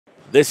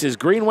This is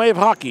Green Wave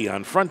Hockey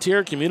on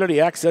Frontier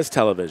Community Access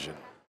Television.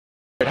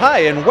 Hi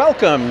and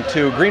welcome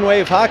to Green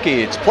Wave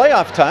Hockey. It's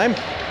playoff time.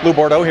 Lou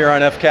Bordeaux here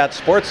on FCAT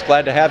Sports.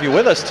 Glad to have you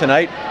with us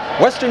tonight.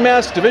 Western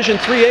Mass Division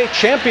IIIA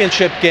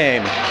championship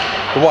game.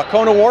 The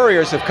Wahconah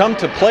Warriors have come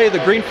to play the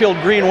Greenfield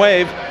Green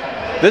Wave.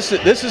 This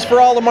is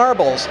for all the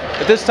marbles.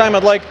 At this time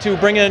I'd like to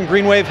bring in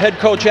Green Wave head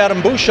coach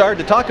Adam Bouchard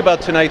to talk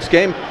about tonight's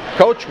game.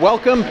 Coach,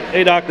 welcome.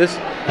 Hey Doc. This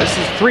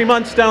is 3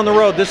 months down the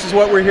road. This is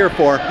what we're here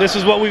for. This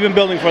is what we've been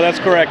building for, that's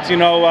correct. You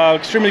know,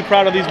 extremely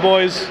proud of these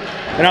boys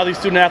and how these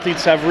student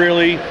athletes have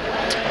really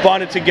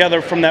bonded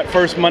together from that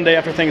first Monday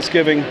after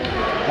Thanksgiving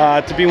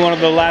to be one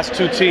of the last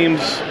two teams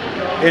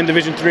in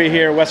Division III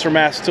here, Western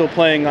Mass, still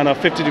playing on a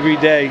 50-degree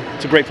day.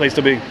 It's a great place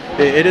to be.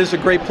 It is a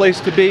great place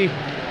to be.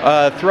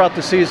 Throughout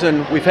the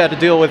season, we've had to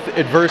deal with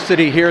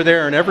adversity here,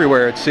 there, and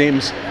everywhere, it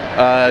seems.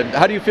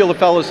 How do you feel the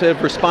fellows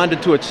have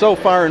responded to it so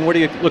far, and what are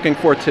you looking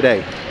for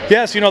today?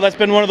 Yes, you know, that's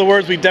been one of the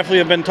words we definitely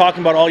have been talking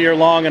about all year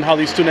long, and how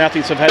these student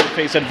athletes have had to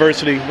face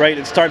adversity, right?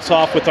 It starts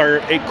off with our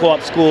 8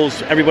 co-op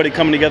schools, everybody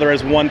coming together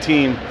as one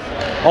team,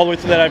 all the way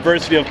through that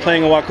adversity of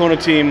playing a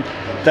Wahconah team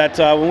that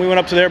when we went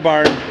up to their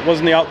barn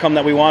wasn't the outcome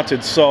that we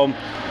wanted. So,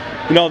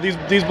 you know,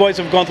 these boys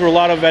have gone through a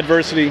lot of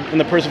adversity, and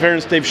the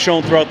perseverance they've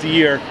shown throughout the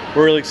year,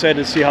 we're really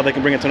excited to see how they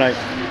can bring it tonight.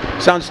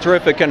 Sounds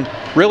terrific. And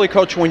really,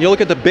 Coach, when you look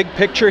at the big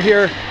picture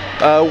here,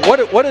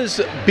 what does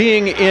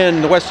being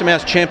in the Western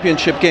Mass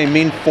Championship game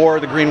mean for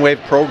the Green Wave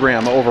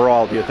program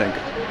overall, do you think?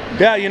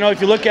 Yeah, you know, if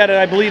you look at it,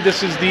 I believe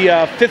this is the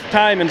 5th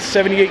time in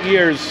 78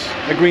 years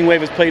that Green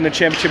Wave has played in a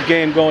championship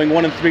game, going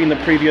 1-3 in the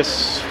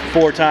previous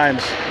 4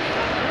 times.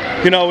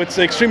 You know, it's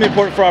extremely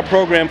important for our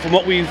program, from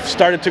what we've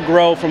started to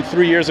grow from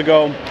 3 years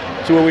ago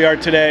to where we are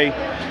today.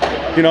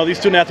 You know, these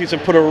student athletes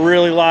have put a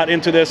really lot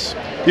into this.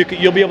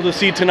 You'll be able to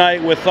see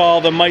tonight with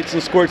all the mites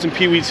and squirts and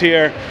peewees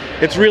here.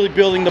 It's really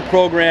building the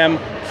program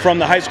from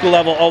the high school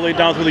level all the way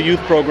down through the youth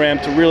program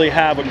to really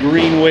have a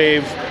Green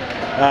Wave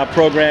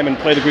program and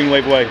play the Green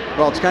Wave way.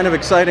 Well, it's kind of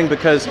exciting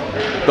because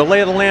the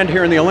lay of the land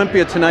here in the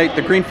Olympia tonight,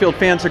 the Greenfield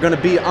fans are going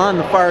to be on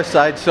the far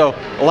side, so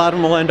a lot of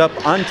them will end up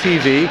on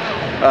TV.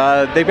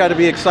 They've got to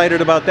be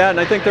excited about that, and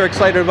I think they're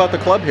excited about the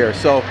club here.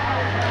 So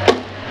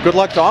good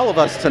luck to all of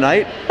us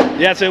tonight.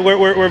 Yeah, so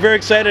we're very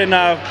excited, and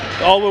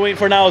all we're waiting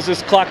for now is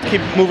this clock to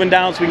keep moving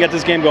down so we can get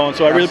this game going.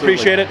 So I really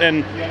appreciate it,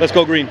 and let's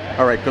go Green.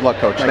 All right, good luck,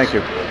 Coach. Thanks.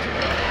 Thank you.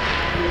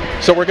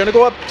 So we're going to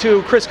go up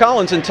to Chris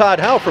Collins and Todd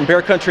Howe from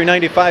Bear Country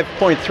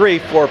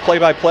 95.3 for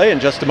play-by-play in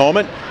just a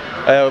moment.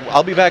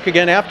 I'll be back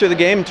again after the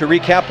game to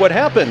recap what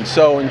happened.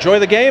 So enjoy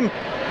the game.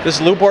 This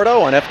is Lou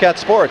Bordeaux on FCAT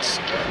Sports.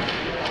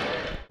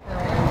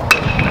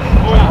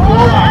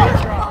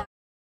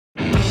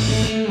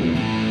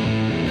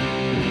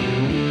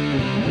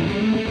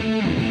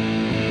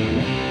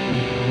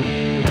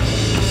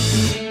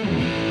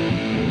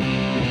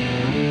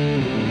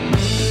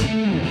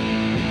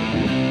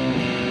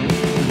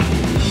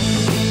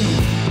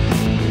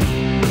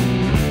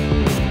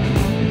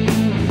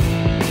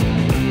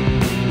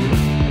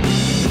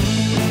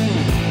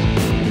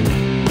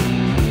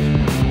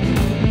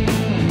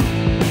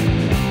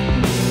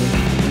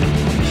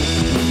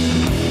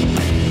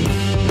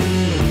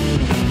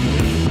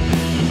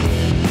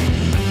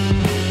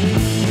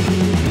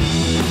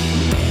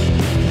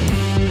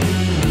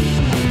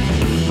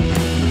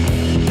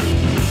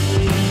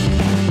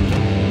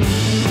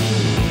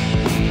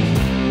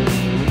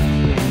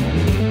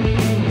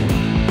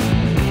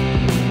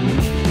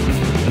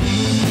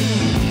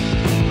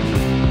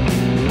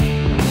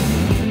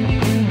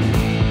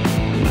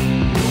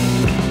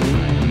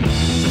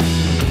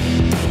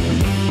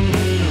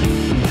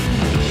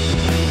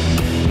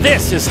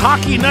 This is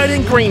Hockey Night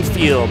in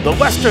Greenfield, the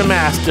Western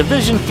Mass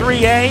Division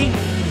IIIA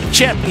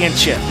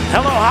Championship.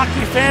 Hello,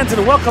 hockey fans,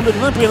 and welcome to the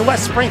Olympia in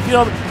West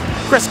Springfield.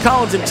 Chris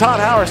Collins and Todd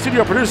Howe. Our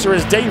studio producer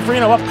is Dave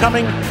Reno.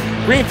 Upcoming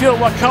Greenfield,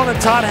 Wahconah,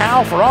 Todd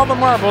Howe for all the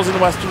marbles in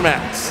Western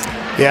Mass.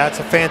 Yeah, it's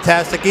a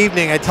fantastic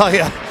evening. I tell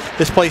you,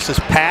 this place is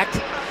packed.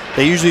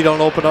 They usually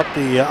don't open up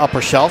the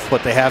upper shelf,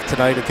 but they have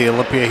tonight at the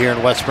Olympia here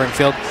in West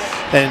Springfield.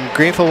 And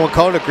Greenfield,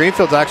 Wahconah,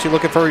 Greenfield's actually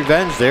looking for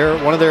revenge.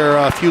 One of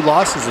their few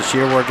losses this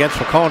year were against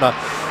Wahconah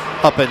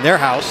up in their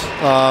house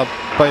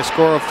by a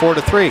score of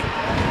 4-3.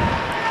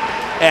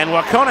 And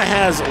Wahconah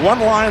has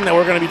one line that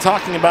we're going to be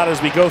talking about as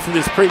we go through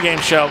this pregame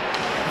show.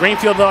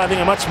 Greenfield, though, I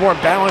think a much more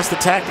balanced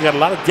attack. They got a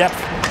lot of depth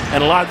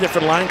and a lot of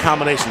different line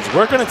combinations.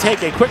 We're going to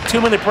take a quick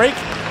 2-minute break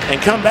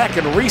and come back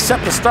and reset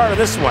the start of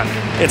this one.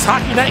 It's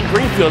Hockey Night in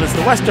Greenfield. It's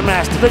the Western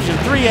Mass Division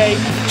IIIA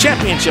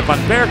Championship on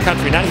Bear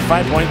Country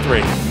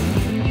 95.3.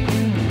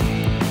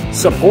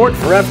 Support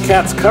for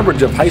FCAT's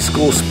coverage of high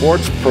school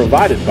sports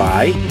provided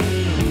by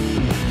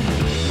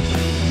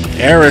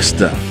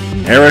Arista.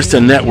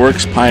 Arista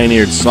Networks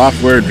pioneered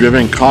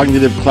software-driven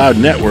cognitive cloud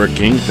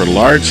networking for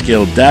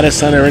large-scale data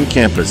center and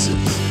campuses.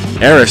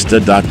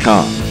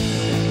 Arista.com.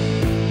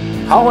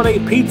 Holiday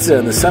Pizza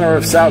in the center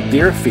of South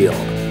Deerfield.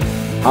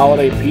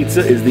 Holiday Pizza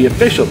is the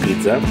official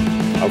pizza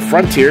of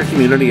Frontier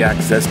Community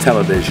Access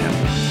Television.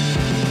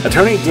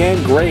 Attorney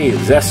Dan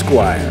Graves,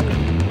 Esquire.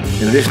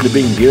 In addition to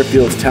being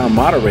Deerfield's town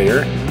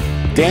moderator,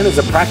 Dan is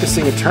a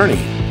practicing attorney.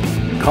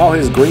 Call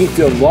his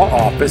Greenfield Law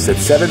Office at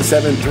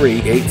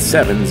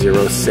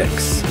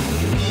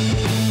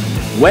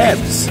 773-8706.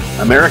 Webb's,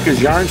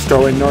 America's Yarn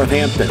Store in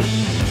Northampton.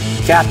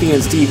 Kathy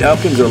and Steve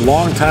Elkins are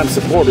longtime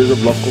supporters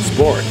of local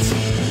sports.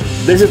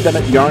 Visit them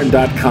at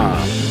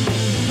yarn.com.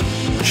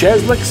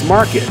 Cheslick's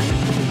Market.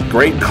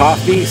 Great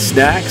coffee,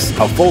 snacks,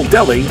 a full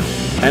deli,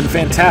 and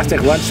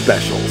fantastic lunch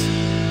specials.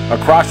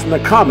 Across from the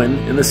Common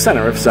in the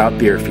center of South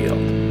Deerfield.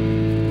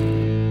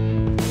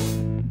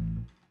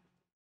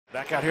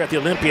 Back out here at the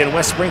Olympia in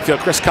West Springfield,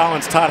 Chris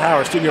Collins, Todd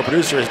Howe, studio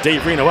producer is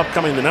Dave Reno.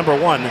 Upcoming the number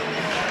 1,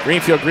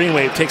 Greenfield Green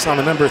Wave takes on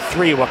the number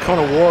 3,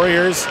 Wahconah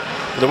Warriors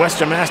for the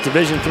Western Mass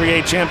Division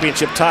 3A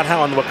Championship. Todd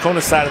Howe on the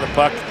Wahconah side of the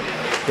puck.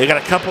 They got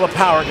a couple of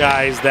power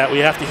guys that we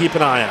have to keep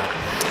an eye on.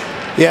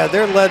 Yeah,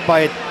 they're led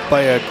by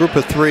a group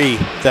of 3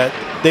 that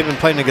they've been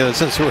playing together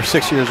since they were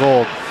 6 years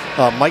old.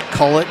 Mike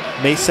Cullett,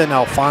 Mason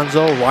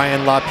Alfonso,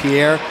 Ryan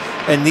LaPierre,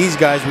 and these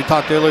guys, we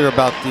talked earlier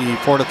about the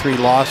 4-3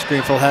 loss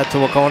Greenfield had to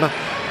Wahconah.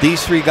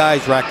 These 3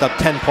 guys racked up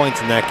 10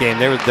 points in that game.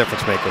 They were the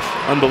difference makers.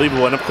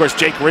 Unbelievable. And of course,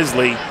 Jake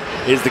Risley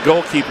is the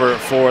goalkeeper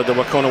for the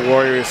Wahconah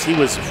Warriors. He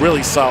was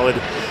really solid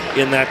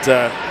in that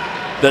the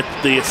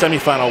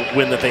semifinal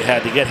win that they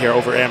had to get here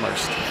over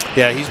Amherst.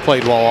 Yeah, he's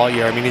played well all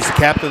year. I mean, he's the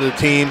captain of the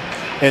team.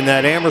 In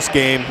that Amherst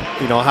game,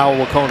 you know, how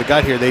Wahconah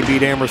got here, they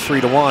beat Amherst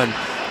 3-1.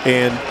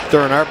 And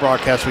during our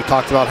broadcast, we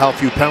talked about how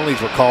few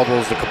penalties were called. Well, it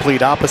was the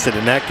complete opposite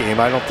in that game.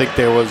 I don't think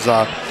there was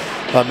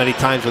many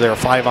times where they were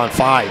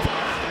 5-on-5.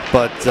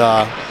 But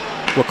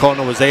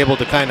Wahconah was able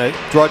to kind of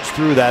drudge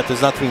through that.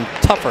 There's nothing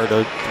tougher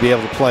to be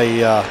able to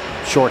play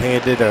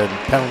shorthanded and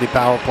penalty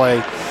power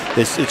play.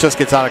 It just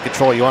gets out of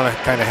control. You want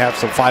to kind of have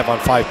some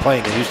 5-on-5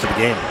 playing and used to the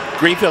game.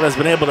 Greenfield has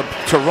been able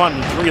to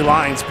run 3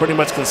 lines pretty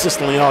much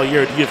consistently all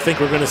year. Do you think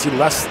we're going to see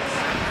less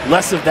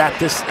of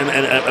that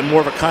and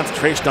more of a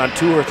concentration on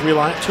 2 or 3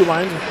 lines?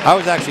 I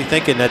was actually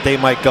thinking that they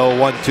might go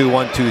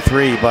 1-2,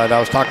 1-2-3, but I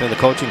was talking to the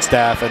coaching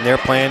staff, and their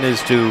plan is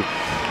to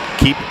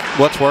keep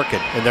what's working.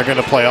 And they're going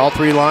to play all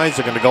 3 lines.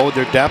 They're going to go with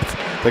their depth.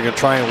 They're going to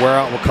try and wear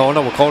out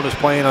Wahconah. Wahconah's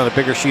playing on a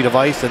bigger sheet of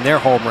ice than their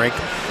home rink.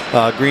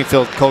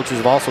 Greenfield coaches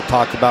have also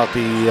talked about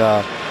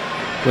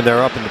when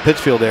they're up in the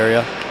Pittsfield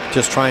area,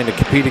 just trying to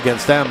compete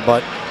against them.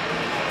 But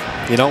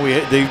you know,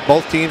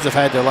 both teams have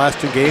had their last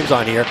 2 games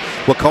on here.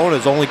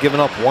 Wahconah's only given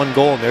up 1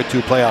 goal in their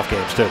 2 playoff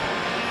games too.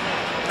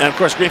 And of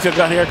course, Greenfield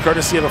got here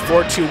courtesy of a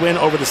 4-2 win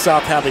over the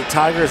South Hadley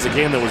Tigers, a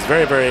game that was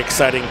very, very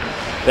exciting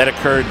that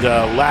occurred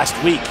last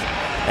week.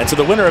 And so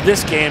the winner of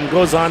this game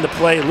goes on to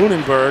play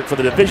Lunenburg for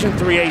the Division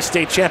 3A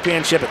State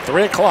Championship at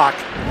 3 o'clock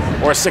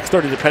or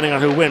 6:30, depending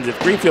on who wins. If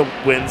Greenfield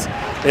wins,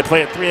 they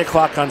play at 3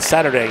 o'clock on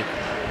Saturday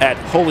at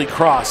Holy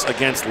Cross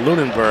against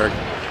Lunenburg,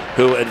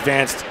 who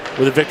advanced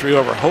with a victory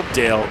over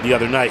Hopedale the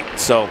other night.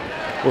 So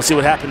we'll see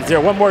what happens there.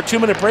 One more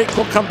 2-minute break.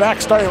 We'll come back.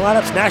 Starting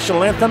lineups,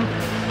 national anthem,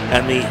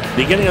 and the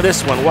beginning of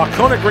this one.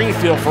 Wahconah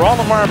Greenfield for all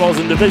the marbles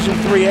in Division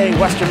 3A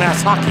Western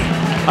Mass Hockey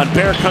on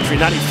Bear Country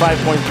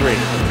 95.3.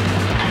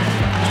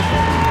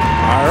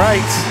 All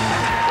right,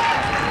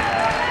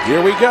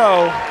 here we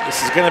go.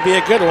 This is going to be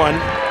a good one,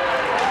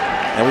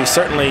 and we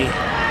certainly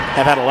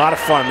have had a lot of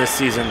fun this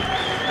season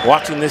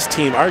watching this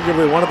team,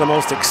 arguably one of the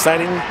most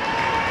exciting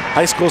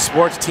high school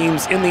sports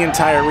teams in the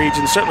entire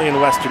region, certainly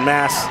in Western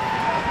Mass,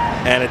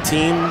 and a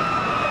team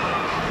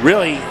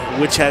really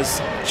which has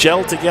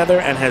gelled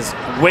together and has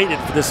waited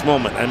for this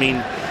moment. I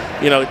mean,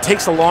 you know, it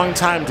takes a long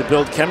time to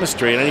build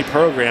chemistry in any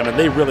program, and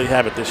they really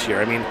have it this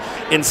year. I mean,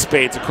 in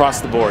spades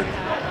across the board.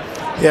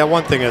 Yeah,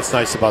 one thing that's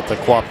nice about the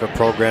cooperative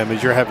program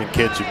is you're having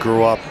kids who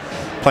grew up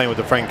playing with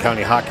the Franklin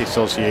County Hockey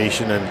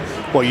Association, and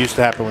what used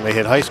to happen when they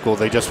hit high school,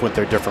 they just went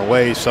their different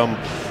ways. Some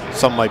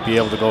might be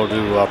able to go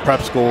to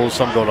prep schools,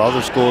 some go to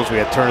other schools. We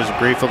had Turners and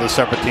Greenfield as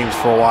separate teams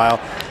for a while.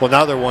 Well,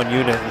 now they're one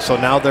unit, and so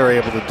now they're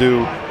able to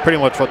do pretty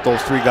much what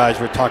those 3 guys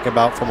were talking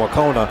about from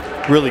Wahconah,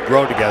 really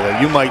grow together.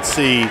 You might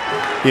see,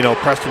 you know,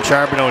 Preston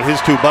Charbonneau and his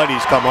 2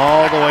 buddies come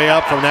all the way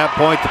up from that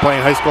point to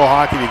playing high school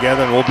hockey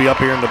together, and we'll be up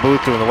here in the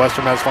booth doing the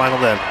Western Mass final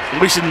then.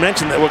 We should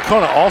mention that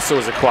Wahconah also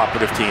is a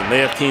cooperative team. They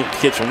have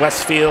kids from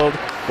Westfield,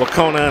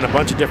 Wahconah, and a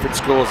bunch of different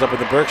schools up in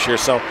the Berkshire.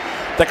 So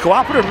the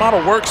cooperative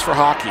model works for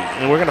hockey,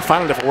 and we're going to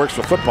find out if it works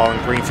for football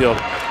in Greenfield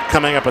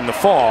coming up in the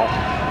fall,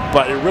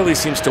 but it really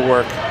seems to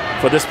work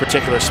for this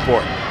particular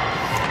sport.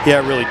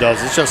 Yeah, it really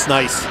does. It's just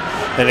nice,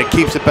 and it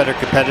keeps it better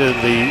competitive.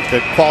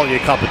 The quality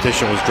of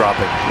competition was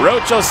dropping.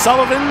 Roach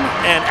O'Sullivan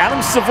and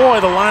Adam Savoy,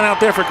 the line out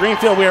there for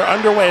Greenfield. We are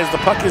underway as the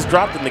puck is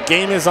dropped and the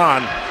game is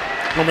on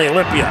from the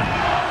Olympia.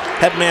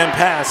 Headman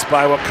pass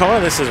by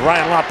Wahconah. This is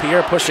Ryan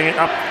LaPierre pushing it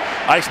up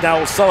ice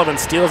now. O'Sullivan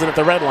steals it at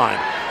the red line.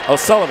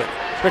 O'Sullivan,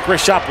 quick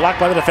wrist shot blocked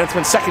by the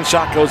defenseman. Second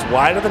shot goes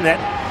wide of the net.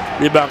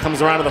 Rebound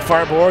comes around to the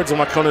far boards,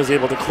 and Wahconah is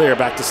able to clear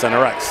back to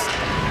center ice.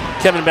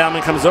 Kevin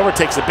Bauman comes over,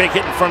 takes a big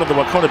hit in front of the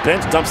Wahconah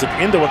bench, dumps it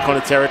into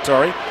Wahconah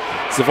territory.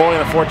 Savoy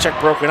on a forecheck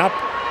broken up,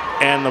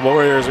 and the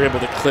Warriors are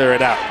able to clear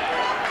it out.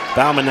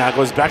 Bauman now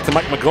goes back to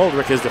Mike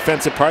McGoldrick, his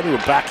defensive partner, who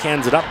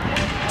backhands it up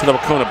to the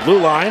Wahconah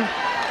blue line,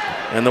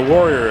 and the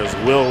Warriors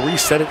will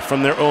reset it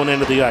from their own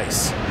end of the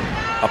ice.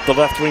 Up the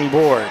left wing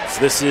boards,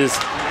 this is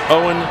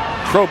Owen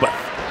Crowbuck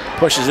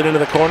pushes it into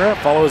the corner,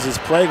 follows his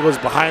play, goes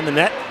behind the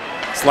net,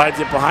 slides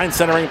it behind,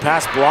 centering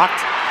pass blocked,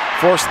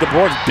 forces the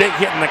boards, big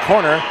hit in the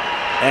corner,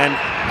 and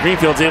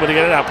Greenfield's able to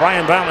get it out.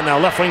 Brian Bauman now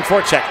left wing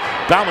forecheck.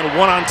 Bauman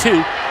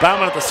 1-on-2.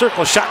 Bauman at the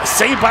circle, shot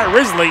saved by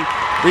Risley.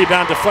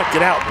 Rebound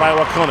deflected out by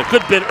Wahconah.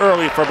 Good bid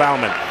early for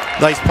Bauman.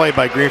 Nice play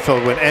by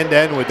Greenfield. Went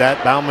end-to-end with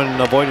that. Bauman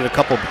avoided a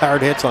couple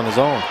hard hits on his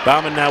own.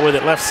 Bauman now with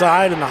it left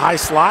side in the high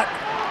slot.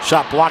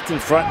 Shot blocked in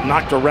front,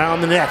 knocked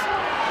around the net,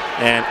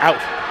 and out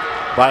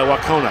by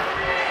Wahconah.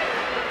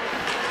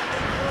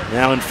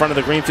 Now in front of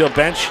the Greenfield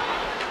bench,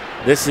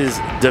 this is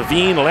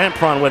Devine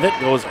Lampron with it.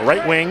 Goes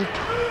right wing,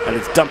 and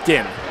it's dumped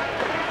in.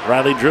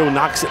 Riley Drew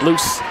knocks it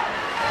loose.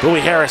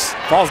 Bowie Harris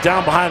falls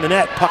down behind the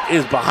net. Puck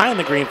is behind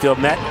the Greenfield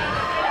net.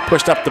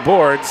 Pushed up the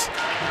boards,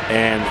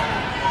 and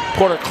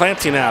Porter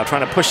Clancy now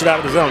trying to push it out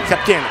of the zone.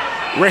 Kept in.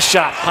 Wrist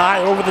shot high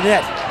over the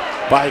net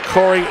by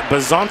Corey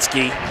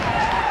Bazonsky,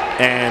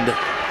 and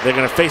they're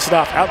going to face it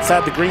off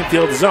outside the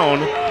Greenfield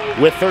zone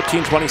with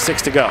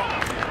 13:26 to go.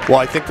 Well,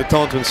 I think the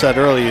tone's been set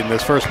early. In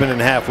this first minute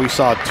and a half, we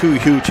saw two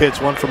huge hits,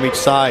 one from each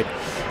side,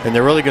 and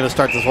they're really going to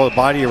start to throw the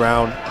body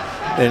around.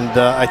 And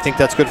I think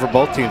that's good for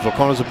both teams.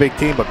 Wahconah's a big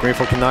team, but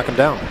Greenfield can knock him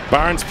down.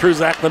 Barnes,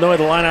 Pruzak, Lanoy,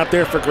 the line out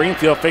there for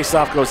Greenfield.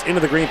 Faceoff goes into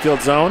the Greenfield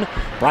zone.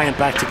 Bryant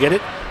back to get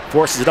it.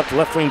 Forces it up the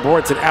left wing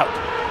boards and out.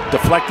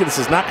 Deflected. This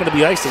is not going to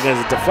be icing as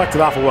it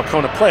deflected off a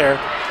Wahconah player.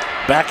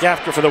 Back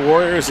after for the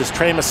Warriors is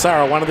Trey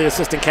Massaro, one of the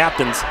assistant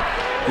captains.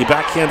 He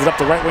backhands it up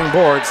the right wing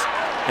boards,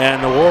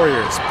 and the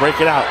Warriors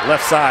break it out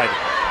left side.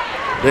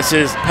 This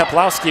is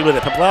Peplowski with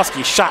it.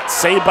 Peplowski shot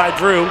saved by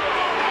Drew.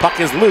 Puck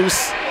is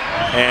loose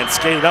and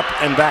skated up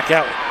and back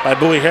out by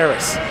Bowie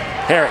Harris.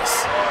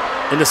 Harris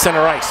into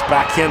center ice,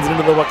 backhands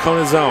into the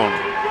Wahconah zone.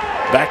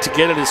 Back to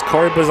get it is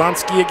Corey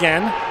Bazonsky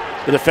again.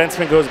 The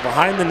defenseman goes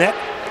behind the net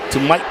to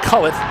Mike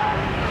Cullett.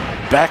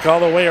 Back all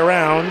the way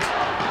around,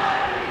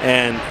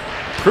 and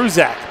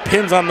Pruzak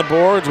pins on the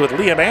boards with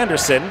Liam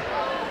Anderson.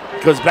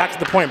 Goes back to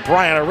the point.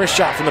 Bryant, a wrist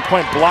shot from the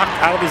point, blocked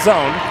out of the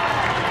zone.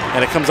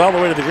 And it comes all the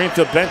way to the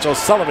Greenfield bench.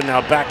 O'Sullivan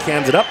now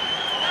backhands it up,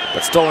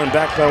 but stolen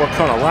back by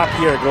Wahconah.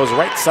 LaPierre goes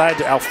right side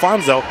to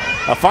Alfonso.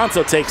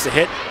 Alfonso takes a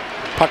hit.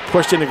 Puck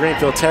pushed into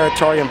Greenfield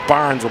territory, and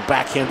Barnes will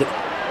backhand it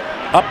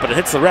up, but it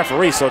hits the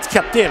referee, so it's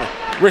kept in.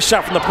 Wrist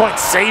shot from the point,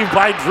 saved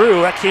by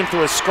Drew. That came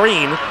through a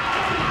screen.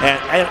 And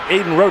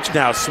Aiden Roach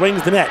now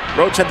swings the net.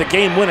 Roach had the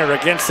game winner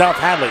against South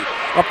Hadley.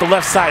 Up the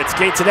left side,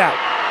 skates it out.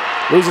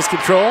 Loses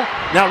control.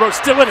 Now Roach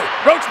still with it.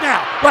 Roach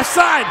now, left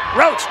side.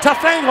 Roach,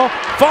 tough angle,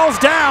 falls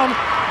down.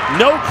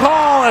 No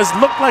call, as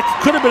looked like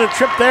it could have been a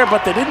trip there,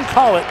 but they didn't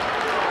call it.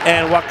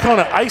 And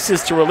Wahconah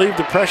ices to relieve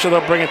the pressure.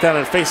 They'll bring it down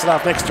and face it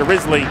off next to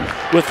Risley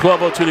with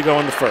 12:02 to go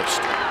in the first.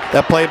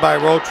 That play by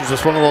Roach was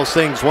just one of those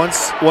things.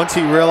 Once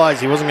he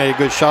realized he wasn't going to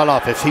get a good shot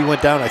off, if he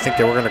went down, I think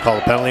they were going to call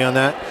a penalty on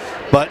that.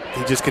 But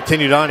he just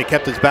continued on. He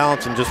kept his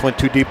balance and just went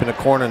too deep in the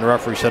corner, and the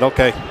referee said,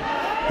 okay,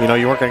 you know,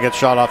 you weren't going to get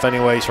shot off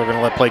anyway, so we're going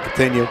to let play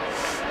continue.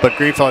 But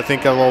Greenfield, I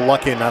think, got a little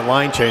lucky in that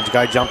line change. The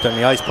guy jumped on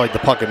the ice, played the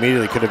puck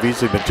immediately. Could have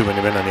easily been 2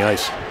 minutes in on the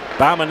ice.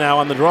 Bauman now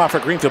on the draw for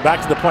Greenfield.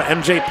 Back to the point.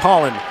 MJ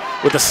Paulin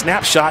with a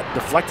snapshot,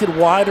 deflected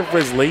wide of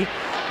Risley.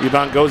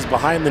 Rebound goes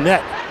behind the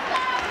net.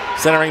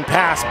 Centering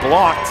pass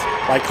blocked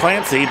by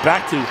Clancy.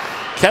 Back to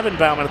Kevin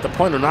Bauman at the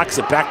point, who knocks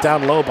it back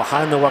down low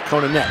behind the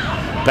Wahconah net.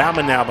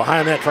 Bauman now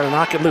behind the net trying to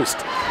knock it loose.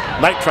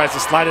 Knight tries to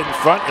slide it in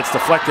front. It's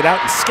deflected out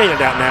and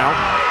skated out now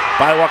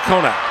by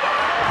Wahconah.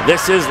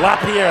 This is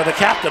LaPierre, the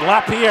captain.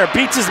 LaPierre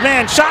beats his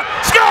man. Shot.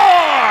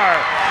 Score!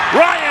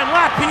 Ryan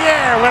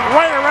LaPierre went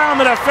right around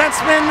the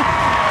defenseman,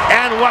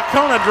 and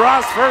Wahconah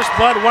draws first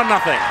blood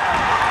 1-0.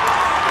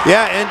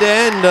 Yeah,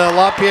 end-to-end,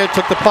 LaPierre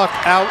took the puck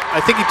out.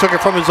 I think he took it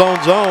from his own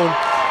zone.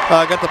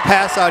 Got the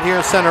pass out here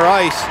in center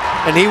ice,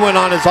 and he went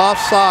on his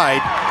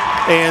offside,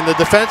 and the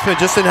defenseman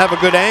just didn't have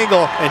a good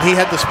angle, and he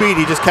had the speed.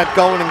 He just kept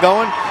going and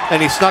going,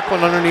 and he snuck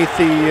one underneath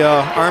the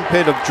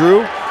armpit of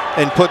Drew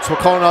and puts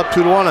Wahconah up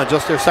 2-1 on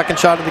just their second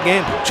shot of the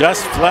game.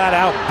 Just flat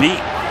out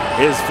beat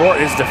his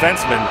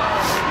defenseman,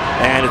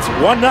 and it's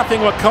 1-0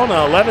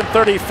 Wahconah,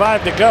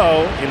 11:35 to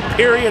go in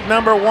period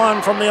number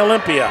 1 from the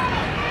Olympia.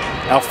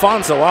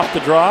 Alfonso off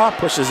the draw,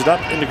 pushes it up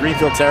into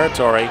Greenfield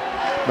territory.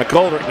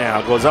 McGoldrick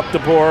now goes up the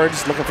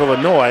boards, looking for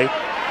Lanoy.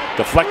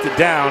 Deflected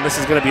down. This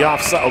is going to be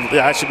offside. Oh,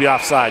 yeah, that should be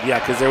offside. Yeah,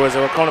 because there was a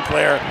Wahconah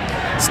player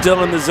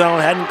still in the zone,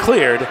 hadn't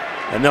cleared,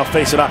 and they'll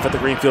face it off at the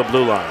Greenfield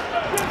blue line.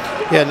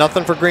 Yeah,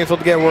 nothing for Greenfield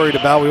to get worried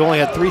about. We only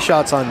had 3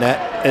 shots on net,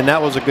 and that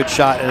was a good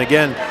shot. And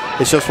again,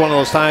 it's just one of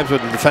those times where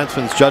the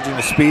defenseman's judging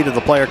the speed of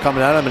the player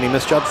coming at him, and he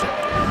misjudged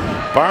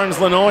it. Barnes,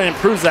 Lanoy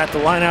improves that. The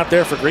line out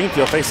there for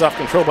Greenfield. Face-off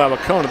control by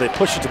Wahconah. They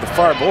push it to the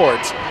far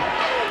boards.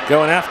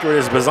 Going after it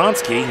is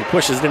Bazonsky. He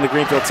pushes it into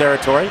Greenfield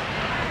territory.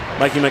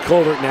 Mikey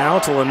McGoldrick now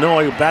to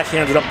Lanoy, who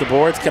backhanded up the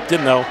boards. Kept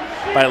in, though,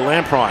 by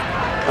Lampron.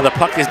 Now the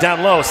puck is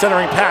down low.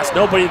 Centering pass.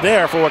 Nobody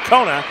there for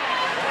Wahconah.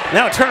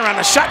 Now a turnaround,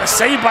 a shot, a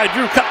save by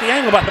Drew. Cut the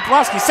angle by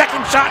Peplowski.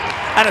 Second shot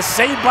and a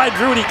save by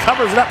Drew, and he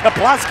covers it up.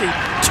 Peplowski,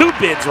 2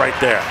 bids right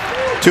there.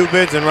 Two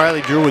bids, and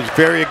Riley Drew was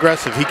very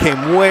aggressive. He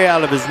came way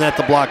out of his net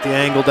to block the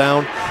angle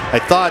down. I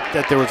thought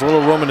that there was a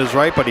little room in his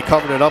right, but he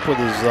covered it up with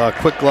his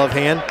quick glove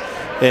hand.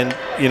 And,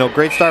 you know,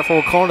 great start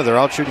for Wahconah. They're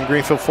out shooting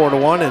Greenfield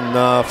 4-1,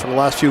 and for the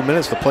last few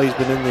minutes, the play's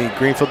been in the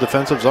Greenfield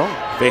defensive zone.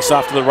 Face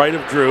off to the right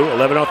of Drew.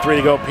 11:03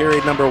 to go,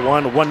 period number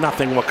 1.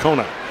 1-0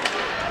 Wahconah.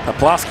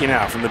 Poplawski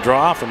now from the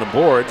draw, from the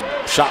boards.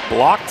 Shot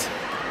blocked,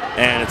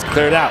 and it's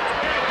cleared out.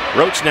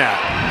 Roach now.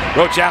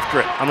 Roach after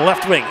it on the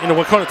left wing into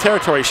Wahconah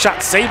territory.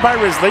 Shot saved by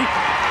Risley.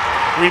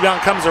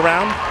 Rebound comes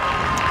around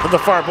to the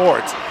far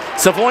boards.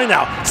 Savoy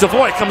now.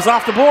 Savoy comes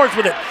off the boards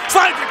with it.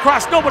 Slides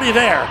across, nobody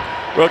there.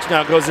 Roach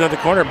now goes into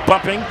the corner,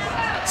 bumping.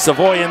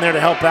 Savoy in there to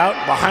help out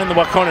behind the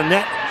Wahconah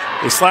net.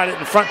 They slide it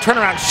in front,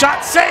 turnaround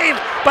shot, saved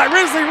by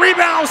Risley.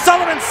 Rebound,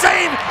 Sullivan,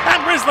 save,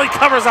 and Risley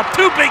covers up.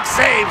 Two big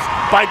saves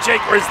by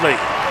Jake Risley.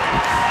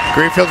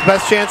 Greenfield's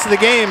best chance of the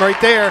game right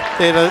there.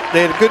 They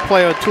had a good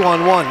play on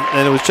 2-on-1,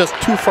 and it was just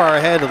too far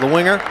ahead of the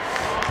winger.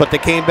 But they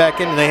came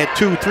back in and they had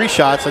 2-3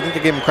 shots. I think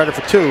they gave him credit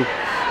for 2.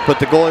 But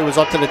the goalie was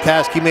up to the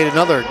task. He made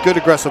another good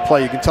aggressive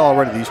play. You can tell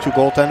already these two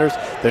goaltenders,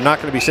 they're not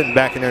going to be sitting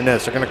back in their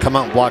nets. They're going to come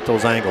out and block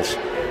those angles.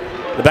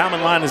 The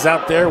Bauman line is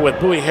out there with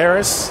Bowie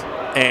Harris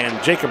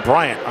and Jacob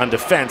Bryant on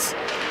defense.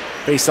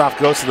 Face-off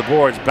goes to the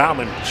boards.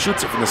 Bauman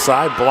shoots it from the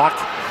side, blocked,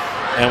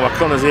 and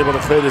Wahconah is able to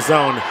clear the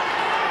zone.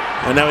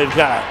 And now we've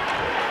got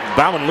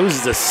Bauman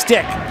loses a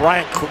stick.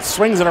 Bryant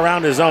swings it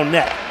around his own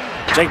net.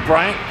 Jake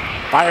Bryant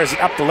fires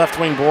it up the left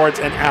wing boards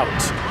and out.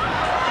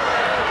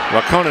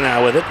 Wahconah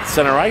now with it.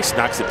 Center ice,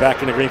 knocks it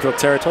back into Greenfield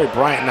territory.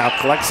 Bryant now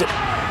collects it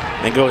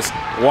and goes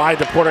wide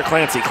to Porter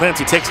Clancy.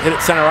 Clancy takes a hit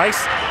at center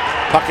ice.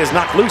 Puck is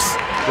knocked loose.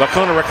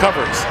 Wahconah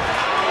recovers.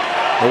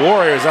 The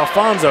Warriors,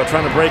 Alfonso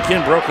trying to break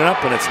in, broken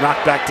up, and it's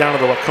knocked back down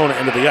to the Wahconah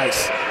end of the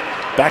ice.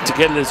 Back to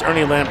get it is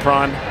Ernie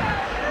Lampron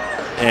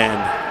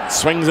and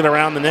swings it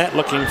around the net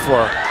looking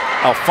for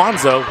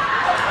Alfonso,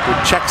 who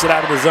checks it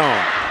out of the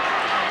zone.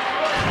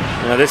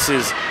 Now this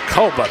is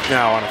Kolbuck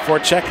now on a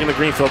forecheck into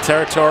Greenfield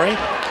territory.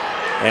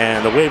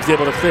 And the Wave's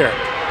able to clear.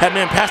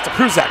 Headman pass to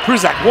Pruzak.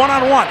 Pruzak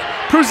one-on-one.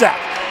 Pruzak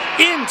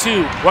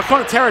into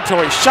Wahconah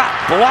territory. Shot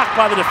blocked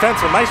by the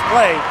defenseman. Nice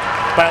play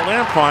by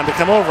Lampron to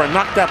come over and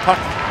knock that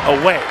puck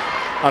away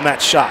on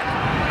that shot.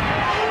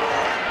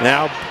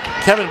 Now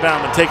Kevin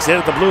Bauman takes a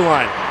hit at the blue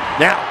line.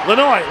 Now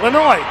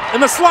Lanoy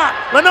in the slot.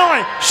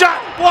 Lanoy shot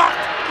blocked.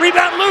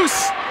 Rebound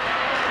loose.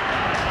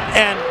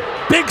 And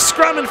big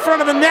scrum in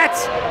front of the net.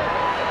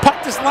 Puck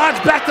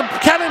dislodged back to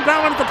Kevin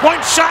Bauman at the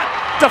point. Shot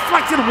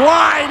deflected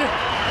wide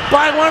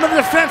by one of the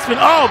defensemen.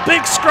 Oh,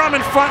 big scrum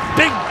in front.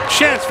 Big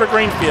chance for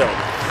Greenfield.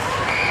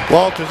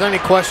 Well, if there's any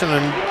question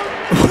on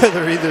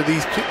whether either of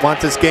these two want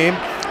this game,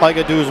 all you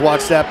got to do is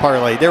watch that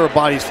parlay. There were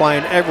bodies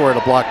flying everywhere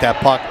to block that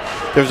puck.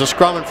 There was a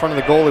scrum in front of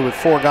the goalie with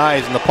 4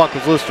 guys, and the puck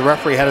was loose. The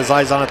referee had his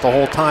eyes on it the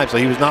whole time, so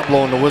he was not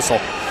blowing the whistle.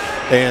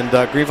 And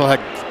Greenfield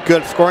had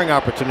good scoring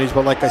opportunities,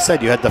 but like I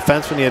said, you had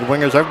defensemen, you had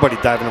wingers, everybody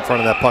diving in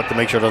front of that puck to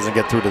make sure it doesn't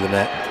get through to the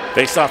net.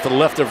 Face off to the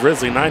left of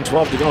Risley,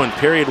 9:12 to go in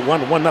period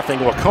 1,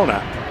 1-0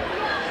 Wahconah.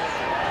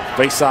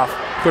 Face off,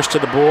 push to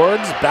the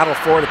boards, battle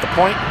for it at the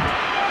point,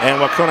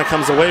 and Wahconah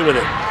comes away with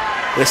it.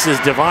 This is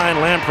Divine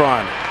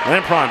Lampron.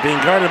 Lampron being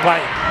guarded by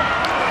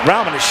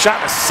Rauman. His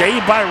shot is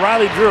saved by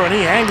Riley Drew, and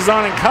he hangs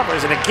on and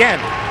covers. And again,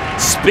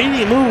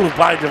 speedy move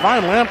by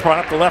Divine Lampron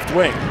up the left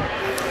wing.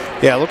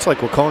 Yeah, it looks like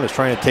Wahconah is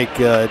trying to take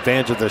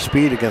advantage of their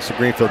speed against the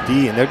Greenfield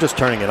D, and they're just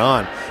turning it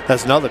on.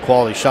 That's another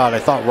quality shot. I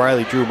thought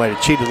Riley Drew might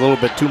have cheated a little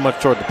bit too much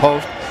toward the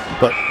post,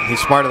 but he's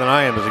smarter than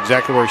I am. Is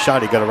exactly where he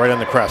shot. He got it right on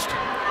the crest.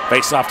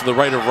 Face off to the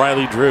right of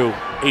Riley Drew.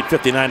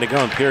 8:59 to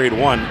go in period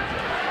 1.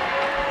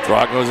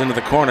 Draw goes into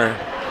the corner.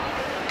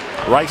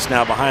 Rice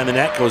now behind the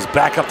net, goes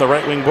back up the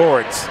right wing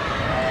boards.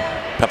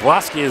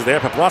 Poplawski is there.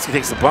 Poplawski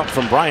takes the bump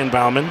from Brian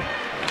Bauman.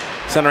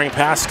 Centering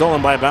pass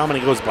stolen by Bauman.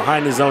 He goes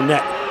behind his own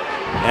net.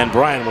 And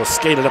Brian will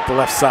skate it up the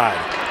left side.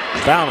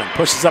 Bauman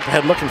pushes up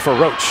ahead looking for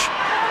Roach.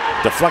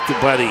 Deflected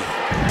by the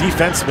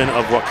defenseman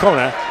of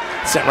Wahconah.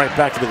 Sent right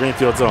back to the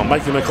Greenfield zone.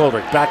 Mikey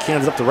McGoldrick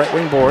backhands up the right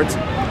wing boards.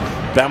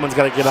 Bauman's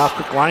got to get off,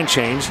 quick line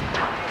change.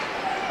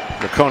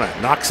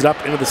 Wahconah knocks it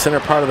up into the center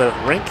part of the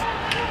rink.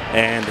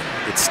 And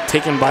it's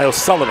taken by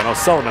O'Sullivan.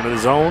 O'Sullivan at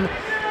his own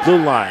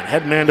blue line.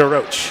 Headman to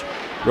Roach.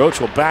 Roach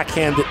will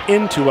backhand it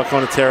into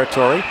Wahconah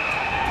territory.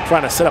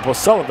 Trying to set up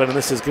O'Sullivan, and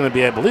this is going to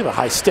be, I believe, a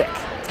high stick.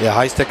 Yeah,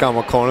 high stick on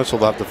Wahconah, so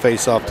they'll have to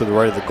face off to the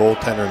right of the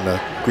goaltender in the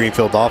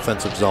Greenfield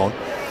offensive zone.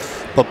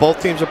 But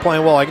both teams are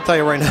playing well. I can tell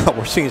you right now,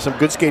 we're seeing some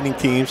good skating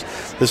teams.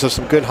 This is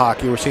some good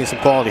hockey. We're seeing some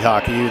quality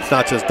hockey. It's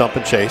not just dump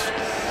and chase.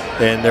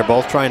 And they're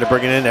both trying to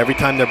bring it in. Every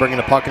time they're bringing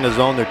a puck in the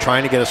zone, they're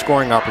trying to get a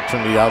scoring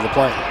opportunity out of the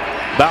play.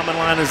 Bauman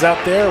line is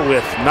out there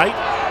with Knight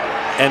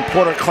and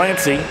Porter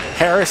Clancy,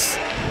 Harris,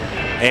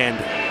 and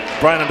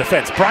Bryant on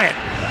defense. Bryant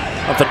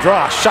up the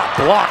draw, shot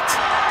blocked,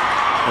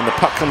 and the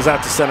puck comes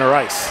out to center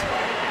ice.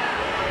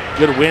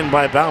 Good win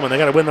by Bauman. They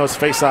got to win those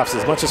faceoffs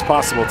as much as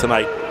possible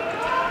tonight.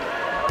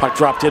 Puck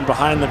dropped in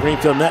behind the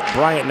Greenfield net.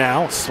 Bryant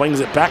now swings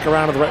it back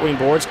around to the right wing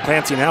boards.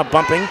 Clancy now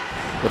bumping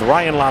with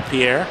Ryan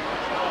LaPierre.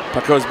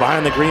 Puck goes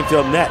behind the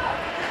Greenfield net.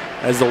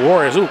 as the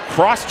Warriors,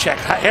 cross-check.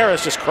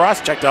 Harris just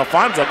cross-checked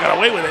Alfonso, got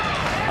away with it.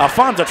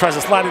 Alfonso tries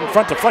to slide it in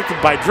front,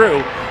 deflected by Drew,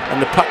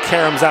 and the puck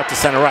caroms out to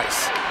center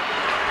ice.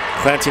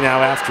 Clancy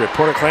now after it.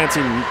 Porter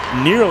Clancy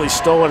nearly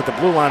stole it at the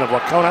blue line of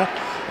Wahconah,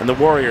 and the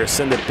Warriors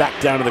send it back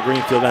down to the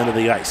Greenfield end of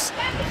the ice.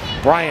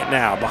 Bryant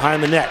now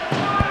behind the net.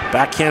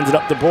 Backhands it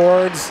up the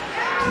boards.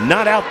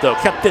 Not out though,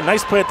 kept in.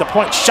 Nice play at the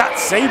point. Shot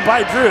saved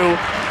by Drew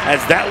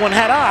as that one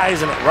had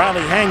eyes, and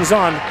Riley hangs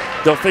on.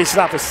 They'll face it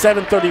off with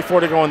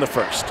 7:34 to go in the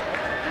first.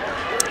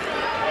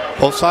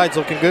 Both sides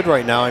looking good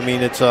right now. I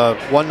mean, it's a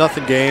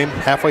 1-0 game,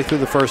 halfway through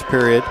the first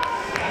period.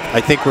 I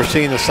think we're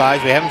seeing the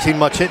size. We haven't seen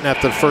much hitting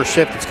after the first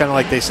shift. It's kind of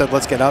like they said,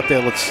 let's get out there,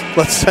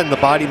 let's send the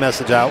body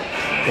message out.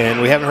 And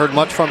we haven't heard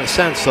much from it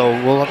since, so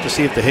we'll have to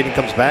see if the hitting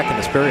comes back in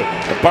this period.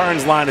 The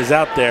Barnes line is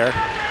out there.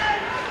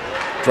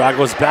 Draw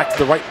goes back to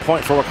the right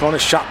point for Wahconah.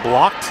 Shot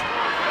blocked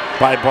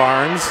by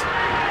Barnes.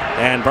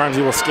 And Barnes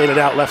will skate it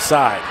out left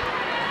side.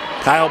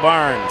 Kyle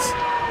Barnes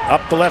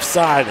up the left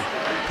side.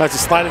 Tries to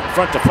slide it in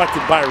front,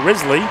 deflected by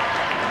Risley.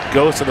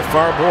 Goes to the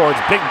far boards.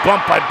 Big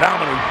bump by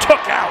Bauman, who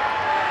took out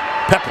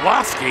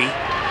Peplowski.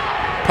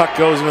 Puck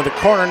goes into the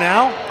corner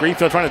now.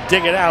 Greenfield trying to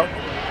dig it out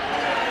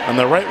on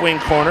the right wing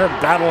corner.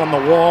 Battle on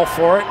the wall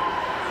for it.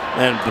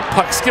 And the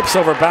puck skips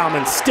over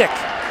Bauman's stick.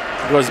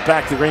 Goes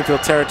back to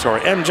Greenfield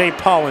territory. MJ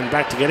Paulin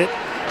back to get it.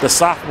 The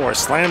sophomore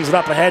slams it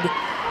up ahead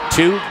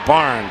to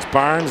Barnes.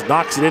 Barnes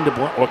knocks it into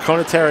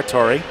Wahconah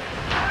territory.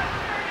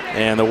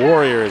 And the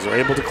Warriors are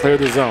able to clear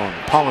the zone.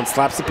 Paulin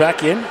slaps it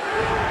back in.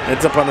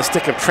 Ends up on the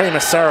stick of Trey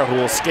Massaro, who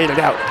will skate it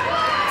out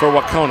for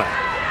Wahconah.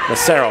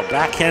 Massaro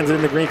backhands it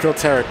into Greenfield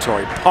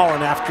territory.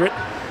 Paulin after it.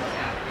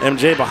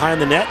 MJ behind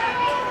the net.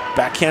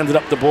 Backhands it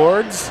up the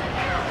boards.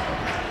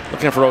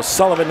 Looking for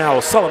O'Sullivan now.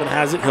 O'Sullivan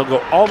has it. He'll go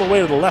all the way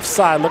to the left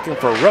side looking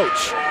for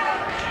Roach.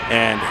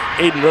 And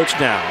Aiden Roach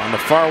now on the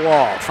far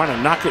wall. Trying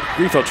to knock it.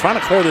 Greenfield trying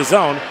to clear the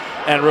zone.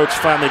 And Roach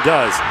finally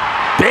does.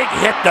 Big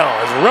hit though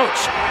as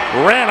Roach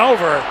ran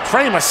over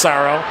Trey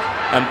Massaro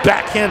and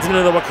backhands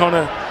into the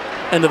Wahconah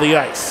end of the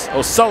ice.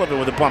 O'Sullivan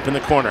with a bump in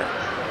the corner.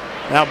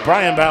 Now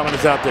Brian Bauman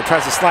is out there,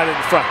 tries to slide it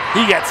in front.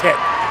 He gets hit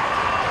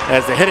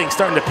as the hitting's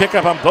starting to pick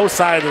up on both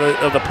sides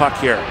of the puck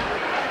here.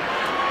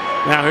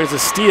 Now here's a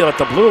steal at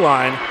the blue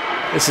line.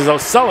 This is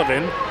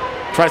O'Sullivan.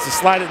 Tries to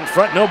slide it in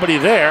front, nobody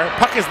there.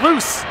 Puck is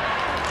loose,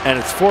 and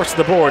it's forced to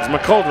the boards.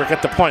 McGoldrick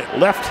at the point.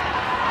 Left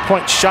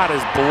point shot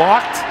is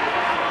blocked.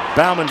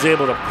 Bauman's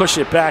able to push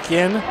it back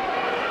in,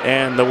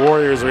 and the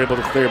Warriors are able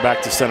to clear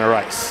back to center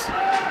ice.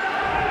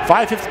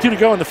 5:52 to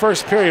go in the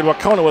first period.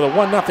 Wahconah with a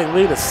 1-0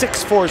 lead, a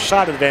 6-4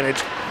 shot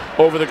advantage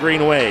over the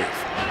Green Wave.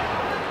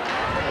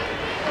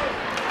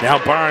 Now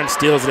Barnes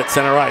steals it at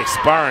center ice.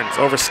 Barnes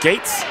over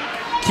skates,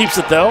 keeps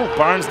it though.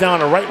 Barnes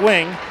down the right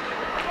wing.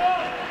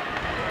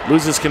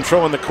 Loses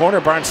control in the corner.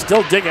 Barnes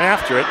still digging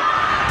after it.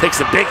 Takes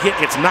a big hit,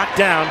 gets knocked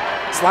down,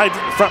 slides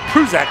it in front.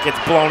 Pruzak gets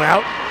blown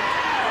out.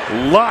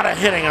 A lot of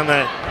hitting on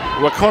the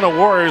Wahconah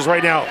Warriors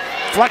right now,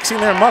 flexing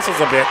their muscles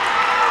a bit.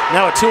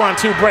 Now a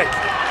 2-on-2 break.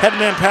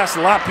 Headman pass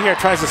to LaPierre,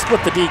 tries to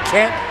split the D,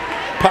 can't.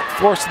 Puck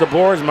forced to the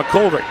boards.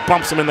 McGoldrick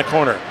bumps him in the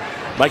corner.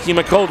 Mikey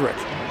McGoldrick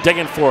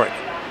digging for it.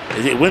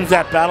 As he wins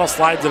that battle,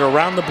 slides it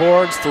around the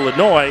boards to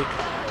Lanoy,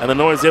 and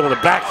Lanoy is able to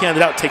backhand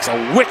it out, takes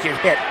a wicked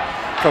hit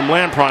from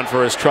Lampron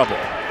for his trouble.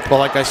 Well,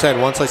 like I said,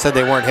 once I said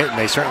they weren't hitting,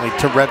 they certainly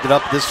revved it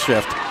up this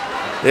shift.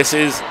 This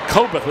is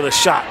Kobeth with a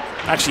shot.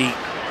 Actually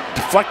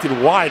deflected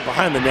wide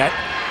behind the net.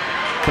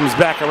 Comes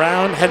back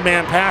around,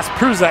 headman pass.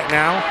 Pruzak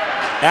now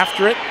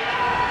after it,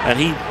 and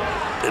he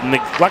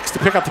neglects to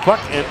pick up the puck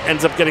and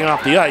ends up getting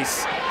off the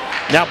ice.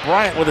 Now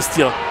Bryant with a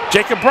steal.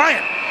 Jacob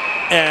Bryant.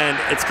 And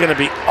it's going to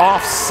be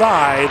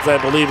offsides, I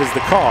believe is the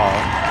call.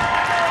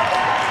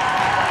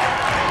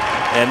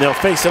 And they'll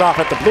face it off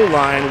at the blue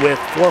line with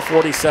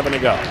 4:47 to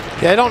go.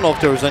 Yeah, I don't know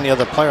if there was any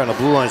other player on the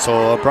blue line,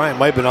 so Bryant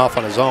might have been off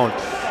on his own.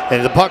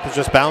 And the puck was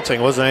just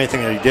bouncing. It wasn't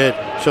anything that he did.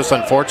 It's just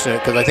unfortunate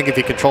because I think if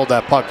he controlled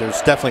that puck,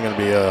 there's definitely going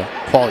to be a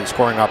quality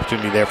scoring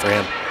opportunity there for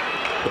him.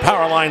 The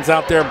power line's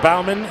out there.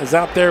 Bauman is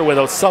out there with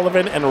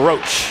O'Sullivan and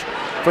Roach.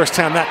 First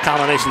time that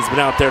combination's been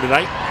out there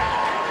tonight.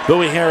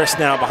 Bowie Harris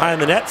now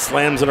behind the net,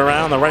 slams it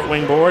around the right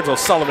wing boards.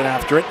 O'Sullivan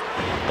after it.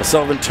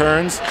 O'Sullivan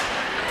turns,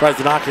 tries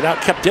to knock it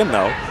out. Kept in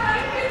though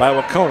by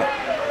Wahconah.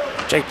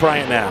 Jake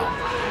Bryant now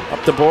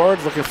up the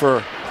boards looking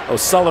for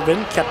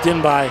O'Sullivan. Kept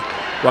in by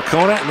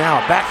Wahconah.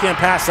 Now a backhand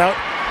pass out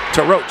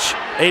to Roach.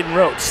 Aiden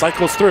Roach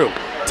cycles through.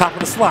 Top of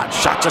the slot.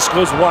 Shot just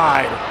goes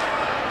wide.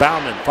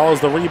 Bauman follows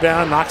the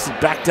rebound, knocks it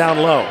back down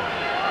low.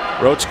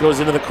 Roach goes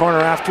into the corner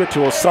after it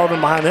to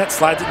O'Sullivan behind the net,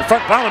 slides it in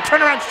front. Bauman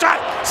turnaround shot,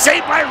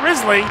 saved by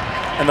Risley.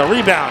 And the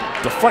rebound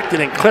deflected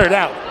and cleared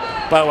out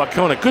by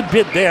Wahconah. Good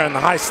bid there in the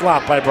high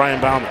slot by Brian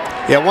Bauman.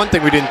 Yeah, one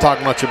thing we didn't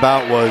talk much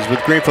about was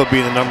with Greenfield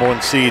being the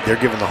 #1 seed, they're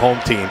giving the home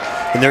team,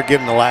 and they're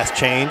giving the last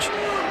change.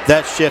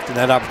 That shift and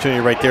that opportunity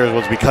right there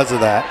was because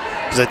of that.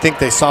 Because I think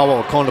they saw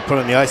what Wahconah put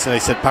on the ice and they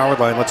said, power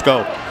line, let's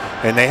go.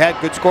 And they had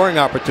good scoring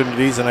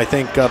opportunities, and I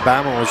think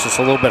Bauman was just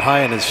a little bit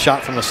high in his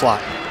shot from the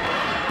slot.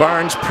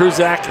 Barnes,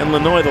 Pruzak, and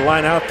Lanoy, the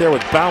line out there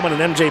with Bauman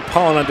and MJ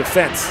Paulin on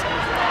defense.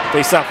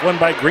 Face off won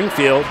by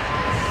Greenfield.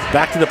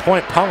 Back to the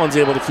point, Pollen's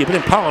able to keep it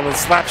in. Pollen with a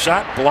slap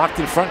shot, blocked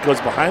in front,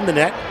 goes behind the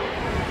net.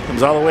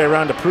 Comes all the way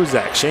around to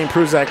Pruzak. Shane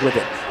Pruzak with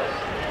it.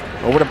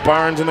 Over to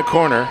Barnes in the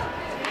corner.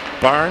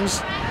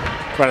 Barnes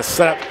trying to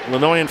set up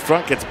Lanoy in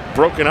front, gets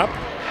broken up.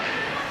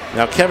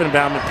 Now Kevin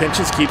Bauman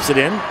pinches, keeps it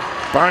in.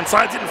 Barnes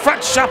slides it in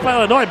front, shot by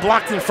Lanoy,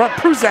 blocked in front.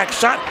 Pruzak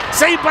shot,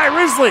 saved by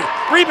Risley.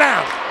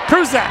 Rebound.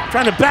 Pruzak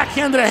trying to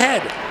backhand it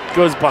ahead.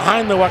 Goes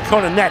behind the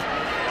Wahconah net.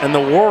 And the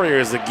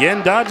Warriors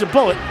again dodge a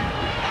bullet,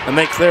 and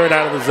they clear it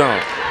out of the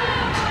zone.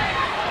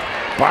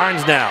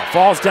 Barnes now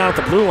falls down at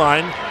the blue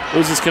line,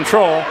 loses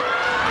control.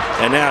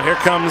 And now here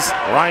comes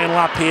Ryan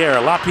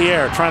LaPierre.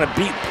 LaPierre trying to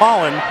beat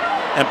Pollen,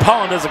 and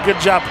Pollen does a good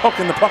job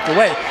poking the puck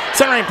away.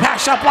 Centering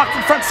pass, shot blocked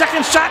in front,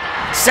 second shot,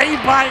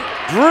 saved by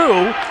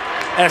Drew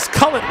as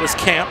Cullett was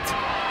camped,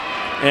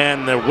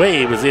 and the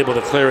Wave was able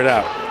to clear it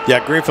out.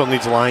 Yeah, Greenfield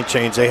needs a line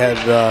change. They had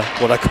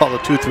what I call the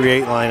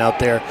 2-3-8 line out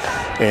there,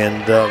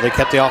 and they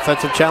kept the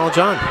offensive challenge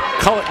on.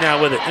 Cullett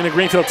now with it into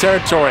Greenfield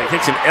territory.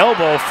 Takes an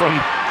elbow from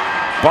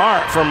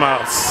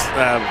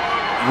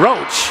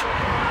Roach,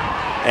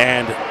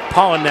 and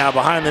Pollen now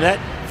behind the net,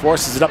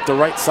 forces it up the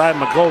right side.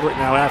 McGoldrick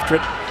now after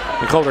it.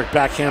 McGoldrick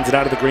backhands it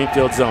out of the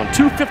Greenfield zone.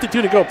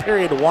 2:52 to go,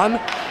 period one.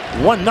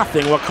 1-0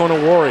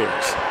 Wahconah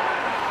Warriors.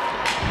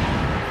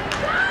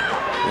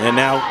 And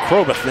now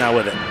Krobeth now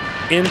with it.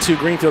 Into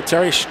Greenfield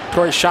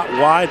territory, shot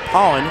wide.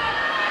 Pollen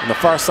on the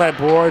far side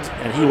boards,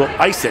 and he will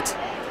ice it.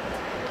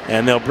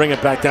 And they'll bring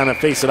it back down and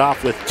face it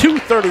off with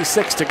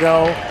 2:36 to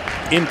go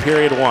in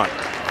period one.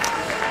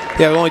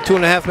 Yeah, with only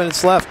 2.5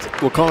 minutes left.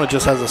 Wahconah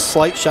just has a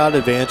slight shot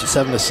advantage at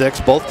 7-6.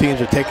 Both teams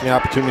are taking the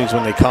opportunities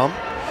when they come.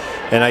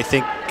 And I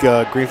think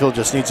Greenfield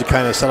just needs to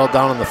kind of settle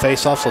down on the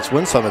face-offs. Let's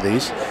win some of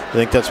these. I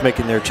think that's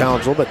making their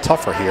challenge a little bit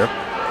tougher here.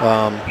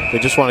 They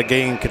just want to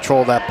gain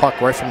control of that puck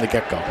right from the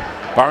get-go.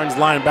 Barnes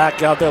line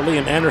back out there.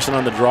 Liam Anderson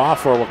on the draw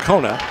for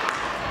Wahconah.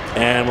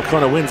 And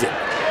Wahconah wins it.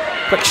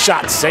 Quick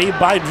shot saved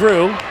by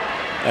Drew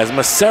as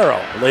Macero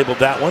labeled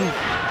that one.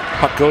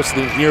 Puck goes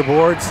to the near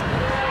boards.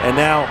 And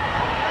now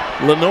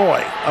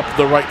Lanoy up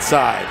the right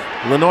side.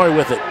 Lanoy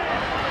with it.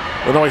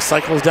 Lanoy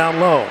cycles down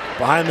low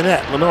behind the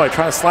net. Lanoy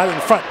trying to slide it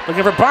in front.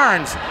 Looking for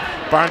Barnes.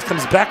 Barnes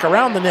comes back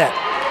around the net.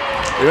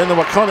 They're in the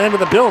Wahconah end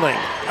of the building.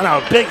 And now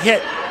a big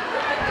hit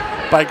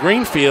by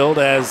Greenfield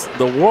as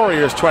the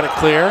Warriors try to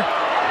clear.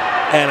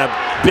 And a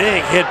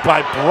big hit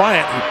by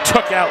Bryant, who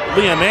took out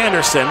Liam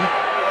Anderson.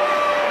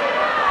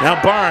 Now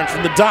Barnes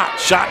from the dot.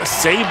 Shot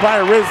saved by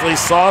Risley.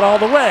 Saw it all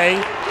the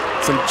way.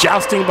 Some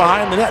jousting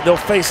behind the net. They'll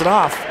face it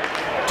off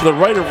to the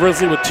right of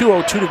Risley with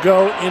 2:02 to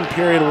go in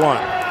period one.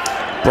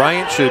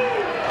 Bryant should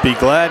be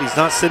glad he's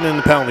not sitting in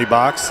the penalty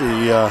box.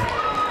 The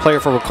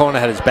player for Wahconah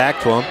had his back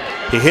to him.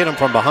 He hit him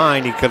from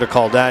behind. He could have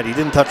called that. He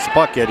didn't touch the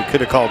puck yet. He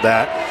could have called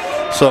that.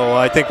 So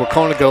I think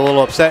Wahconah got a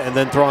little upset, and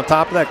then throw on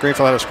top of that,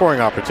 Greenfield had a scoring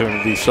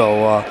opportunity.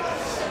 So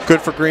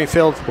good for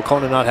Greenfield.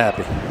 Wahconah not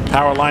happy.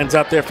 Power lines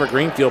out there for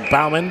Greenfield.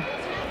 Bauman,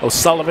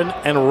 O'Sullivan,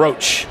 and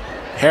Roach.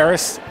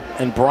 Harris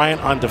and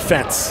Bryant on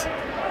defense.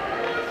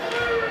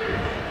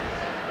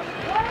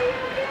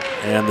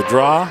 And the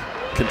draw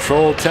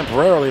controlled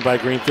temporarily by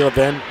Greenfield,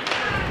 then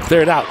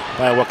cleared out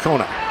by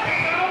Wahconah.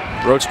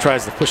 Roach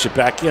tries to push it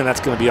back in. That's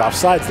going to be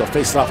offsides. They'll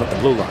face it off at the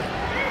blue line.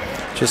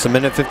 Just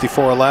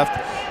 1:54 left.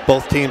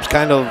 Both teams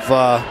kind of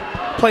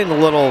playing a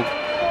little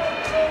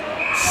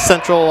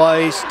central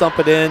ice, dump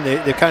it in.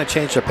 They kind of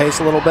changed their pace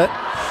a little bit.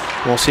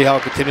 We'll see how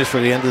it continues for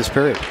the end of this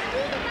period.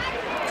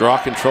 Draw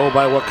control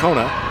by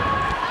Wahconah.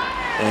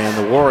 And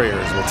the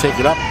Warriors will take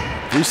it up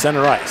through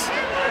center ice.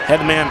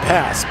 Headman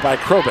pass by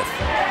Krobeth.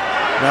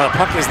 Now the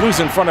puck is loose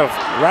in front of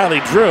Riley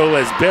Drew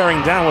as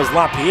bearing down was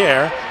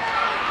LaPierre.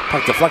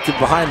 Puck deflected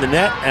behind the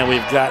net, and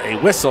we've got a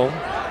whistle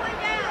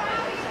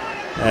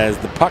as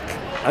the puck,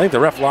 I think the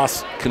ref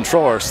lost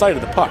control or sight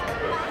of the puck.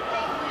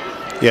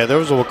 Yeah, there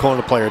was a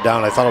Wahconah player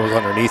down. I thought it was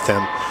underneath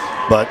him,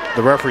 but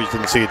the referees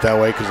didn't see it that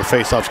way because the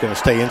faceoff's going to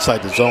stay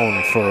inside the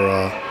zone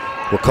for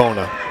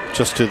Wahconah,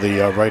 just to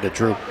the right of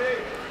Drew.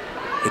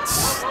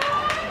 It's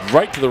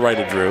right to the right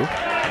of Drew.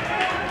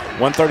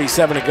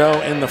 1:37 to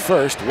go in the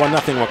first.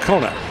 1-0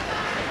 Wahconah.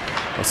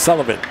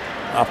 O'Sullivan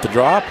off the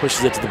draw,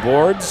 pushes it to the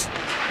boards.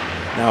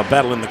 Now a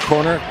battle in the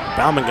corner.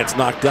 Bauman gets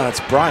knocked down.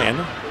 It's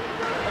Bryan.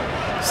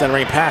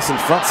 Centering pass in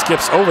front,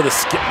 skips over the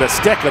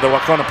stick of the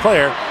Wahconah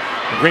player.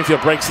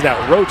 Greenfield breaks it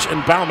out. Roach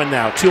and Bauman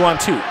now,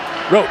 2-on-2.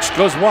 Roach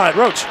goes wide.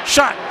 Roach,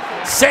 shot,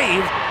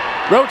 save.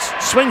 Roach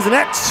swings the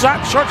net,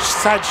 shot, short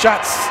side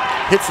shots,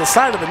 hits the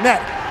side of the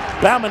net.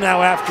 Bauman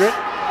now after it.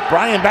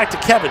 Bryan back to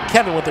Kevin.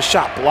 Kevin with the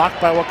shot, blocked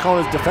by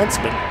Wahconah's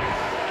defenseman.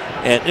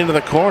 And into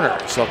the corner.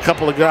 So a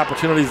couple of good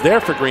opportunities there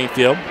for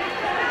Greenfield.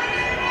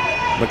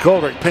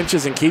 McGoldrick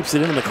pinches and keeps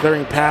it in, and the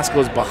clearing pass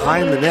goes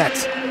behind the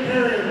net.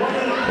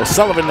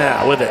 O'Sullivan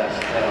now with it.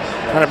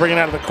 Trying to bring it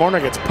out of the corner,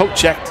 gets poke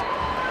checked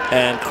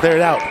and cleared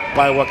out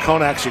by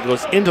Wahconah. Actually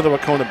goes into the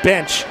Wahconah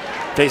bench.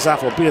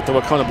 Face-off will be at the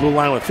Wahconah blue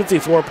line with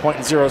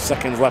 54.0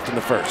 seconds left in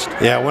the first.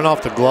 Yeah, it went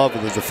off the glove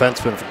of the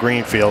defenseman for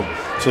Greenfield,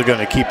 so they're going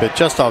to keep it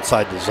just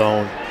outside the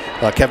zone.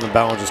 Kevin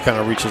Bauman just kind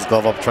of reaches his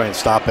glove up, try and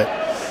stop it.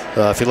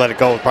 If he let it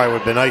go, it probably would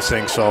have been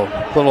icing, so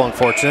a little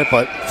unfortunate,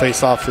 but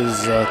face-off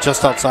is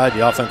just outside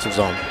the offensive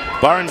zone.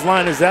 Barnes'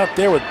 line is out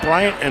there with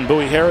Bryant and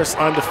Bowie Harris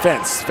on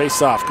defense.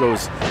 Face-off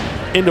goes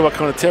into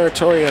Wahconah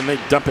territory, and they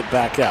dump it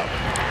back out.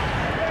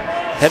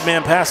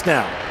 Headman pass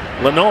now.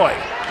 Lanoy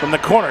from the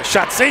corner.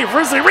 Shot save.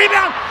 Risley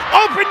rebound.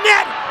 Open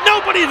net.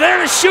 Nobody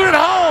there to shoot it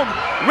home.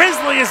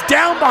 Risley is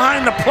down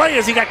behind the play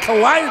as he got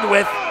collided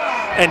with,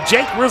 and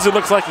Jake Risley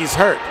looks like he's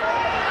hurt.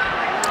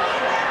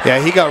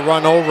 Yeah, he got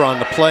run over on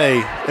the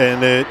play,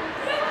 and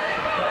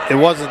it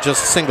wasn't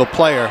just a single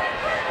player.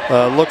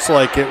 Looks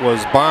like it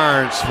was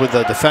Barnes with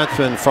the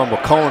defenseman from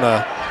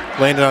Wahconah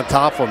landed on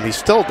top of him. He's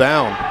still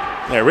down.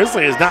 Yeah,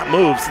 Risley has not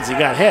moved since he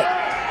got hit.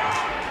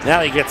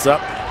 Now he gets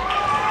up.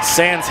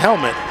 Sans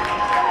helmet.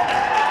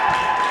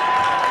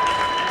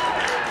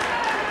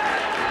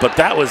 But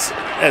that was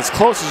as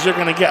close as you're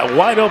going to get.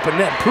 Wide open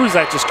net.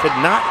 Pruzak just could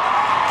not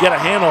get a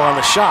handle on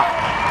the shot.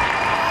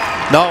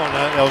 No,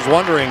 and I was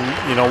wondering,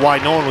 why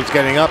no one was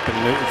getting up,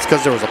 and it's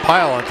because there was a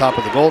pile on top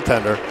of the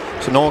goaltender,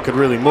 so no one could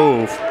really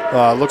move.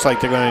 Looks like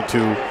they're going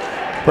to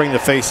bring the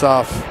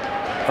face-off.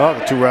 Oh,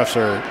 the two refs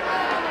are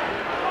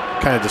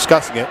kind of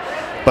discussing it.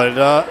 But,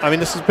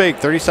 this is big.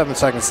 37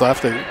 seconds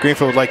left.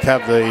 Greenfield would like to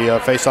have the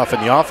face-off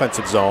in the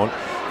offensive zone.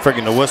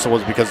 Friggin' the whistle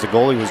was because the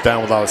goalie was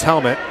down without his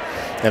helmet.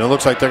 And it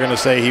looks like they're going to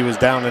say he was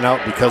down and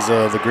out because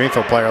of the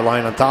Greenfield player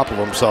lying on top of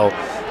him. So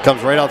it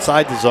comes right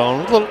outside the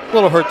zone. A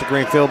little hurt to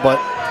Greenfield, but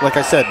like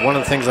I said, one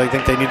of the things I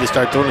think they need to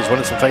start doing is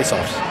winning some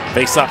face-offs.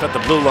 Face-off at the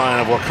blue line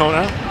of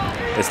Wahconah.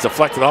 It's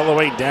deflected all the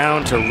way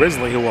down to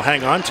Risley, who will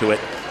hang on to it.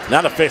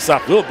 Now the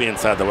face-off will be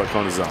inside the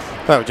Wahconah zone.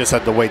 Well, we just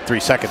had to wait 3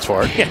 seconds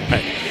for it. Yeah,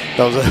 right.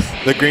 That was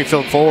the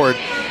Greenfield forward.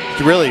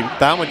 Really,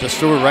 Bauman just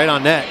threw it right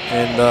on net,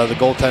 and the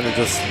goaltender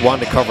just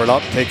wanted to cover it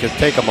up,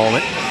 take a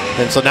moment.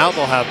 And so now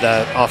they'll have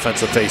that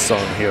offensive face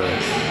zone here.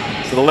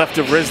 To the left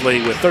of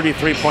Risley with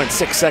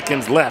 33.6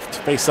 seconds left.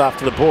 Face off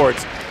to the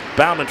boards.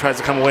 Bauman tries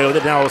to come away with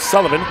it. Now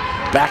Sullivan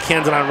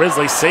backhands it on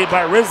Risley. Saved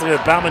by Risley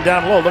with Bauman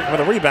down low looking for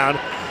the rebound.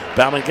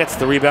 Bauman gets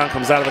the rebound,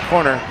 comes out of the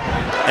corner.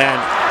 And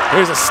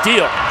here's a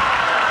steal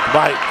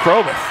by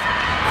Krobeth.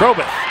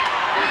 Krobeth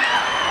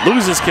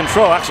loses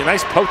control. Actually,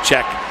 nice poke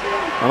check.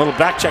 A little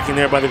back checking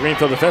there by the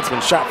Greenfield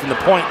defenseman. Shot from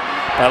the point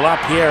by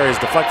LaPierre is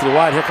deflected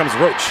wide. Here comes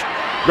Roach.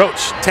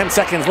 Roach, 10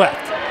 seconds left.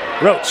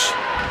 Roach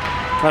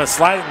trying to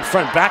slide it in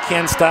front,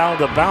 backhand style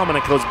to Bauman.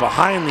 It goes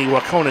behind the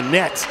Wahconah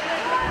net,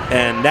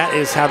 and that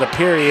is how the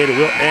period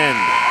will end.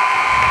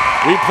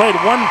 We played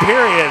one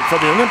period for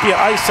the Olympia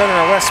Ice Center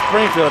in West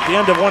Springfield. At the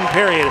end of one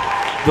period,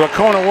 the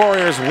Wahconah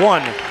Warriors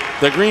won.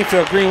 The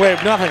Greenfield Green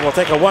Wave nothing. We'll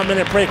take a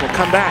 1-minute break. We'll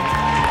come back.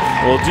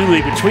 We'll do the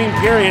between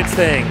periods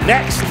thing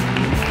next.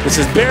 This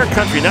is Bear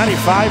Country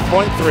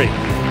 95.3.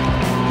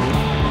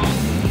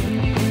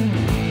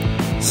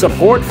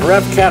 Support for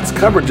FCAT's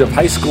coverage of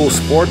high school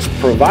sports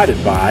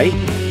provided by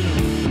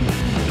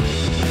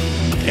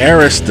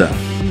Arista.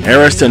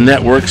 Arista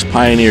Networks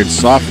pioneered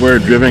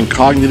software-driven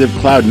cognitive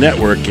cloud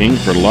networking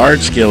for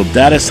large-scale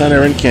data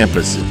center and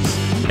campuses.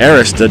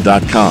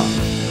 Arista.com.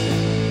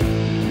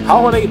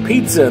 Holiday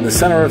Pizza in the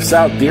center of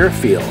South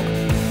Deerfield.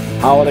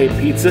 Holiday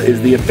Pizza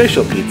is the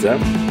official pizza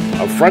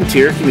of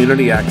Frontier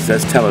Community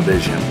Access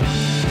Television.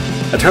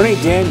 Attorney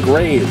Dan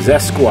Graves,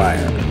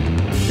 Esquire.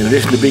 In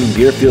addition to being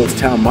Deerfield's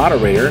town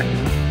moderator,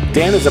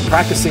 Dan is a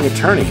practicing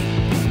attorney.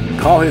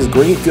 Call his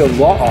Greenfield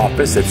law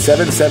office at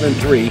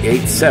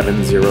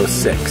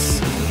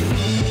 773-8706.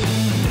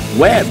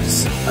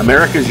 Webb's,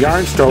 America's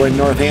yarn store in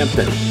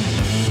Northampton.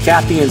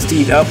 Kathy and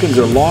Steve Elkins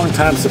are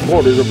longtime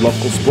supporters of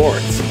local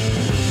sports.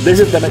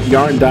 Visit them at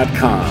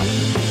yarn.com.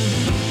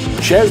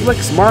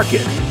 Cheslick's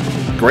Market.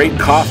 Great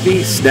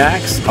coffee,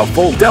 snacks, a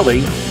full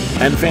deli,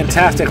 and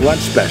fantastic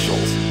lunch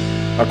specials.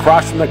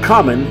 Across from the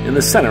Common in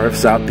the center of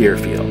South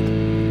Deerfield.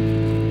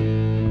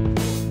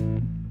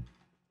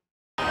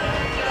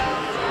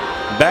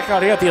 Back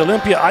out here at the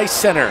Olympia Ice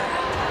Center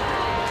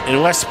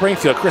in West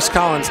Springfield. Chris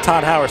Collins,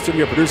 Todd Howe,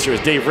 studio producer is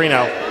Dave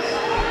Reno.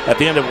 At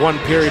the end of one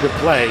period of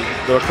play,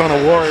 the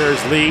Wahconah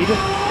Warriors lead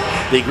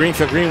the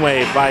Greenfield Green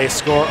Wave by a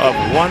score of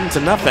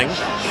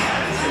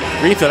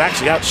 1-0. Greenfield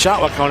actually outshot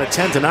Wahconah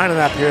 10-9 in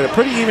that period. A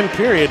pretty even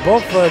period.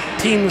 Both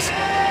teams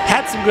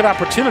had some good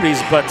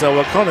opportunities, but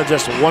Wahconah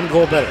just one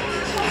goal better.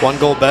 One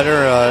goal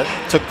better,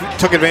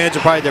 took advantage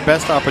of probably their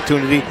best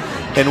opportunity.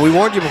 And we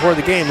warned you before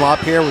the game,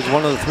 LaPierre was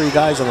one of the 3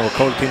 guys on the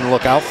Wahconah team to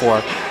look out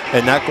for.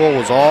 And that goal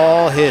was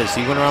all his.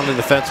 He went around the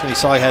defenseman, he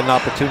saw he had an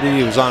opportunity,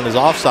 he was on his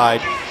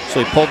offside, so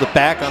he pulled it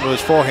back onto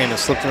his forehand and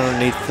slipped it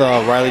underneath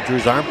Riley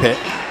Drew's armpit,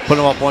 put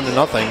him up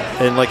 1-0.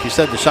 And like you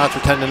said, the shots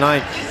were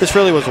 10-9. This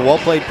really was a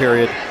well-played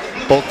period.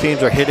 Both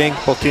teams are hitting,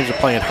 both teams are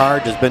playing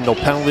hard. There's been no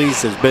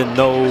penalties, there's been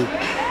no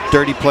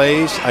dirty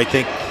plays. I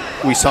think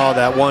we saw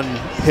that one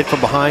hit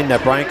from behind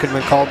that Bryant could have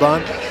been called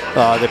on.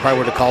 They probably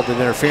would have called it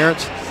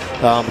interference.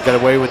 Got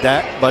away with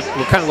that. But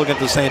we're kind of looking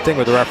at the same thing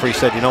where the referee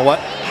said, you know what?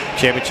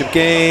 championship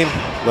game,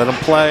 let them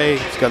play.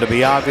 It's going to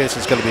be obvious.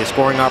 It's going to be a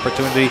scoring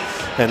opportunity.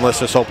 And let's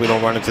just hope we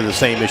don't run into the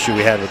same issue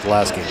we had with the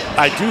last game.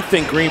 I do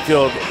think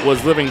Greenfield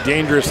was living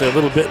dangerously a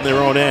little bit in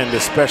their own end,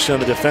 especially on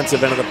the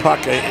defensive end of the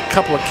puck. A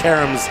couple of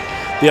caroms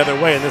the other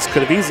way, and this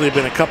could have easily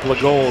been a couple of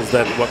goals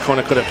that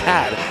Wahconah could have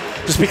had,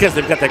 just because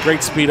they've got that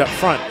great speed up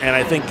front. And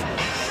I think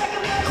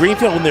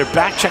Greenfield, when they're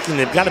back checking,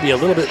 they've got to be a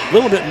little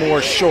bit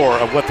more sure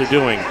of what they're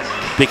doing,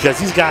 because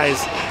these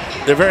guys,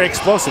 they're very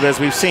explosive, as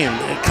we've seen,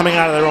 coming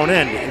out of their own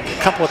end.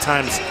 A couple of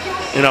times,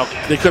 you know,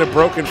 they could have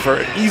broken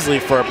easily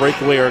for a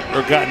breakaway or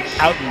gotten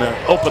out in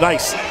the open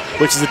ice,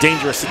 which is a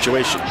dangerous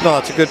situation. No,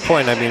 that's a good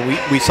point. I mean,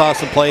 we saw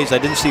some plays. I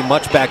didn't see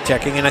much back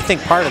checking, and I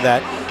think part of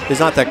that is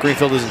not that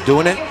Greenfield isn't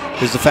doing it,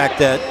 is the fact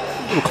that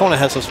Wahconah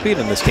has some speed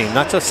in this team.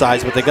 Not just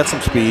size, but they got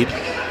some speed,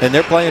 and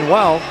they're playing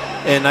well.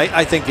 And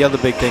I think the other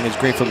big thing is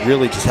Greenfield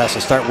really just has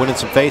to start winning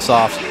some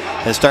face-offs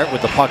and start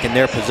with the puck in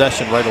their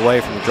possession right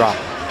away from the drop.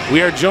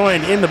 We are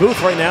joined in the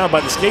booth right now by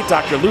the skate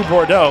doctor, Lou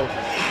Bordeaux.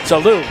 So,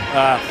 Lou,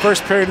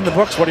 first period in the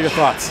books, what are your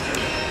thoughts?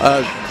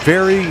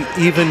 Very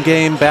even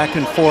game, back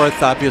and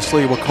forth.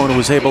 Obviously, Wahconah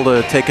was able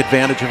to take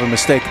advantage of a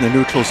mistake in the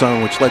neutral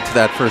zone, which led to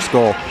that first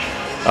goal.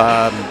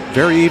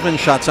 Very even,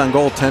 shots on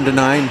goal,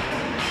 10-9.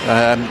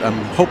 I'm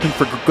hoping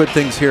for good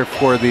things here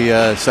for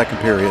the second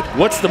period.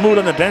 What's the mood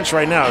on the bench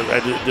right now?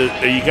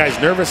 Are you guys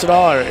nervous at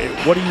all? Or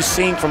what are you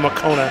seeing from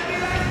Wahconah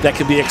that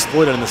could be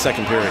exploited in the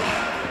second period?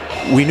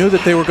 We knew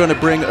that they were going to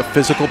bring a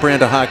physical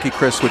brand of hockey,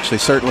 Chris, which they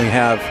certainly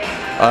have.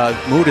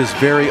 Mood is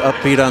very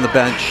upbeat on the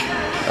bench.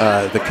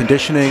 The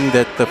conditioning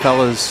that the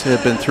fellas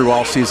have been through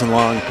all season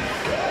long,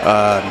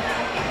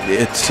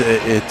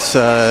 it's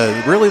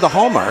really the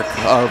hallmark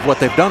of what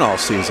they've done all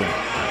season.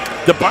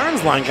 The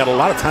Barnes line got a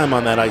lot of time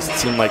on that ice, it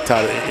seemed like,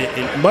 Todd.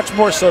 Much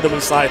more so than we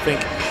saw, I think,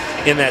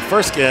 in that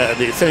first the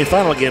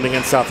semifinal game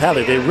against South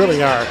Hadley. They really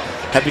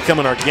have become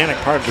an organic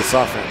part of this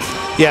offense.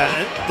 Yeah,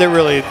 they're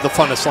really the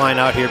funnest line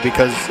out here,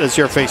 because as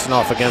you're facing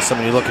off against them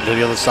and you look into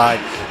the other side,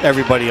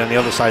 everybody on the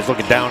other side is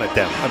looking down at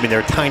them. I mean,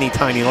 they're a tiny,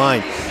 tiny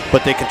line,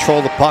 but they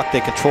control the puck,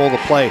 they control the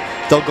play.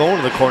 They'll go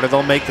into the corner,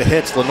 they'll make the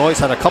hits. Lanois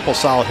had a couple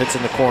solid hits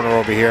in the corner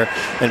over here,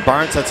 and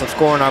Barnes had some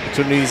scoring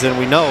opportunities, and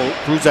we know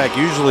Bruzak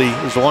usually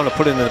is the one to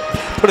put in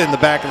the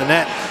back of the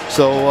net.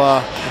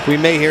 So we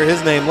may hear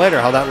his name later,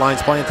 how that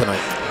line's playing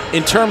tonight.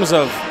 In terms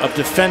of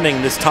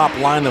defending this top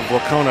line of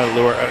Wahconah,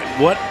 Lure,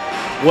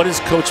 what is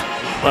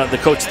the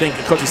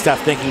coaching staff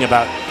thinking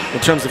about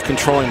in terms of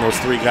controlling those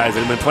three guys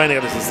that have been playing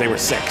together since they were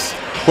 6?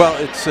 Well,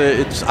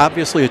 it's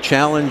obviously a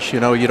challenge.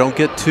 You know, you don't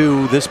get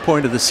to this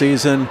point of the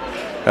season.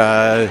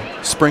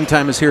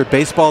 Springtime is here.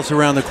 Baseball's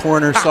around the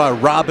corner. Saw a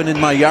robin in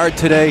my yard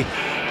today.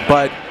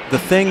 But the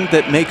thing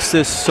that makes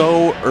this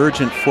so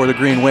urgent for the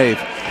Green Wave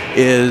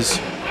is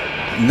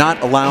not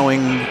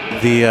allowing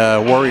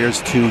the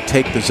Warriors to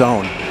take the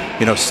zone.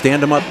 You know,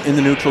 stand them up in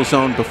the neutral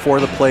zone before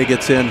the play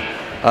gets in.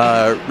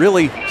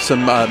 Really,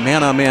 some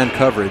man-on-man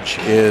coverage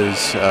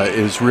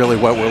is really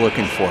what we're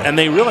looking for. And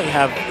they really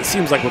have, it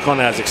seems like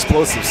Wahconah has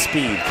explosive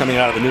speed coming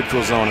out of the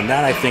neutral zone, and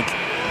that, I think,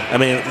 I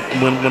mean,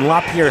 when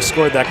LaPierre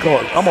scored that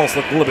goal, it almost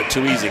looked a little bit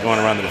too easy going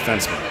around the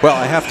defenseman. Well,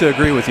 I have to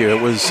agree with you. It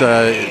was,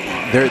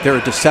 they're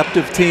a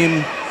deceptive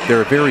team.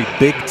 They're a very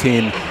big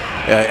team,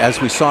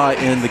 as we saw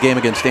in the game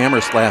against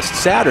Amherst last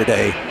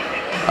Saturday.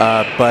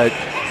 But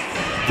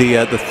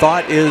the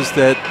thought is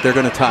that they're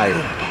going to tire.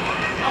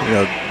 You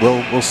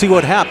know, we'll see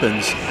what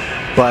happens,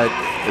 but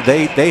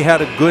they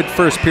had a good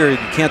first period.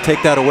 You can't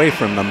take that away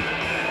from them.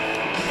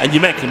 And you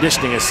meant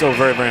conditioning is so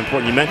very, very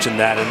important. You mentioned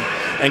that,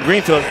 and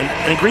Greenfield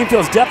and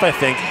Greenfield's depth, I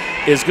think,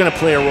 is going to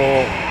play a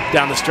role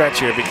down the stretch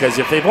here, because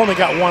if they've only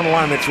got one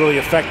line that's really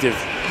effective,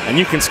 and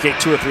you can skate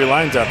 2 or 3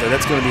 lines out there,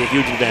 that's going to be a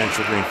huge advantage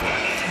for Greenfield.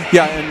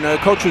 Yeah, and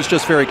Coach was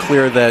just very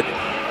clear that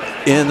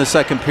in the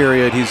second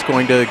period he's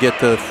going to get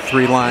the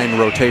 3-line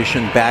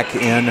rotation back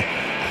in.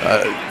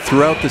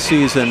 Throughout the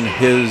season,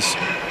 his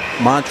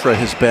mantra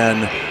has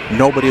been,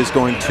 nobody is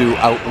going to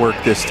outwork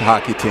this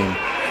hockey team.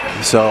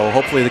 So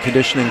hopefully the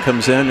conditioning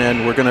comes in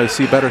and we're going to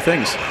see better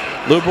things.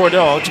 Lou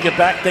Bordeaux, I'll let you get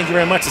back. Thank you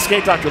very much. The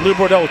skate doctor, Lou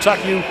Bordeaux, will talk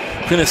to you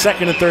between the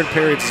second and third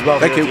periods as well.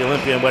 Thank you. At the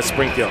Olympia in West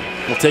Springfield.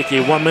 We'll take a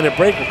 1-minute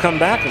break. We'll come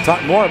back and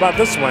talk more about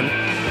this one.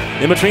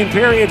 In between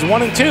periods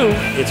 1 and 2,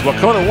 it's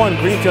Wahconah 1,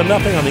 Greenfield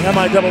nothing on the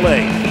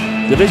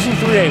MIAA Division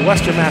 3A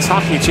Western Mass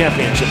Hockey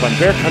Championship on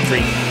Bear Country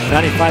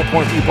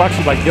 95.3, brought to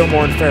you by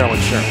Gilmore and Farrell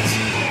Insurance.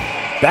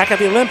 Back at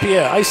the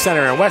Olympia Ice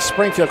Center in West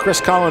Springfield, Chris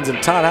Collins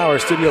and Todd Howe,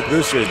 studio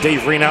producers,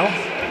 Dave Reno.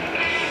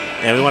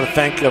 And we want to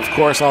thank, of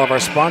course, all of our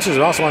sponsors.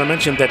 We also want to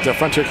mention that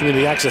Frontier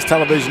Community Access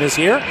Television is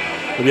here.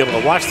 You'll be able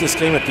to watch this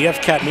game at the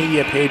FCAT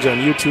Media page on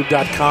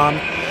YouTube.com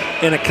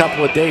in a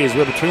couple of days.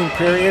 We're between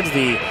periods.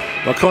 The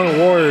Wahconah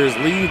Warriors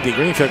lead the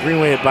Greenfield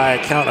Green Wave by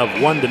a count of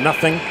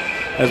 1-0.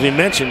 As we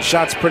mentioned,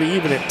 shots pretty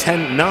even at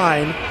 10-9,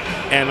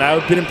 and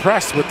I've been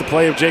impressed with the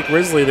play of Jake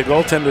Risley, the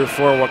goaltender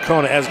for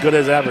Wahconah, as good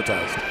as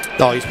advertised.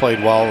 No, he's played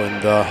well,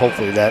 and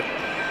hopefully that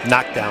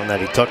knockdown that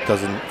he took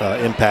doesn't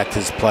impact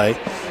his play.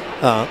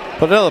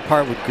 But another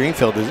part with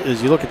Greenfield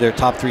is you look at their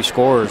top 3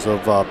 scorers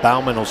of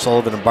Bauman,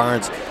 O'Sullivan, and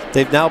Barnes.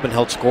 They've now been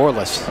held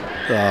scoreless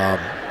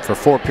for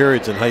 4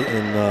 periods in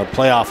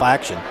playoff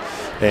action.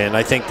 And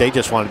I think they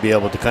just want to be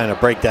able to kind of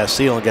break that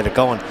seal and get it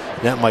going.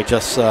 And that might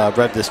just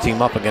rev this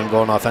team up again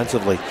going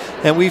offensively.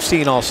 And we've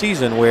seen all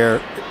season where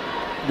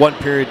one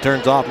period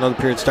turns off, another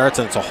period starts,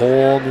 and it's a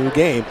whole new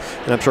game.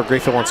 And I'm sure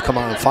Greenfield wants to come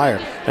out on fire.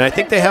 And I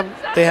think they have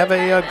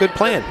a good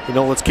plan. You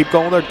know, let's keep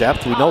going with their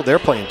depth. We know they're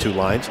playing 2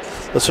 lines.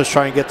 Let's just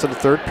try and get to the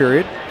 3rd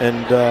period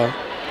and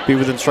be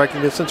within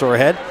striking distance or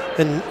ahead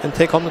and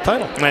take home the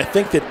title. And I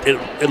think that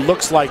it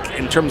looks like,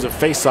 in terms of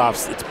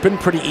face-offs, it's been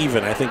pretty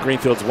even. I think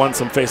Greenfield's won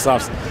some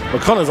face-offs.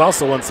 Wahconah's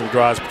also won some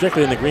draws,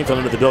 particularly in the Greenfield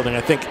end of the building.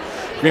 I think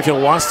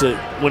Greenfield wants to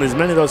win as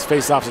many of those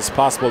face-offs as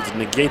possible to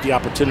negate the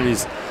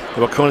opportunities that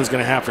Wahconah's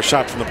going to have for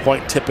shots from the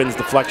point, tip-ins,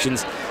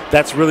 deflections.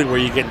 That's really where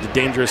you get into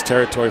dangerous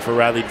territory for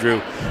Radley Drew.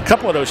 A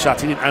couple of those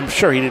shots, I'm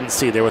sure he didn't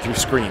see. They were through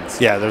screens.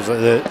 Yeah,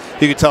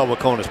 you could tell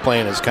Wahconah's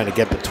plan is kind of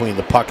get between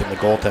the puck and the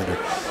goaltender.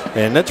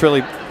 And that's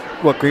really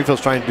what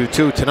Greenfield's trying to do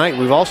too. Tonight,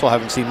 we've also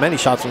haven't seen many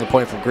shots from the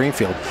point from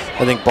Greenfield.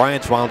 I think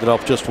Bryant's wound it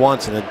up just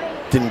once, and it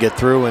didn't get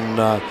through. And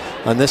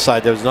on this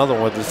side, there was another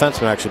one where the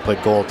defenseman actually played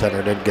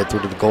goaltender, didn't get through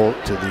to the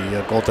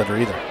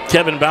goaltender either.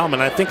 Kevin Bauman,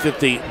 I think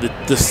that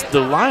the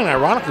line,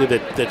 ironically,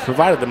 that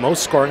provided the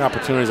most scoring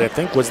opportunities, I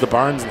think, was the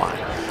Barnes line.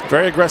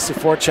 Very aggressive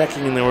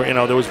forechecking, and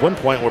there was one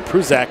point where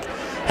Pruzak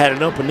had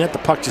an open net. The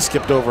puck just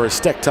skipped over his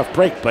stick. Tough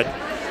break, but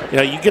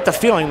you get the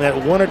feeling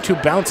that 1 or 2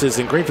 bounces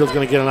and Greenfield's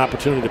going to get an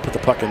opportunity to put the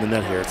puck in the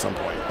net here at some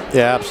point.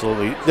 Yeah,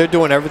 absolutely. They're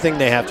doing everything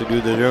they have to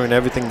do. They're doing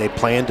everything they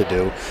plan to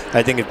do.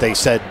 I think if they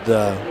said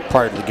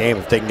prior to the game,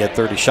 if they can get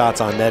 30 shots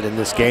on net in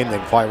this game, they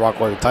can probably walk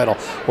away with the title.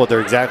 Well,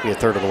 they're exactly a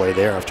third of the way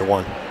there after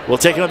 1. We'll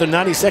take another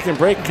 90-second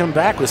break and come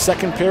back with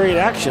 2nd period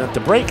action. At the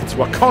break, it's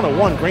Wahconah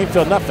 1,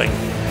 Greenfield nothing.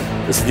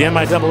 This is the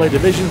MIAA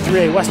Division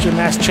IIIA Western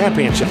Mass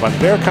Championship on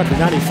Bear Country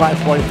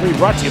 95.3,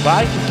 brought to you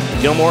by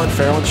Gilmore and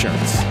Farrell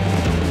Insurance.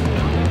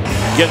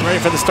 Getting ready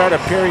for the start of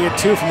period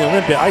 2 from the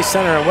Olympia Ice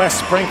Center in West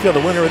Springfield.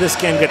 The winner of this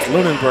game gets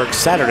Lunenburg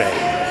Saturday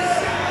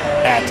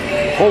at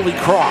Holy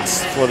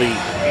Cross for the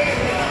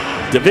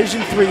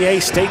Division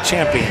IIIA State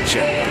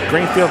Championship.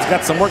 Greenfield's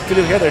got some work to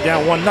do here. They're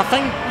down 1-0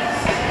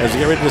 as we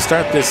get ready to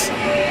start this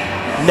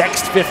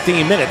next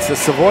 15 minutes. The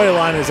Savoy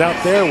line is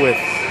out there with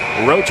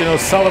Roach and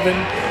O'Sullivan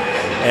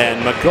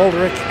and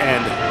McGoldrick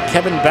and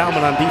Kevin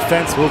Bauman on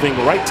defense, moving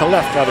right to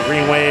left by the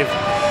Green Wave.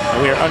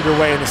 And we are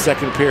underway in the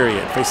 2nd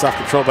period. Face-off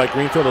control by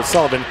Greenfield.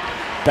 O'Sullivan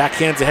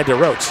backhands ahead to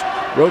Roach.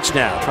 Roach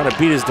now trying to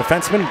beat his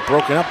defenseman.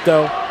 Broken up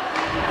though.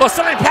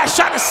 O'Sullivan pass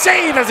shot to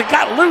save as it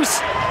got loose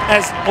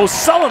as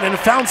O'Sullivan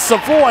found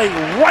Savoy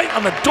right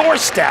on the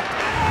doorstep.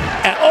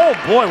 And oh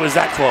boy, was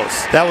that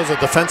close. That was a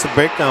defensive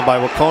breakdown by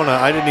Wahconah.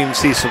 I didn't even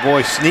see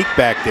Savoy sneak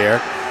back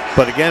there.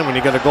 But again, when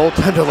you got a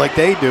goaltender like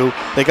they do,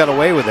 they got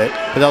away with it.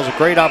 But that was a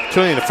great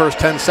opportunity in the first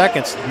 10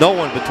 seconds. No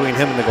one between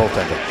him and the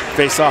goaltender.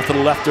 Face off to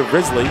the left of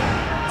Risley.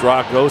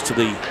 Draw goes to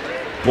the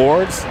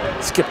boards.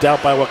 Skipped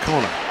out by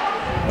Wahconah.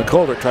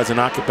 McGoldrick tries to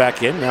knock it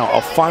back in. Now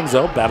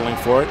Alfonso battling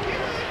for it.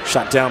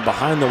 Shot down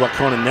behind the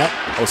Wahconah net.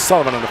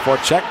 O'Sullivan on the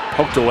forecheck.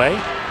 Poked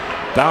away.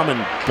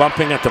 Bauman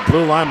bumping at the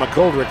blue line.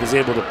 McGoldrick is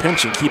able to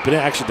pinch and keep it in.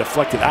 Actually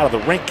deflected out of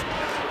the rink.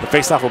 The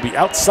faceoff will be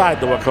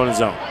outside the Wahconah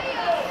zone.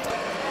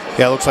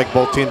 Yeah, it looks like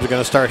both teams are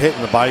going to start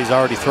hitting. The body's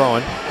already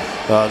throwing.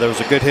 There was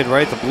a good hit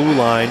right at the blue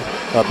line.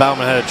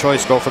 Bauman had a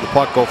choice, go for the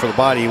puck, go for the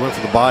body. He went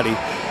for the body.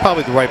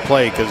 Probably the right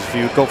play, because if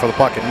you go for the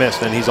puck and miss,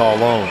 then he's all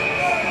alone.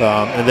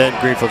 And then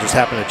Greenfield just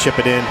happened to chip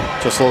it in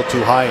just a little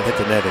too high and hit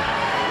the netting.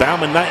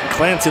 Bauman, Knight, and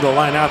Clancy the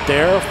line out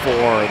there for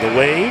the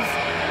Wave.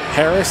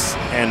 Harris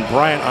and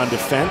Bryant on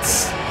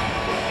defense.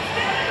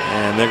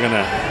 And they're going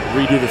to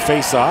redo the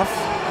face-off.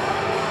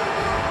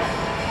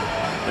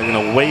 They're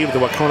going to wave the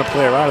Wahconah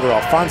player out of there.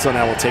 Alfonso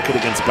now will take it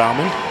against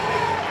Bauman.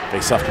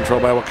 Face-off control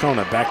by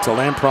Wahconah. Back to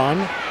Lampron.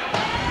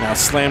 Now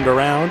slammed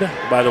around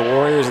by the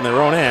Warriors in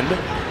their own end.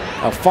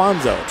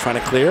 Alfonso trying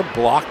to clear.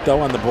 Blocked,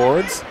 though, on the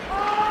boards.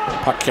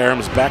 Puck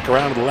caroms back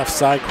around to the left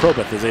side.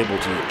 Krobeth is able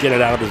to get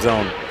it out of the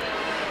zone.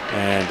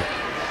 And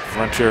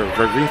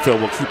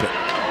Greenfield will keep it.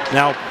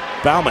 Now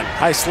Bauman,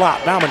 high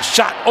slot. Bauman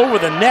shot over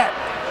the net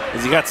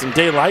as he got some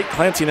daylight.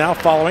 Clancy now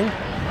following.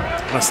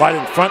 On a slide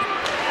in front.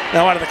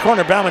 Now out of the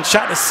corner, Bauman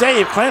shot to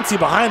save. Clancy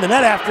behind the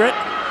net after it.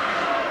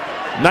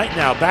 Knight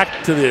now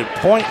back to the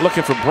point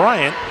looking for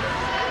Bryant.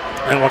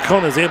 And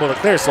Wahconah is able to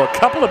clear. So a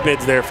couple of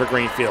bids there for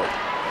Greenfield.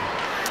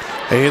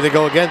 And here they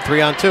go again,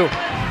 3-on-2.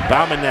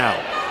 Bauman now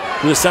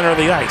to the center of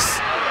the ice.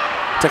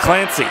 To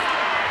Clancy.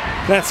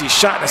 Clancy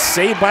shot to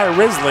save by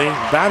Risley.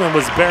 Bauman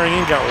was bearing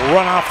in, got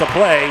run off the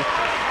play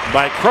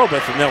by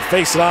Krobeth. And they'll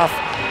face it off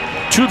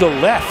to the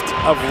left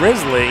of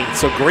Risley.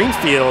 So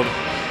Greenfield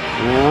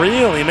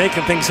really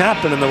making things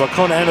happen in the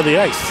Wahconah end of the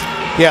ice.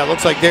 Yeah, it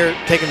looks like they're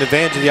taking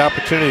advantage of the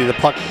opportunity. The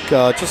puck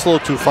just a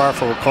little too far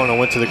for Wahconah,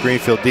 went to the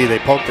Greenfield D. They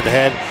poked it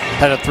ahead,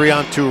 had a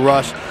 3-on-2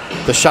 rush.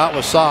 The shot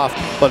was soft,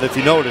 but if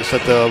you notice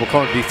that the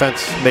Wahconah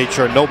defense made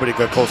sure nobody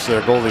got close to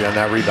their goalie on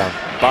that rebound.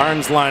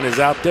 Barnes line is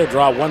out there,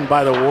 draw one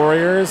by the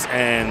Warriors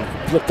and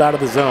flipped out of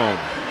the zone.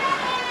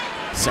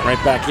 Sent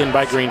right back in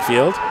by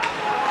Greenfield.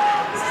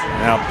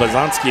 Now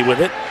Blazonski with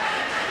it.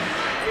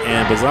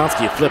 And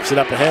Blazonski flips it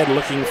up ahead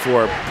looking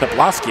for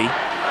Peplowski.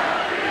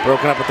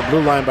 Broken up at the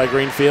blue line by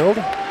Greenfield.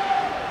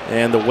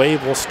 And the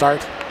wave will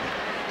start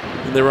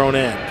in their own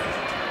end.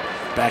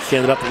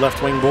 Backhanded up the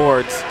left wing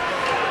boards.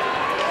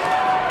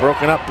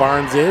 Broken up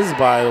Barnes is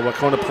by the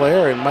Wahconah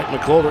player, and Mike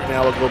McGoldrick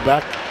now will go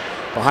back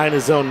behind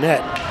his own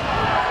net.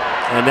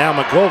 And now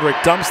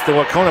McGoldrick dumps the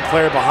Wahconah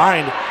player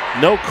behind.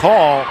 No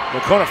call.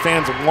 Wahconah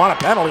fans want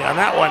a penalty on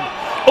that one.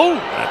 Oh!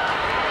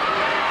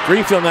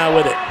 Greenfield now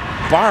with it.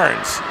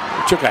 Barnes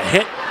took a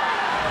hit.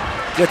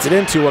 Gets it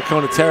into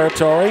Wahconah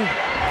territory.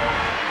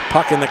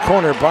 Puck in the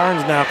corner.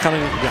 Barnes now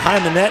coming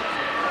behind the net.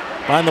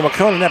 Behind the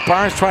Wahconah net.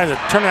 Barnes trying to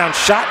turn around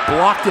shot.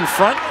 Blocked in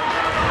front.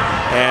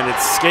 And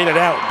it's skated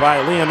out by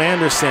Liam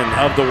Anderson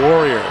of the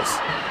Warriors.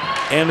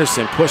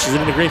 Anderson pushes it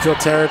into Greenfield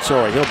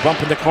territory. He'll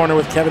bump in the corner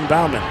with Kevin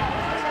Bauman.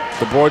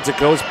 The boards it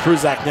goes.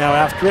 Pruzak now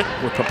after it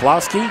with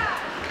Peplowski.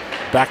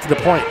 Back to the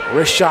point.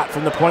 Wrist shot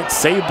from the point.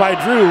 Saved by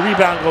Drew.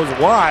 Rebound goes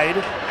wide.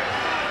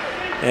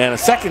 And a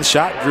second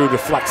shot. Drew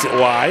deflects it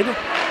wide.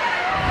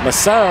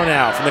 Massaro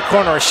now from the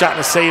corner. A shot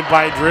and a save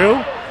by Drew.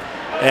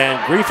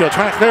 And Greenfield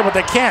trying to clear, but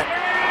they can't.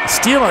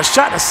 Steal and a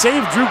shot and a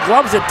save. Drew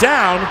gloves it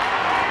down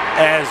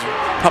as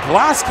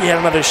Peplowski had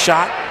another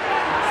shot.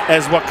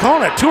 As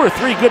Wahconah, 2 or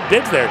 3 good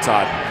bids there,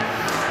 Todd.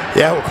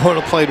 Yeah,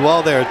 Wahconah played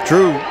well there.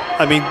 Drew,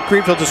 I mean,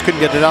 Greenfield just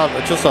couldn't get it out.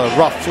 It's just a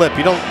rough flip.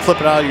 You don't flip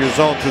it out of your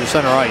zone to the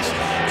center ice.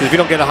 Because if you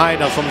don't get it high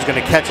enough, someone's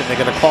going to catch it and they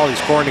get a quality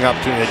scoring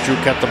opportunity that Drew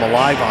kept them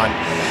alive on.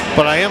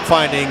 But I am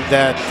finding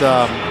that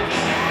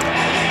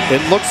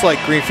it looks like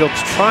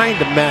Greenfield's trying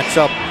to match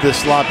up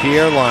this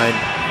LaPierre line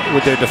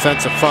with their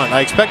defensive front.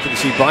 I expected to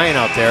see Brian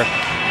out there,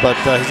 but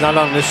he's not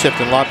on this shift,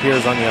 and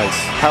LaPierre's on the ice.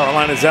 Power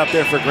line is out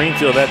there for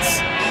Greenfield.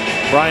 That's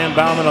Brian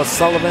Bauman,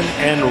 O'Sullivan,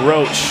 and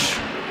Roach.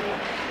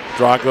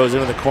 Draw goes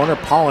into the corner.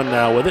 Pollen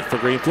now with it for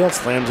Greenfield.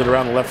 Slams it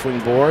around the left wing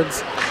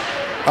boards.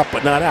 Up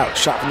but not out.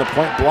 Shot from the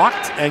point.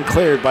 Blocked and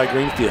cleared by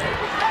Greenfield.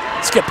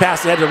 Skip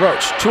past the edge of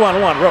Roach.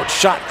 2-on-1. Roach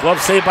shot. Glove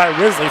saved by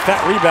Risley.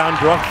 Fat rebound.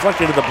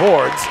 Deflected to the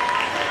boards.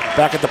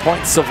 Back at the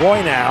point.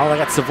 Savoy now. They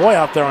got Savoy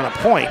out there on a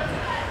point.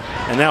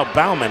 And now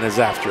Bauman is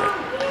after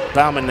it.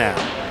 Bauman now.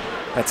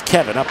 That's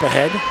Kevin up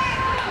ahead.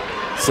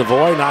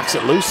 Savoy knocks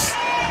it loose.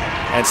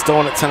 And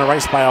stolen at center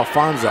ice by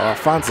Alfonso.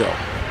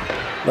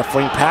 Left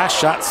wing pass,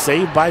 shot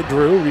saved by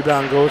Drew.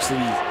 Rebound goes to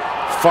the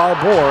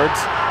far boards.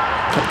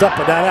 Picked up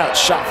but not out.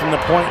 Shot from the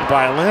point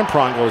by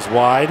Lampron goes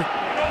wide.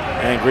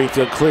 And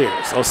Greenfield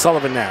clears.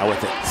 O'Sullivan now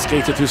with it.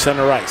 Skates it through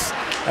center ice.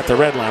 At the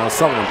red line,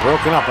 O'Sullivan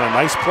broken up on a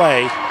nice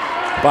play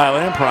by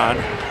Lampron.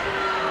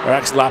 Or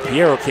actually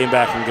LaPierre came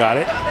back and got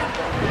it.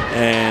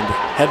 And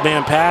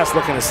headman pass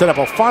looking to set up.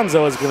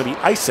 Alfonso is going to be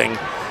icing.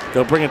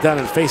 They'll bring it down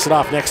and face it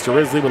off next to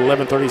Risley with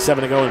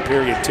 11:37 to go in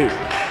period 2.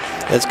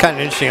 It's kind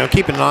of interesting. I'm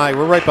keeping an eye.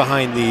 We're right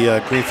behind the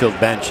Greenfield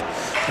bench,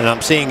 and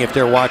I'm seeing if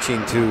they're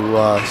watching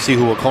to see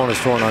who Wahconah's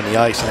throwing on the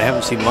ice, and I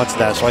haven't seen much of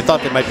that. So I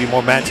thought there might be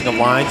more matching of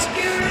lines,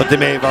 but they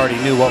may have already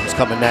knew what was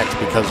coming next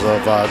because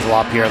of the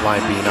LaPierre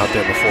line being out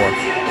there before.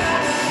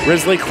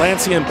 Risley,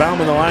 Clancy, and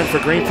Bauman the line for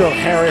Greenfield.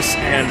 Harris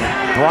and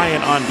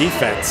Bryant on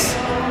defense.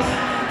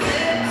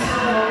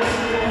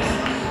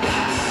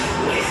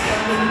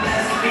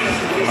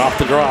 Off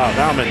the draw,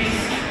 Bauman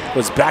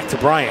was back to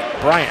Bryant.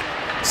 Bryant,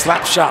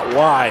 slap shot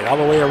wide, all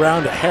the way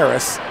around to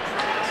Harris.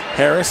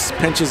 Harris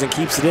pinches and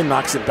keeps it in,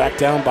 knocks it back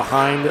down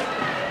behind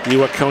the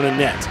Wahconah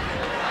net.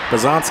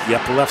 Blazonski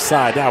up the left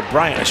side. Now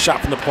Bryant, a shot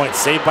from the point,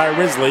 saved by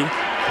Risley.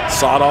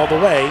 Saw it all the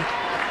way.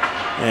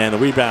 And the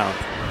rebound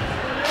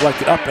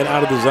collected up and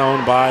out of the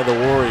zone by the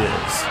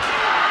Warriors.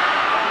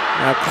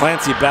 Now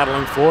Clancy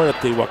battling for it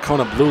at the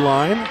Wahconah blue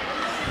line.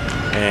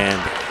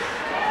 And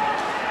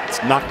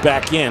it's knocked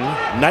back in.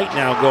 Knight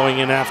now going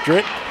in after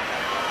it.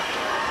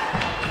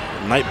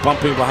 Knight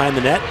bumping behind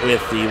the net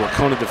with the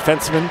Wahconah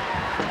defenseman.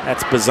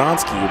 That's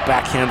Blazonski who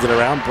backhands it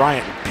around.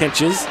 Bryant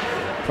pinches,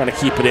 trying to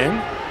keep it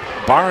in.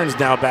 Barnes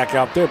now back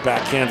out there,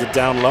 backhands it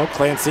down low.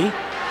 Clancy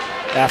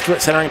after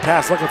it, centering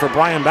pass, looking for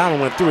Brian Bauman,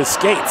 went through his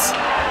skates.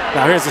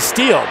 Now here's a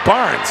steal.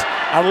 Barnes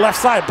on the left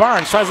side.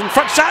 Barnes tries in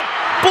front, shot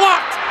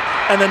blocked,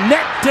 and the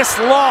net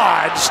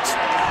dislodged.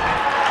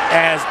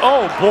 As,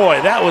 oh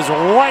boy, that was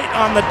right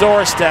on the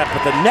doorstep,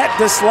 but the net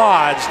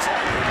dislodged.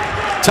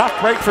 Tough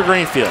break for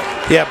Greenfield.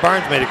 Yeah,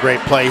 Barnes made a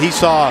great play. He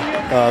saw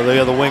the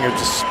other winger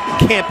just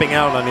camping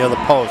out on the other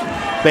post.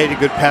 Made a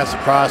good pass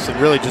across and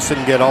really just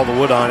didn't get all the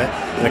wood on it,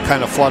 and it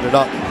kind of flooded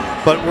up.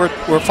 But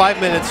we're 5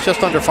 minutes,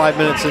 just under 5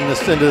 minutes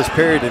into this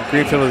period, and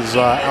Greenfield is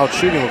out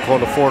shooting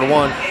Wahconah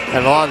 4-1,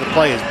 and a lot of the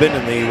play has been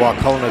in the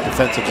Wahconah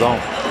defensive zone.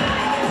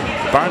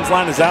 Barnes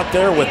line is out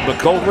there with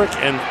McGoldrick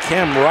and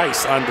Cam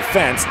Rice on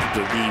defense.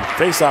 The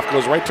faceoff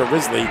goes right to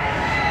Risley,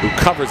 who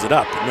covers it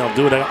up, and they'll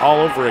do it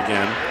all over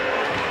again.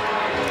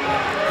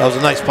 That was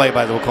a nice play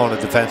by the Wahconah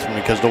defenseman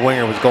because the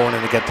winger was going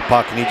in to get the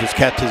puck, and he just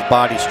kept his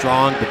body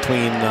strong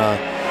between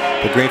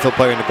the Greenfield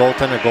player and the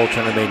goaltender.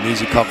 Goaltender made an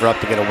easy cover up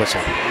to get a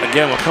whistle.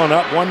 Again,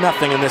 Wahconah up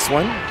 1-0 in this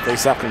one.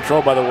 Faceoff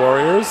controlled by the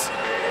Warriors.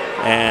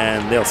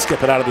 And they'll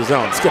skip it out of the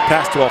zone. Skip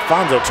pass to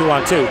Alfonso,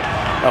 2-on-2.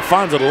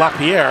 Alfonso to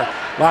LaPierre.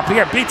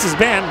 LaPierre beats his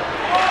man.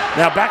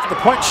 Now back to the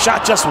point,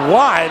 shot just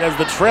wide as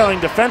the trailing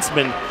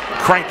defenseman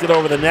cranked it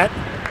over the net.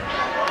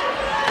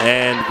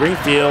 And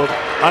Greenfield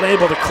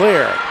unable to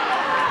clear.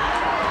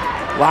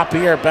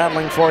 LaPierre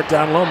battling for it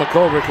down low.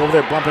 McGoldrick over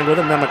there bumping with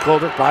him. Now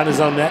McGoldrick behind his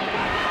own net.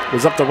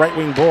 Was up the right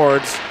wing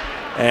boards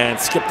and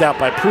skipped out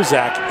by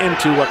Pruzak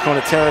into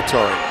Wahconah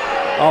territory.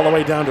 All the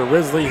way down to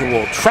Risley, who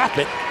will trap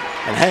it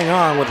and hang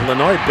on with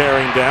Lanoy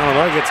bearing down.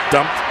 Lanoy gets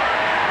dumped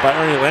by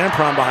Ernie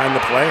Lampron behind the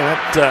play, and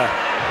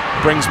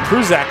that brings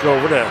Pruzak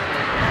over to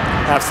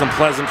have some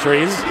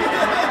pleasantries.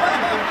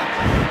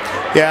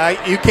 Yeah,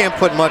 you can't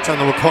put much on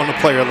the Wahconah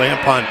player,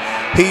 Lampron.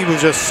 He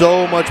was just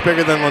so much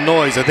bigger than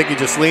Lanoy's. I think he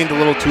just leaned a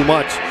little too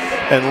much,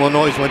 and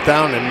Lanoy's went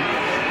down.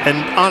 And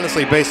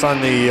honestly, based on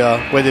the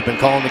way they've been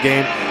calling the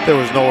game, there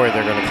was no way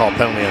they're going to call a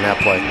penalty on that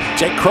play.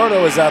 Jake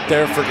Croto is out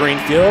there for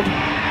Greenfield,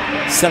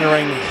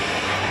 centering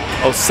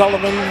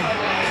O'Sullivan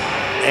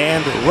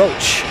and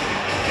Roach.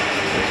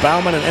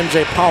 Bauman and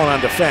MJ Pollen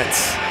on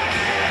defense.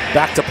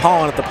 Back to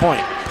Pollen at the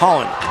point.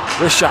 Pollen,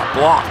 wrist shot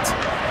blocked.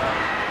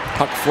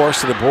 Puck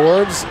forced to the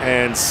boards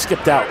and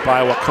skipped out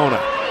by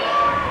Wahconah.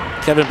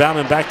 Kevin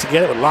Bauman back to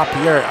get it with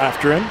LaPierre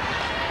after him.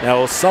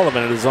 Now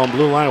O'Sullivan at his own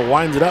blue line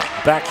winds it up,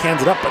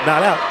 backhands it up, but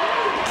not out.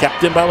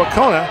 Kept in by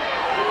Wahconah.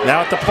 Now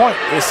at the point,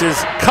 this is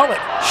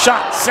Cullet.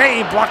 Shot,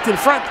 save, blocked in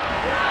front.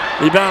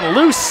 Rebound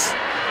loose.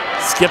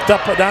 Skipped up,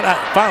 but not out.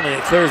 Finally,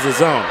 it clears the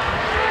zone.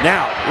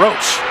 Now,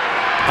 Roach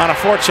on a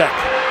forecheck.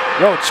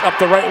 Roach up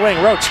the right wing.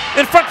 Roach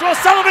in front to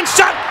O'Sullivan.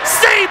 Shot,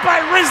 saved by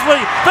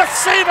Risley. The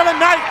save of the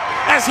night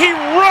as he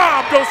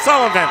robbed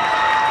O'Sullivan.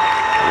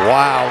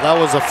 Wow, that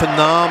was a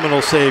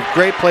phenomenal save.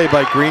 Great play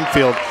by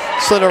Greenfield.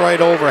 Slid it right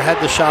over, had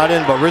the shot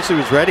in, but Risley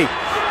was ready.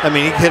 I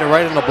mean, he hit it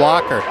right in the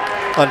blocker.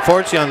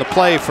 Unfortunately, on the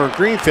play for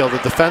Greenfield, the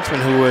defenseman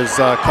who was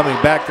coming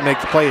back to make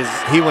the play,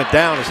 he went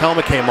down, his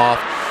helmet came off.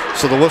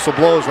 So the whistle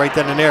blows right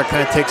then and there,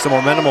 kind of takes the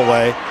momentum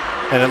away.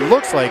 And it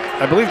looks like,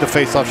 I believe the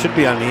faceoff should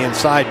be on the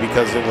inside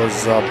because it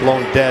was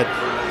blown dead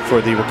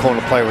for the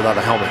Wahconah player without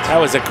a helmet. That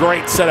was a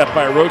great setup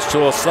by Roach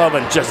to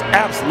O'Sullivan, just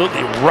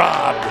absolutely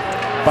robbed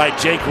by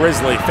Jake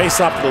Risley.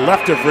 Faceoff to the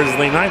left of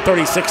Risley,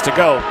 9:36 to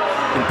go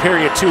in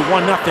period 2.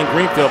 1-0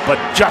 Greenfield, but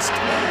just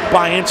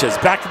by inches.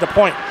 Back to the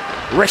point,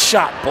 wrist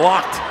shot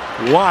blocked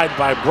wide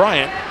by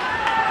Bryant.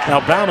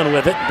 Now Bauman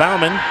with it.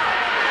 Bauman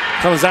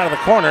comes out of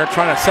the corner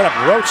trying to set up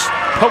Roach,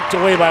 poked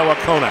away by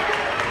Wahconah.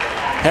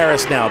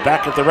 Harris now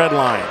back at the red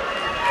line.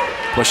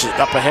 Pushes it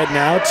up ahead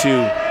now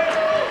to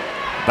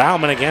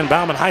Bauman again.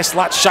 Bauman high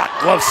slot shot,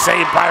 glove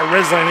saved by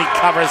Risley, and he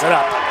covers it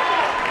up.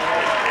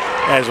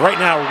 As right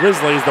now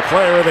Risley is the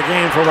player of the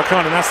game for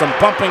Wahconah. Now some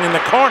bumping in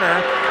the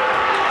corner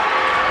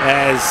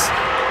as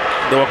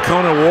the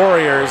Wahconah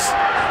Warriors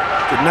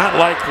did not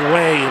like the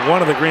way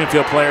one of the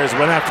Greenfield players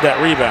went after that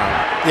rebound.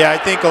 Yeah, I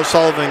think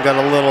O'Sullivan got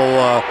a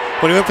little,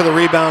 when he went for the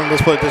rebound,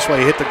 let's put it this way,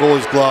 he hit the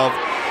goalie's glove,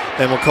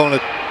 and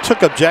Wahconah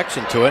took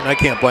objection to it, and I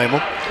can't blame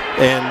him.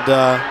 And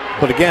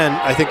but again,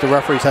 I think the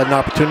referees had an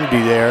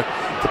opportunity there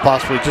to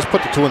possibly just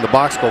put the two in the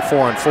box, go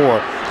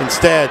 4-on-4.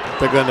 Instead,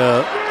 they're going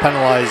to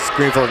penalize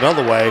Greenfield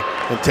another way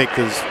and take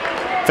his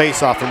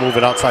face off and move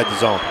it outside the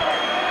zone.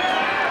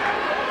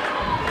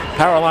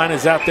 Power line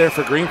is out there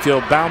for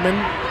Greenfield. Bauman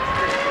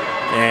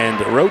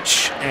and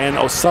Roach and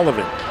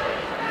O'Sullivan.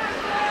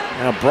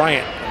 Now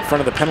Bryant in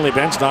front of the penalty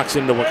bench knocks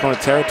into Wahconah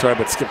territory,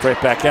 but skipped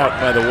right back out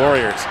by the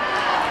Warriors.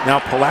 Now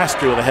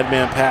Pilastri with a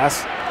headman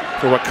pass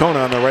for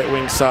Wahconah on the right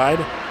wing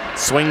side.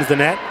 Swings the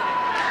net.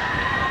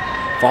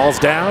 Falls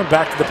down,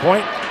 back to the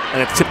point,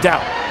 and it's tipped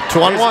out.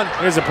 2-on-1.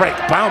 Here's a break.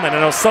 Bauman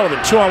and O'Sullivan,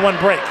 2-on-1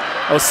 break.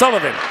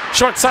 O'Sullivan,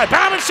 short side.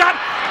 Bauman shot,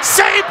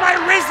 saved by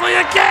Risley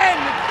again.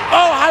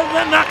 Oh, how did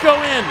that not go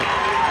in?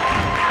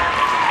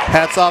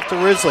 Hats off to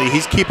Risley.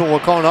 He's keeping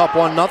Wahconah up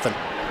 1-0.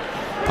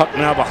 Puck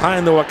now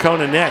behind the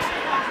Wahconah net.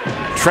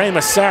 Trey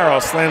Massaro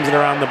slams it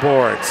around the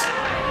boards.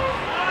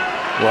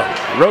 Well,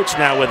 Roach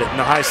now with it in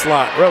the high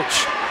slot.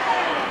 Roach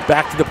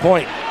back to the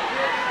point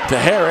to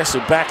Harris, who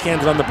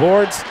backhanded on the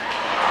boards.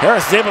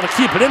 Harris is able to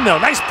keep it in though.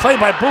 Nice play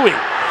by Bowie.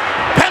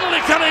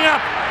 Penalty coming up.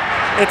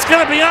 It's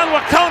going to be on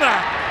Wahconah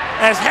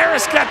as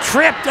Harris got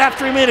tripped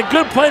after he made a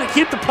good play to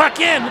keep the puck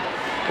in.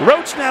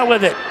 Roach now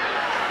with it.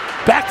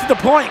 Back to the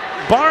point.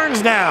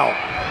 Barnes now.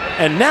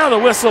 And now the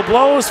whistle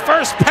blows.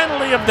 First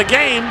penalty of the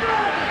game.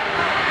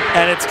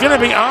 And it's going to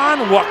be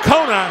on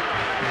Wahconah.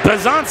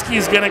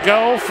 Bazanski's going to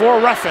go for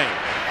roughing.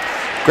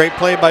 Great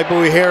play by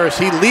Bowie Harris.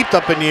 He leaped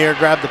up in the air,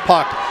 grabbed the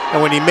puck,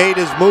 and when he made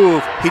his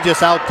move, he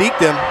just out-deked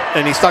him,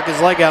 and he stuck his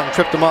leg out and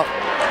tripped him up.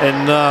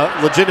 And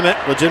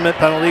legitimate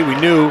penalty. We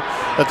knew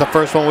that the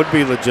first one would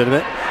be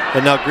legitimate.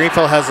 And now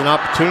Greenfield has an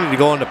opportunity to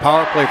go into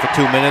power play for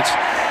 2 minutes.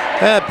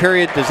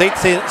 Period. There's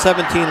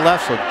 8:17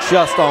 left, so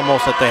just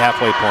almost at the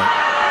halfway point.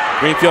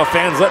 Greenfield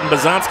fans letting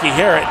Bazanski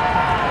hear it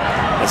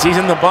as he's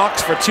in the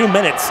box for 2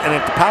 minutes, and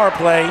at the power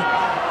play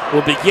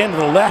will begin to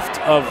the left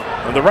of,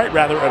 or the right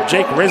rather, of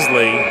Jake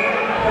Risley,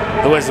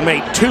 who has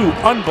made 2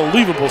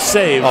 unbelievable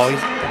saves. Oh,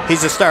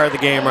 He's the star of the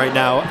game right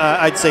now.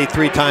 I'd say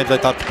 3 times I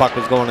thought the puck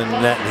was going in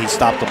the net, and he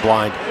stopped the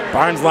blind.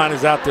 Barnes line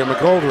is out there.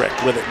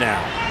 McGoldrick with it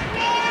now.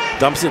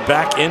 Dumps it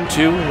back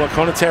into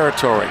Wahconah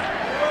territory.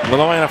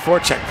 Malloy on a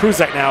forecheck.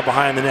 Pruzak now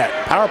behind the net.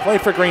 Power play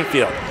for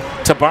Greenfield.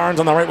 To Barnes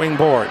on the right wing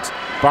boards.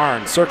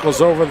 Barnes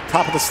circles over the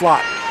top of the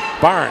slot.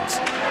 Barnes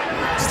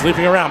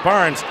sleeping around.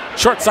 Barnes,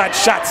 short side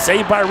shot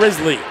saved by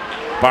Risley.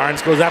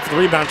 Barnes goes after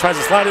the rebound, tries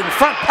to slide it in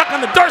front. Puck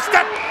on the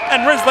doorstep,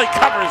 and Risley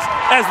covers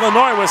as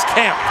Lenoy was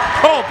camped.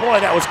 Oh boy,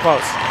 that was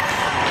close.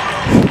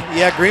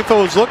 Yeah,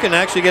 Greenfield was looking to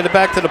actually get it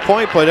back to the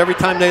point, but every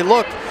time they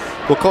looked,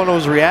 Wahconah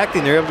was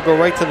reacting. They're able to go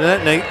right to the net,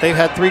 and they've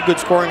had 3 good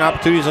scoring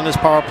opportunities on this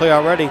power play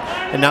already,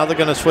 and now they're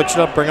going to switch it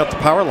up, bring up the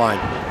power line.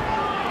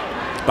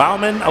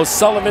 Bauman,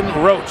 O'Sullivan,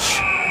 Roach,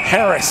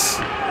 Harris,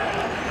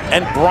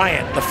 and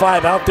Bryant, the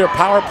 5 out there.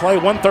 Power play,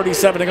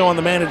 1:37 to go on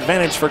the man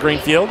advantage for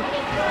Greenfield.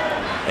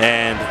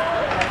 And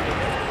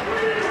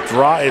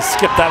draw is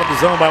skipped out of the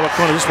zone by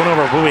Wahconah. Just went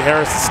over Bowie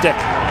Harris' stick.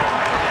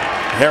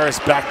 Harris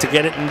back to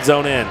get it in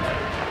zone in.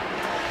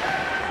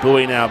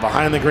 Bowie now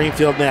behind the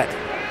Greenfield net.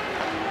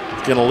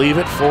 Going to leave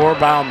it for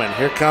Bauman.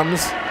 Here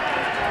comes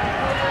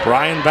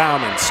Brian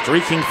Bauman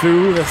streaking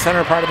through the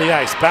center part of the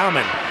ice.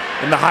 Bauman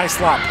in the high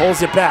slot,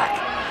 pulls it back.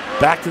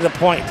 Back to the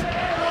point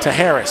to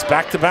Harris.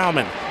 Back to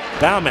Bauman.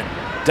 Bauman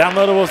down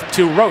low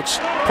to Roach.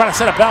 Trying to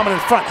set up Bauman in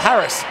front.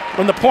 Harris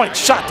from the point.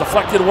 Shot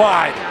deflected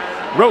wide.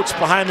 Roach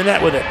behind the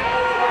net with it.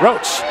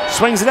 Roach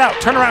swings it out.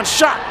 Turnaround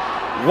shot.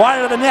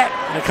 Wide of the net.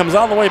 And it comes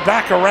all the way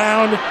back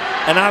around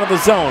and out of the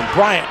zone.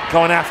 Bryant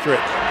going after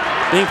it.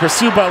 Being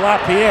pursued by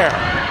LaPierre.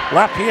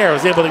 LaPierre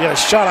was able to get a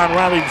shot on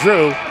Riley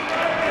Drew.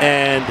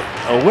 And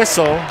a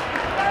whistle.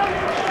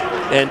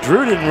 And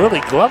Drew didn't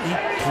really glove.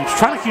 He was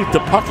trying to keep the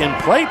puck in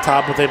play,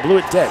 Todd, but they blew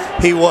it dead.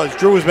 He was.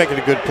 Drew was making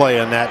a good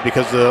play on that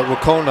because the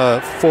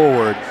Wahconah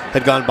forward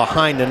had gone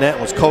behind the net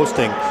and was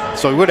coasting.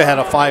 So he would have had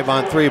a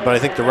 5-on-3, but I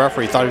think the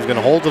referee thought he was going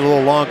to hold it a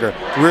little longer.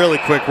 Really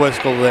quick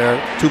whistle there.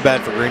 Too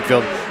bad for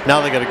Greenfield. Now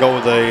they got to go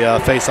with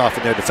a face-off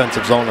in their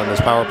defensive zone on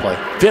this power play.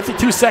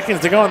 52 seconds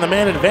to go on the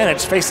man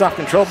advantage. Face-off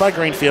controlled by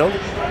Greenfield.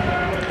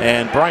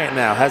 And Bryant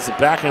now has it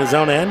back in his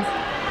own end.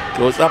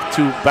 Goes up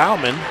to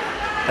Bauman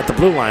at the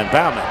blue line.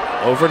 Bauman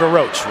over to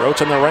Roach. Roach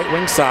on the right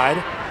wing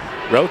side.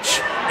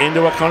 Roach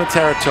into Wahconah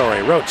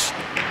territory. Roach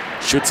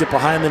shoots it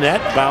behind the net.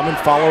 Bauman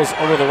follows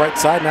over the right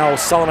side. Now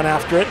O'Sullivan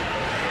after it.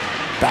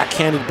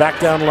 Backhanded back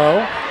down low.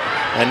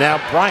 And now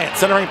Bryant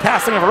centering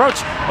passing over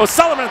Roach.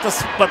 O'Sullivan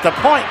at the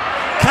point.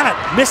 Kind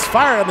of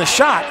misfired on the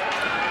shot.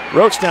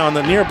 Roach now on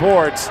the near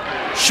boards.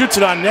 Shoots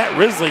it on net.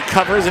 Risley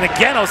covers. And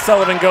again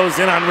O'Sullivan goes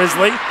in on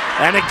Risley.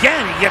 And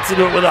again he gets to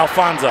do it with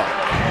Alfonso.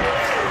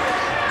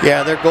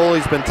 Yeah, their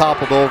goalie's been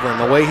toppled over, and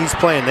the way he's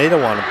playing, they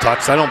don't want him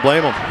touched. I don't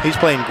blame him. He's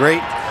playing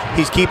great.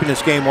 He's keeping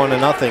this game 1-0.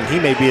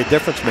 He may be a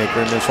difference maker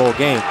in this whole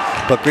game.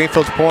 But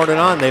Greenfield's pouring it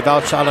on. They've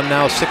outshot him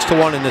now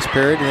 6-1 in this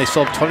period, and they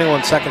still have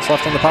 21 seconds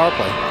left on the power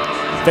play.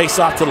 Face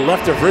off to the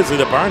left of Risley.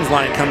 The Barnes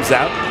line comes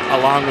out,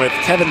 along with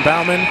Kevin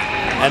Bauman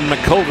and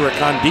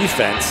McGoldrick on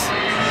defense.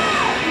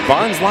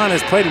 Barnes line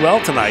has played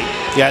well tonight.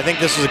 Yeah, I think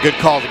this is a good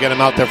call to get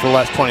him out there for the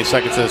last 20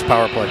 seconds of this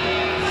power play.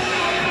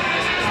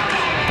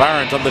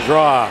 Barnes on the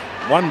draw.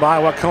 Won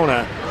by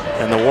Wahconah,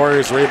 and the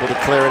Warriors were able to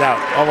clear it out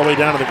all the way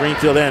down to the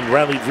Greenfield end.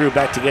 Riley Drew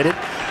back to get it.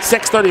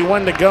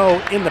 6:31 to go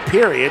in the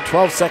period.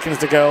 12 seconds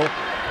to go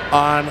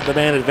on the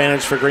man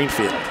advantage for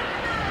Greenfield.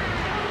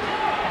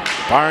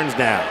 Barnes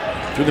now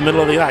through the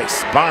middle of the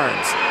ice.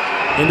 Barnes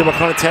into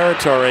Wahconah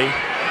territory.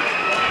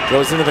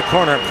 Goes into the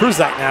corner.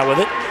 Pruzak now with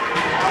it.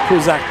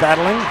 Pruzak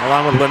battling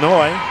along with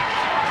Lenoy.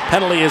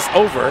 Penalty is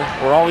over.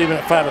 We're all even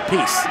at 5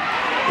 apiece.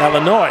 Now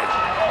Lenoy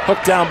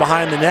hooked down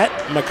behind the net.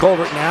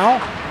 McGoldrick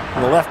now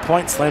on the left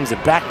point slams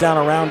it back down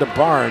around to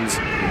Barnes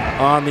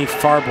on the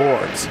far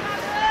boards.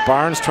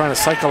 Barnes trying to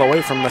cycle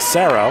away from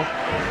Massaro.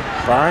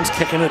 Barnes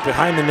kicking it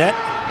behind the net.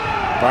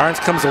 Barnes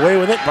comes away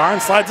with it.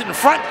 Barnes slides it in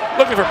front,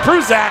 looking for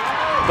Pruzak,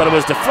 but it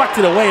was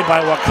deflected away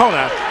by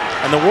Wahconah,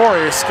 and the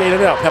Warriors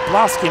skated out.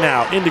 Peplowski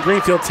now into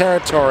Greenfield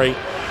territory,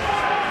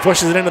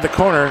 pushes it into the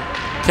corner.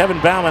 Kevin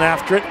Bauman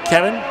after it.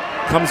 Kevin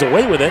comes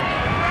away with it,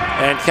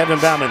 and Kevin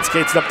Bauman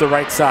skates it up the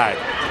right side.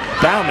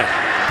 Bauman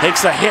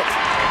takes a hit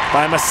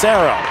by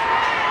Massaro.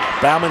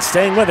 Bauman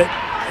staying with it,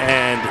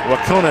 and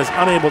Wahconah is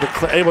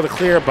able to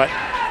clear, but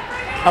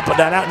up and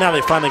down out. Now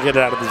they finally get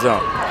it out of the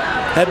zone.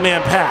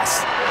 Headman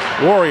pass.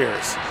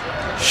 Warriors.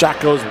 Shot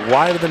goes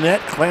wide of the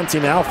net. Clancy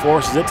now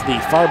forces it to the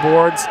far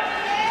boards,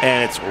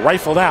 and it's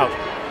rifled out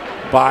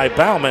by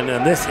Bauman,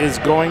 and this is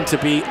going to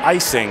be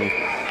icing.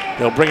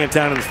 They'll bring it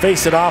down and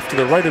face it off to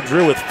the right of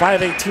Drew with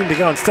 5:18 to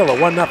go, and still a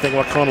 1-0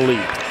 Wahconah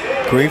lead.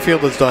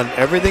 Greenfield has done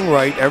everything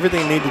right,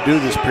 everything they need to do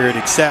this period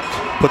except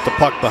put the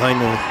puck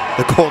behind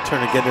the goal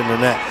turn and get in the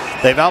net.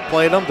 They've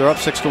outplayed them. They're up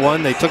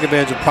 6-1. They took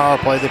advantage of power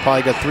play. They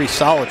probably got 3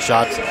 solid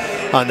shots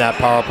on that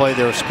power play.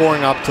 They were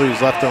scoring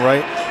opportunities left and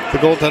right. The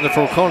goaltender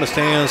for Wahconah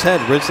staying on his head.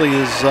 Risley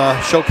is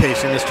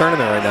showcasing this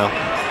tournament right now.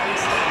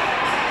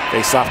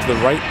 Face off to the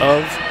right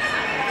of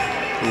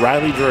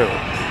Riley Drew.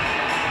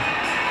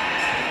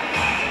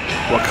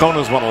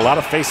 Wahconah's won a lot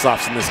of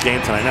face-offs in this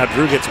game tonight. Now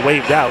Drew gets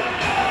waved out.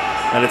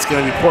 And it's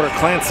going to be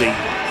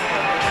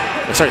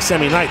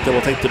Sammy Knight that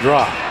will take the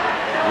draw.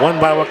 Won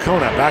by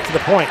Wahconah, back to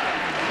the point.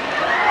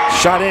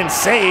 Shot in,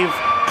 save,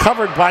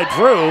 covered by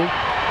Drew.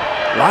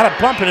 A lot of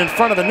bumping in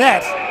front of the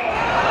net.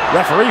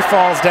 Referee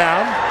falls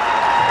down.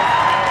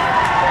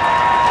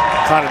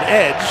 Caught an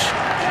edge.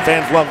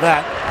 Fans love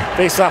that.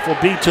 Faceoff will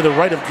be to the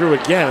right of Drew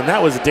again, and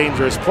that was a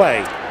dangerous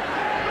play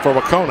for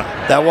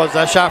Wahconah.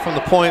 That shot from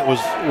the point was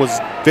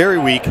very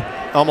weak,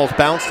 almost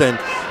bounced in,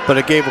 but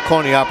it gave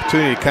Wahconah the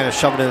opportunity to kind of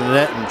shove it in the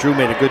net, and Drew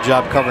made a good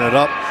job covering it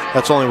up.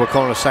 That's only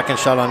Wahconah's second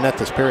shot on net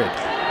this period.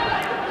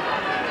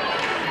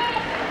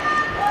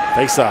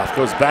 Faceoff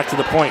goes back to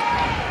the point.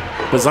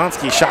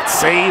 Bazanski shot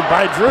saved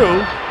by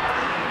Drew.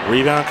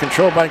 Rebound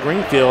controlled by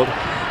Greenfield.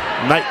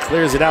 Knight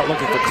clears it out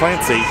looking for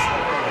Clancy.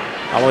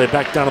 All the way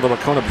back down to the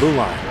Wahconah blue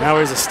line. Now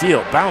here's a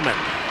steal. Bauman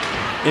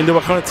into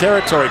Wahconah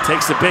territory.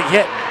 Takes a big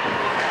hit.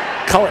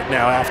 Cullett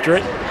now after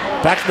it.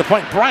 Back to the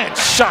point.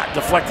 Bryant's shot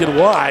deflected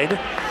wide.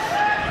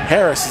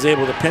 Harris is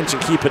able to pinch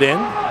and keep it in.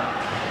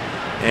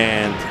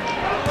 And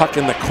puck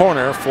in the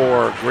corner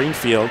for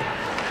Greenfield.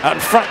 Out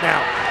in front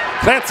now.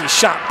 Clancy's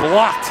shot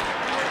blocked.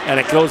 And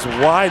it goes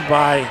wide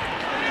by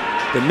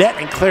the net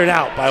and cleared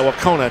out by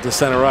Wahconah to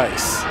center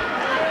ice.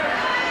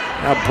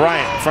 Now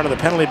Bryant in front of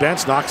the penalty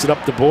bench knocks it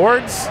up the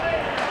boards.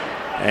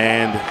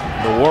 And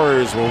the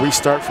Warriors will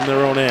restart from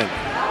their own end.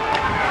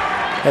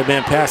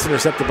 Headman pass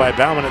intercepted by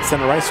Bauman at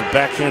center ice,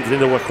 backhanded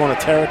into Wahconah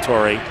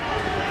territory.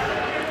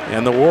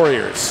 And the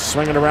Warriors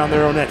swinging around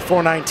their own net.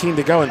 4:19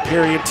 to go in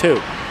period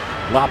 2.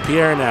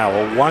 LaPierre now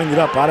will wind it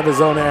up out of his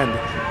own end.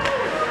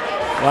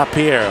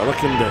 LaPierre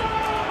looking to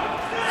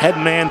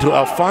headman to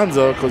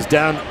Alfonso, goes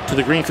down to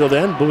the Greenfield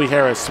end. Bowie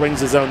Harris swings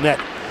his own net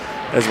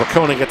as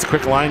Wahconah gets a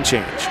quick line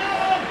change.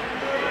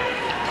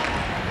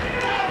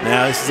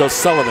 Now this is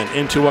O'Sullivan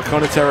into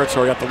Wahconah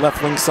territory up the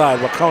left wing side.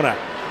 Wahconah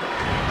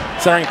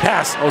centering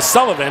pass.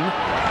 O'Sullivan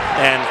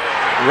and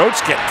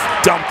Roach gets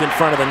dumped in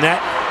front of the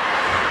net.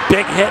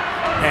 Big hit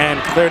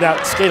and cleared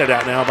out, skated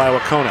out now by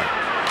Wahconah.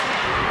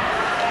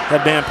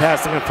 Headman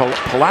pass looking for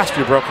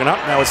Pilastri broken up.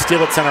 Now a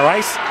steal at center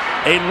ice.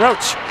 Aiden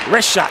Roach,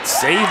 wrist shot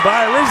saved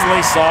by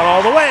Risley, saw it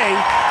all the way.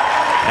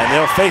 And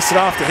they'll face it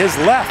off to his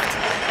left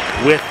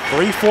with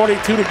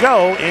 3:42 to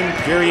go in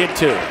period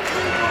 2.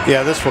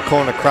 Yeah, this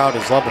Wahconah crowd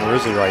is loving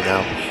Risley right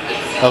now.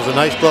 That was a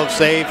nice glove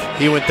save.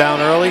 He went down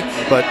early,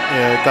 but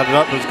got it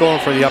up. It was going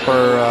for the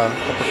upper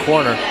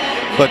corner.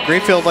 But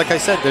Greenfield, like I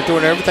said, they're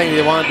doing everything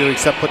they want to do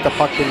except put the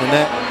puck in the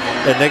net.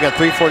 And they got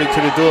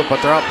 3:42 to do it,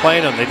 but they're out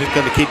playing them. They're just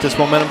going to keep this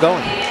momentum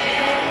going.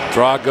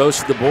 Draw goes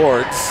to the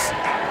boards.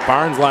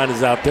 Barnes line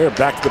is out there,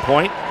 back to the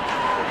point.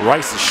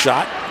 Rice's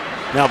shot.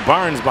 Now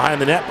Barnes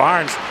behind the net.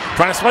 Barnes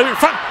trying to swipe in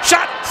front.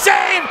 Shot,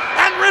 save,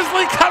 and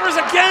Risley covers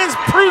again as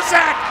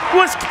Prusak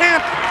was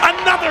camped.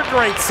 Another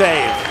great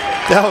save.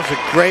 That was a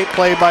great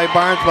play by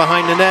Barnes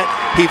behind the net.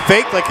 He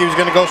faked like he was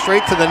going to go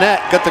straight to the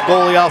net, got the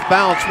goalie off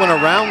balance, went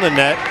around the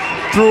net,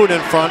 threw it in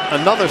front.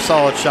 Another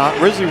solid shot.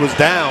 Risley was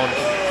down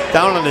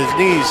on his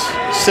knees,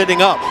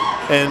 sitting up,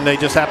 and they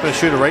just happened to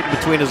shoot it right in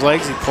between his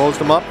legs. He closed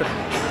him up.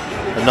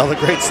 Another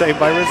great save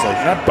by Risley.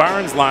 That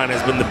Barnes line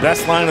has been the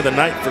best line of the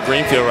night for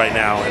Greenfield right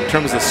now in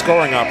terms of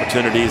scoring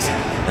opportunities.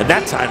 At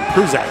that time,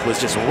 Prusak was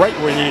just right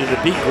where he needed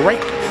to be.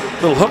 Great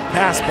little hook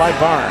pass by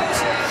Barnes.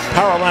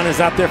 Power line is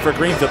out there for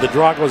Greenfield. The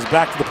draw goes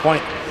back to the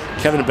point.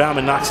 Kevin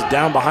Bauman knocks it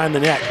down behind the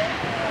net.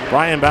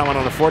 Brian Bauman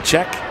on a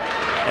forecheck,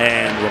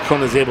 and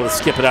Wahconah is able to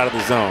skip it out of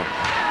the zone.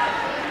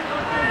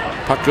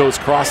 Puck goes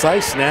cross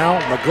ice.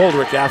 Now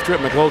McGoldrick after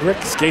it.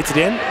 McGoldrick skates it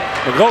in.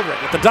 McGoldrick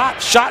with the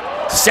dot shot.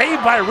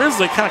 Saved by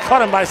Risley, kind of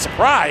caught him by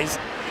surprise.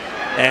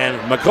 And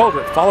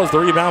McGoldrick follows the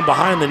rebound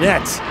behind the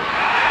net.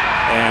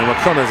 And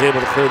Wahconah is able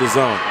to clear the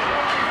zone.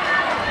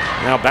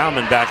 Now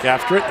Bauman back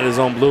after it at his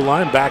own blue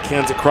line.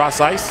 Backhands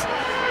across ice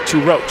to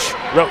Roach.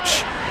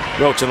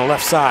 Roach on the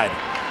left side.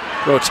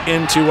 Roach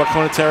into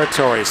Wahconah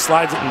territory.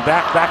 Slides it in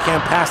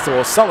backhand pass to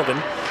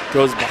O'Sullivan.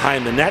 Goes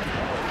behind the net.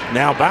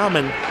 Now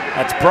Bauman,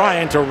 that's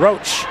Brian to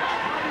Roach.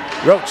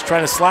 Roach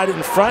trying to slide it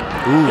in front.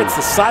 Hits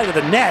the side of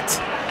the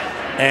net.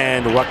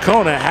 And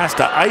Wahconah has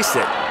to ice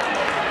it.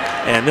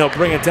 And they'll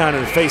bring it down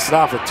and face it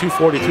off with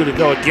 2:42 to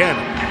go again.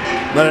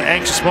 Another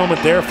anxious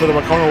moment there for the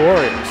Wahconah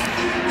Warriors.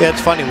 Yeah, it's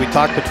funny. We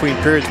talked between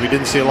periods. We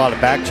didn't see a lot of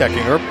back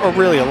checking or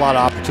really a lot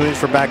of opportunities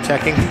for back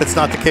checking. That's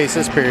not the case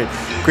this period.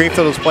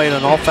 Greenfield is playing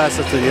on all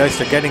facets of the ice.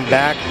 They're getting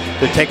back.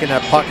 They're taking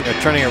that puck and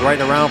they're turning it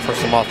right around for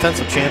some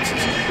offensive chances.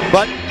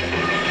 But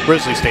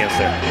Risley stands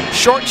there.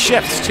 Short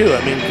shifts, too.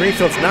 I mean,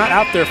 Greenfield's not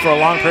out there for a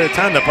long period of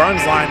time. The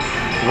Barnes line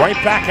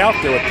right back out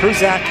there with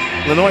Prusak,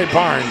 Lenoy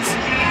Barnes,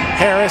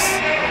 Harris,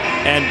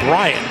 and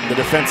Bryant, the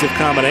defensive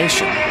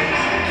combination.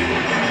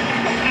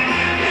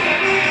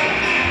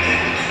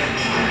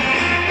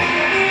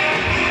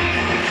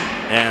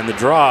 And the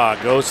draw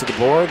goes to the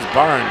boards.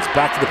 Barnes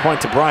back to the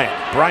point to Bryant.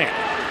 Bryant,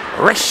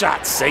 wrist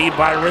shot, saved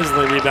by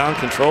Risley. Rebound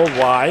controlled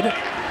wide.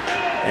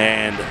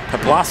 And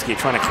Poplawski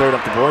trying to clear it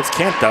up the boards.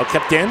 Can't though,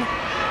 kept in.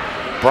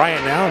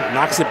 Bryant now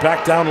knocks it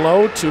back down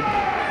low to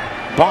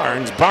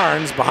Barnes.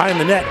 Barnes behind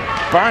the net.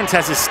 Barnes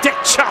has his stick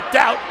chopped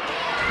out.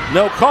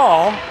 No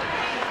call.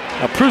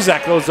 Now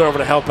Pruzak goes over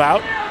to help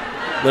out.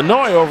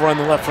 Lanoy over on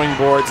the left wing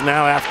boards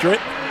now after it.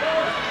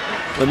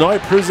 Lanoy,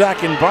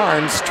 Pruzak, and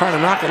Barnes trying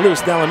to knock it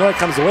loose. Now Lanoy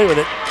comes away with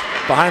it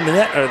behind the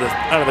net, or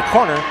out of the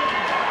corner.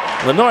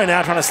 Lanoy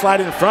now trying to slide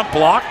in front,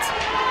 blocked.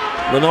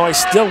 Lanoy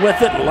still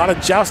with it. A lot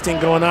of jousting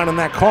going on in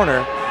that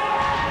corner.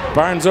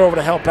 Barnes over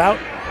to help out.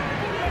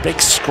 Big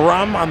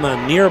scrum on the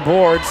near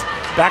boards.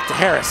 Back to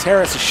Harris.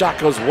 Harris' shot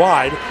goes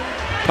wide.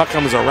 Puck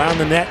comes around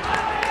the net,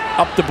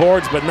 up the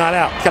boards, but not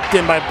out. Kept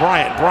in by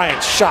Bryant.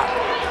 Bryant's shot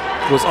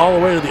goes all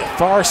the way to the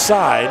far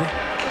side.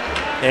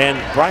 And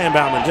Brian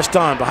Bauman just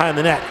on behind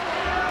the net.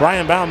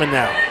 Brian Bauman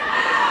now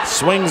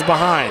swings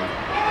behind.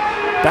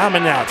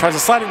 Bauman now tries to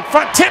slide in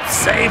front. Tip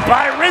saved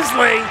by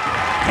Risley.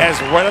 As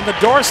right on the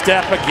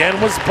doorstep again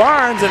was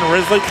Barnes, and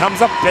Risley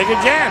comes up big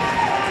again.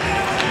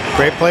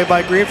 Great play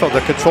by Greenfield.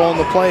 They're controlling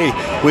the play.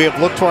 We have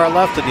looked to our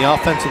left in the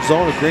offensive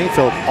zone of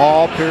Greenfield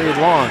all period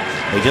long.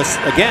 They just,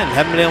 again,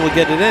 haven't been able to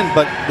get it in,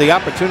 but the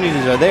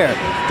opportunities are there.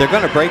 They're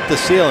going to break the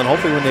seal, and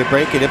hopefully when they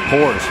break it, it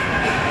pours.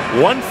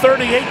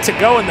 1:38 to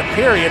go in the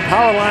period.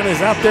 Power line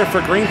is out there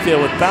for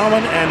Greenfield with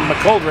Bauman and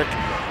McGoldrick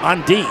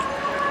on D.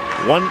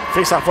 One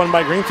face-off won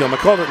by Greenfield.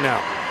 McGoldrick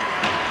now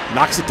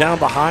knocks it down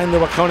behind the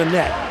Wahconah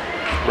net.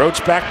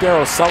 Roach back there,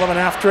 O'Sullivan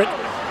after it.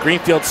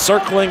 Greenfield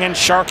circling and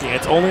sharking.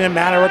 It's only a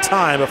matter of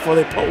time before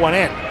they put one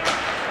in.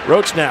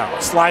 Roach now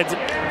slides it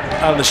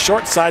on the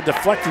short side,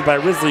 deflected by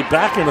Risley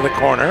back into the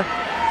corner.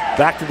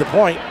 Back to the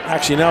point.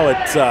 Actually, no,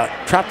 it's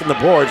trapped in the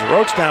boards.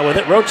 Roach now with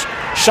it. Roach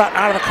shot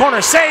out of the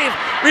corner. Save.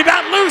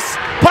 Rebound loose.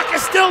 Puck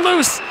is still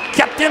loose.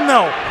 Kept in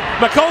though.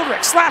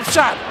 McGoldrick, slap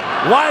shot.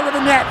 Wide of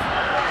the net.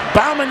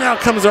 Bauman now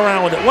comes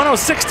around with it.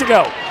 1:06 to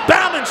go.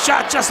 Bauman's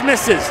shot just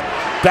misses.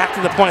 Back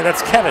to the point.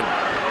 That's Kevin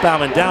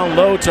Bauman down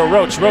low to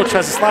Roach. Roach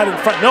has to slide in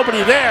front.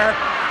 Nobody there.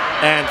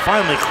 And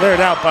finally cleared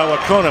out by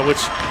Wahconah,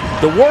 which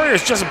the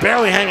Warriors just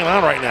barely hanging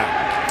on right now.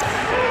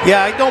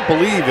 Yeah, I don't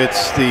believe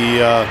it's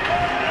the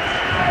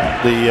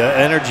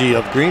energy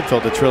of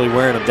Greenfield that's really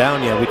wearing them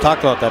down yet. We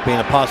talked about that being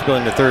a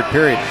possibility in the third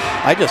period.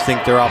 I just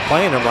think they're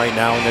outplaying them right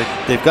now, and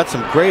they've got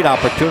some great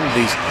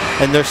opportunities,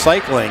 and they're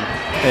cycling,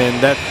 and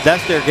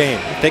that's their game.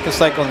 If they can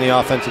cycle in the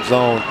offensive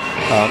zone,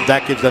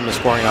 that gives them the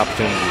scoring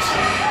opportunities.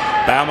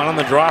 Bauman on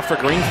the draw for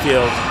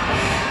Greenfield,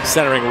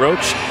 centering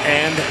Roach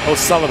and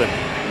O'Sullivan.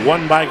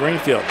 Won by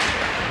Greenfield.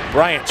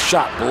 Bryant's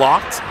shot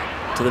blocked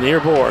to the near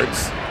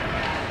boards.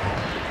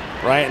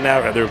 Bryant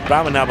now,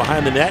 Bauman now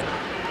behind the net.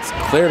 It's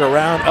cleared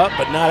around, up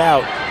but not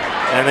out.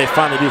 And they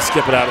finally do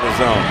skip it out of the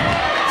zone.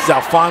 This is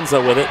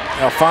Alfonso with it.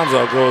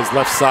 Alfonso goes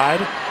left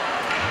side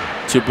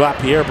to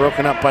LaPierre,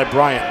 broken up by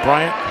Bryant.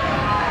 Bryant,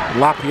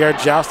 LaPierre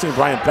jousting.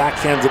 Bryant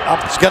backhands it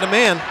up. He's got a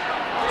man.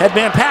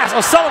 Headman pass.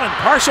 O'Sullivan,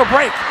 partial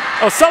break.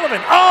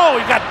 O'Sullivan, oh,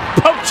 he got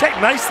poke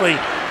checked nicely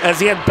as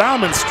he had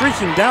Bauman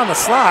streaking down the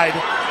slide.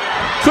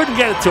 Couldn't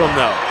get it to him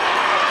though.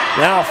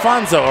 Now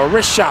Alfonso, a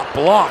wrist shot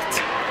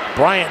blocked.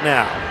 Bryant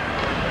now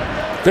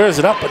clears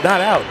it up but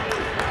not out.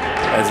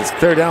 As it's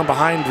cleared down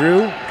behind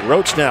Drew.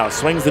 Roach now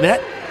swings the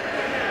net,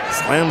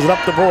 slams it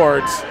up the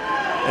boards,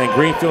 and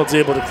Greenfield's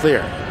able to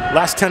clear.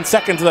 Last 10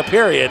 seconds of the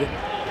period,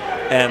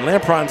 and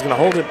Lampron's going to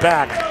hold it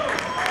back,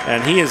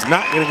 and he is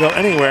not going to go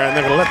anywhere, and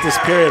they're going to let this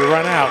period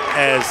run out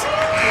as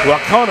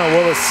Wahconah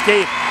will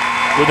escape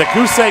with a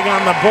goose egg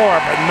on the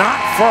board, but not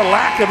for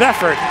lack of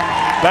effort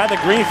by the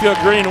Greenfield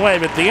Green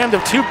Wave. At the end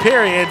of 2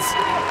 periods,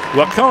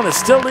 Wahconah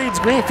still leads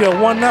Greenfield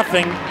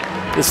 1-0.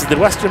 This is the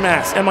Western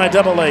Mass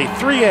MIAA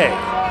 3A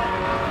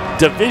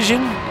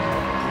Division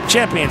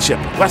Championship,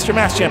 Western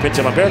Mass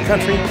Championship on Bear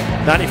Country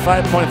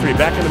 95.3.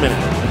 Back in a minute.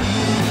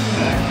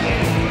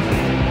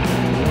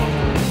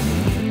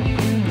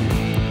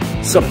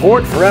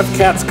 Support for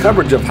FCAT's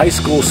coverage of high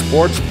school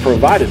sports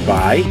provided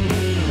by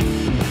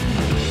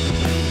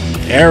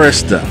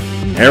Arista.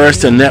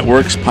 Arista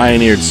Networks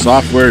pioneered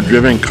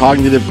software-driven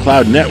cognitive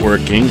cloud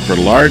networking for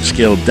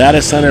large-scale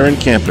data center and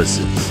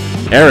campuses.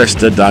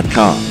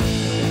 Arista.com.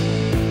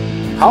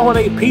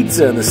 Holiday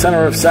Pizza in the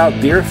center of South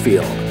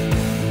Deerfield.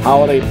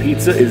 Holiday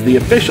Pizza is the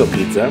official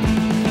pizza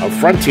of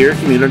Frontier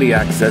Community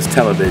Access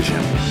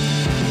Television.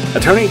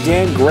 Attorney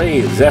Dan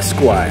Graves,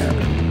 Esquire.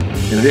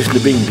 In addition to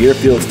being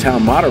Deerfield's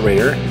town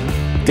moderator,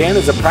 Dan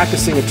is a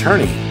practicing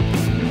attorney.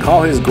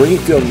 Call his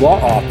Greenfield Law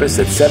Office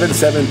at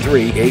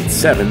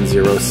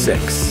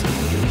 773-8706.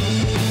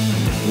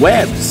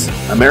 Webb's,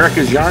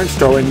 America's Yarn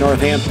Store in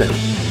Northampton.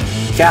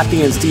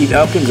 Kathy and Steve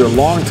Elkins are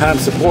longtime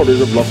supporters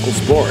of local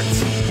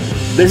sports.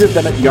 Visit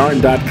them at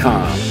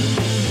yarn.com.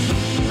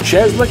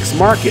 Cheslick's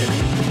Market.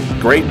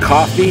 Great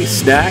coffee,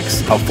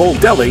 snacks, a full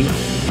deli,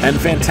 and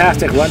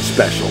fantastic lunch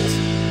specials.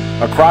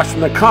 Across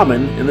from the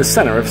Common in the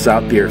center of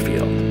South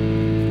Deerfield.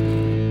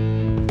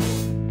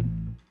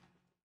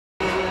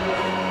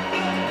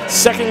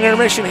 Second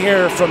intermission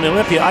here from the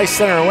Olympia Ice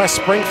Center in West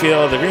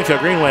Springfield. The Greenfield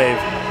Green Wave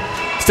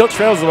still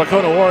trails the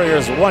Wahconah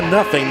Warriors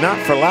 1-0, not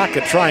for lack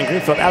of trying.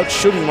 Greenfield out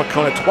shooting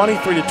Wahconah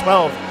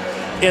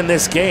 23-12 in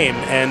this game.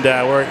 And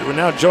we're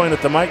now joined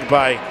at the mic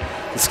by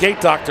the skate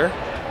doctor,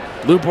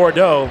 Lou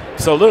Bordeaux.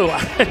 So Lou,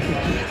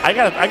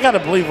 I gotta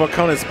believe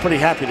Wahconah is pretty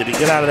happy that he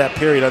get out of that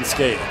period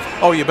unscathed.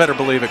 Oh, you better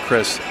believe it,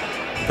 Chris.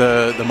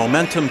 The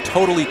momentum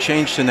totally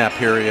changed in that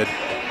period.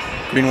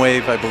 Green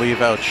Wave, I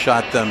believe,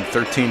 outshot them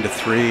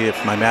 13-3,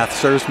 if my math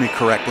serves me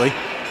correctly.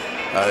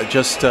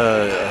 Just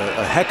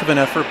a heck of an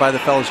effort by the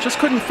fellas. Just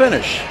couldn't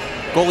finish.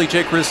 Goalie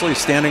Jake Risley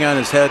standing on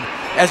his head,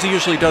 as he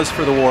usually does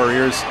for the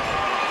Warriors.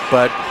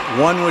 But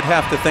one would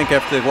have to think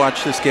after they've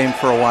watched this game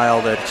for a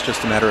while that it's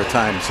just a matter of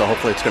time. So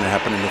hopefully it's going to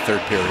happen in the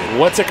third period.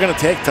 What's it going to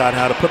take, Todd,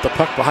 how to put the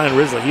puck behind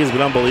Risley? He's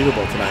been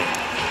unbelievable tonight.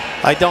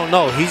 I don't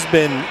know. He's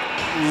been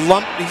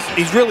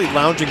he's really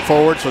lounging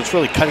forward, so it's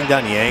really cutting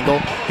down the angle.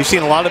 You've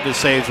seen a lot of his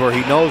saves where he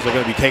knows they're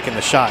going to be taking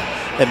the shot.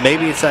 And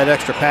maybe it's that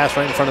extra pass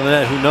right in front of the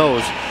net, who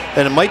knows.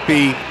 And it might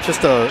be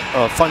just a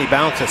funny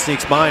bounce that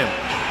sneaks by him.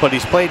 But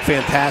he's played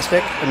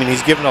fantastic. I mean,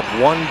 he's given up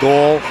 1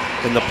 goal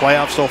in the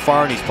playoffs so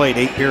far, and he's played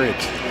 8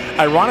 periods.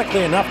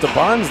 Ironically enough, the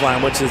Barnes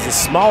line, which is the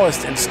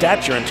smallest in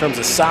stature in terms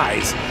of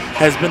size,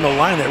 has been the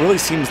line that really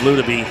seems, Lou,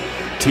 to be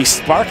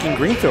sparking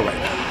Greenfield right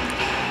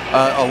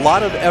now. A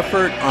lot of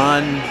effort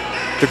on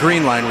the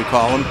green line, we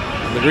call them.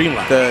 The green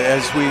line.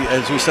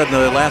 As we said in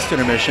the last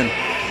intermission,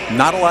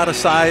 not a lot of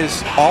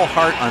size, all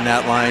heart on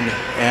that line,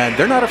 and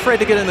they're not afraid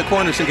to get in the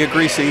corners and get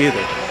greasy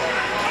either.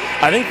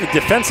 I think that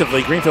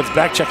defensively, Greenfield's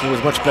back checking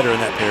was much better in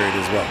that period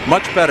as well.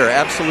 Much better,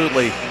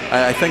 absolutely.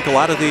 I think a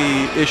lot of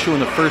the issue in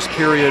the first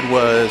period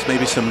was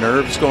maybe some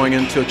nerves going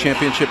into a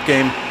championship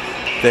game.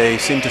 They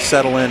seemed to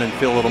settle in and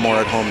feel a little more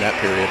at home that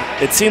period.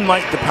 It seemed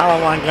like the power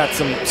line got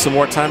some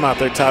more time out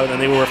there, Todd, and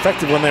they were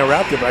effective when they were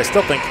out there, but I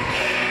still think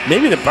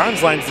maybe the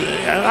Barnes lines,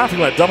 I don't know if you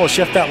want to double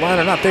shift that line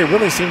or not, they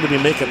really seem to be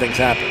making things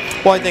happen.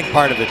 Well, I think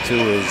part of it, too,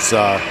 is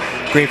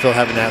Greenfield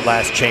having that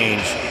last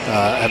change,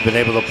 have been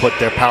able to put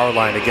their power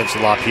line against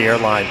the LaPierre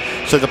line.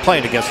 So they're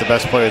playing against the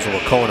best players of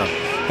Wahconah,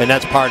 and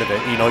that's part of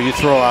it. You know, you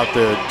throw out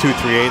the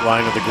 2-3-8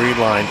 line of the green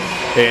line,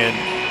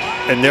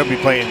 and they'll be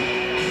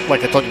playing,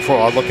 like I told you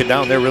before, looking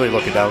down. They're really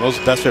looking down.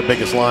 That's their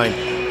biggest line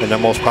and their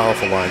most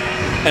powerful line.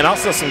 And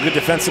also some good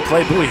defensive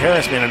play. Bowie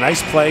Harris made a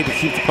nice play to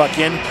keep the puck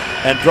in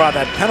and draw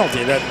that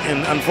penalty that,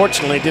 and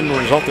unfortunately, didn't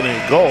result in any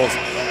goals.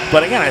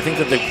 But again, I think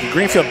that the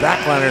Greenfield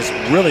backliners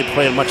really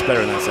played much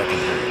better in that second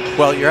period.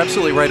 Well, you're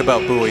absolutely right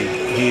about Bowie.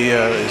 He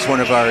is one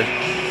of our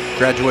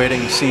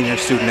graduating senior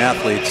student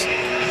athletes.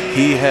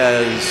 He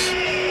has,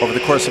 over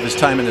the course of his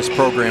time in this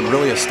program,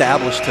 really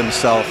established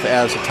himself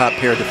as a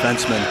top-pair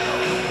defenseman.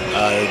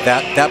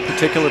 That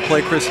particular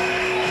play, Chris,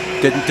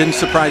 didn't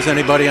surprise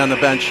anybody on the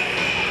bench.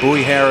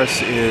 Bowie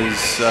Harris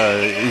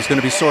is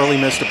going to be sorely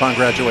missed upon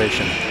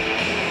graduation.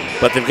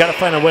 But they've got to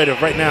find a way to,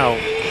 right now,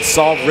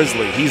 solve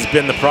Risley. He's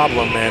been the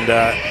problem, and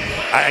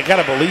I got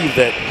to believe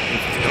that,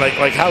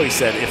 like Howie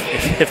said,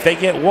 if they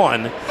get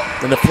one,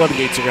 then the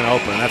floodgates are going to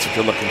open, and that's what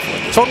you're looking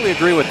for. Totally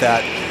agree with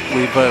that.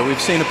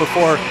 We've seen it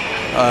before.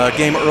 A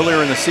game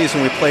earlier in the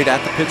season, we played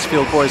at the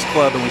Pittsfield Boys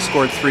Club, and we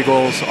scored 3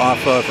 goals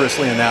off of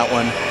Risley in that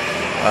one.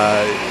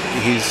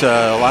 He's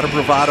a lot of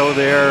bravado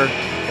there,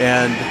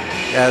 and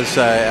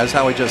as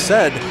Howie just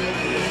said,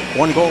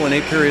 1 goal in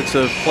 8 periods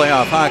of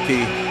playoff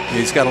hockey.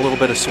 He's got a little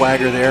bit of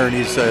swagger there, and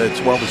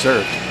it's well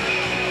deserved.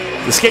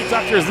 The skate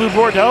doctor is Lou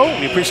Bordeaux.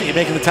 We appreciate you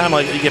making the time.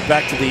 I'll let you get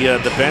back to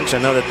the bench. I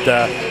know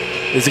that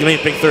this is going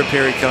to be a big third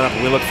period coming up,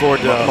 and we look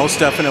forward to most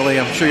definitely.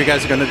 I'm sure you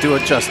guys are going to do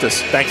it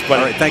justice. Thanks,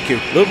 buddy. All right, thank you.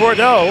 Lou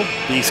Bordeaux,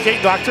 the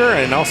skate doctor,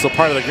 and also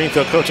part of the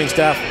Greenfield coaching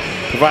staff,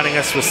 providing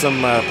us with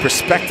some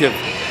perspective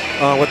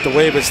on what the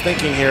Wave is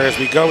thinking here as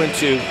we go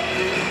into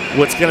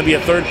what's going to be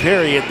a third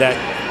period that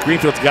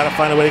Greenfield's got to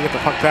find a way to get the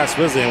puck past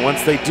Risley, and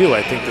once they do,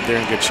 I think that they're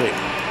in good shape.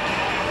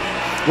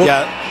 Well,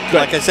 yeah,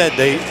 like I said,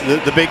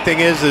 the big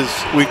thing is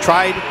we've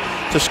tried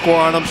to score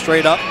on them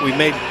straight up. We've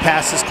made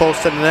passes close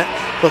to the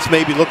net. Let's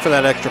maybe look for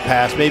that extra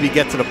pass, maybe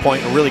get to the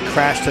point and really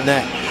crash the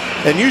net.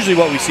 And usually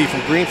what we see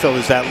from Greenfield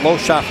is that low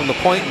shot from the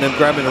point and then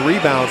grabbing the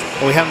rebounds,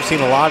 and we haven't seen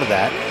a lot of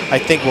that. I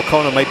think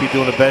Wahconah might be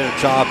doing a better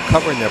job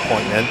covering their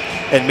point men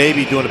and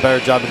maybe doing a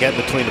better job of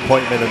getting between the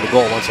point men and the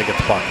goal once they get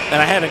the puck.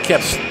 And I haven't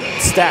kept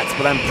stats,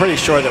 but I'm pretty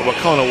sure that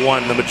Wahconah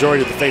won the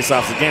majority of the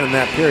faceoffs again in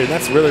that period.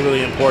 That's really,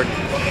 really important.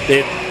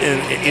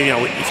 You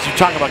know, if you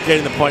talk about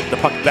getting the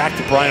puck back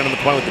to Brian on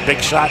the point with the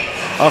big shot,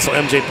 also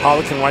MJ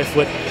Pollock and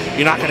Whitefoot,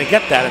 you're not going to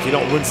get that if you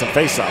don't win some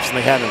faceoffs, and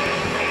they haven't.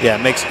 Yeah,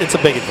 it's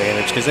a big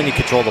advantage because then you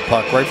control the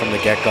puck right from the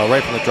get-go,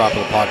 right from the drop of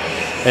the puck,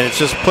 and it's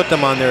just put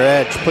them on their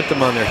edge, put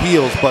them on their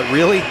heels. But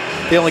really,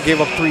 they only gave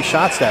up 3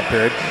 shots that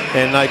period,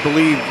 and I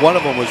believe one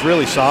of them was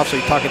really soft. So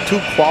you're talking 2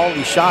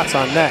 quality shots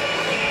on net,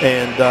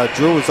 and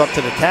Drew was up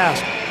to the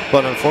task.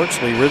 But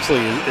unfortunately,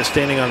 Risley is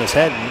standing on his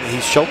head, and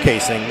he's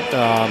showcasing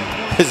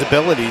his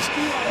abilities.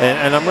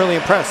 And I'm really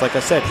impressed. Like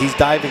I said, he's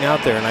diving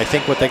out there, and I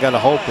think what they got to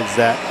hope is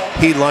that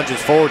he lunges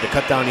forward to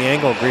cut down the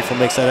angle, and Greenfield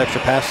makes that extra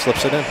pass,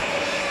 slips it in.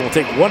 We'll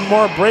take one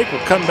more break.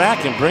 We'll come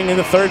back and bring in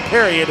the third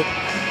period.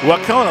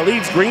 Wahconah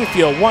leads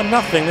Greenfield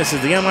 1-0. This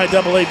is the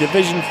MIAA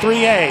Division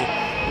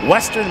 3A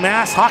Western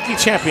Mass Hockey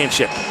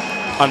Championship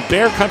on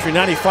Bear Country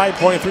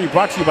 95.3,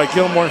 brought to you by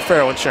Gilmore &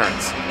 Farrell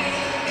Insurance.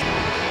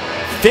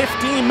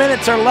 15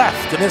 minutes are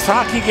left in this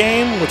hockey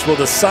game, which will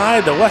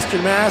decide the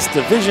Western Mass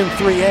Division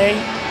 3A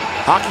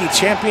hockey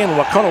champion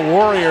Wahconah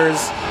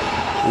Warriors.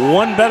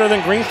 One better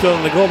than Greenfield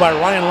in the goal by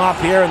Ryan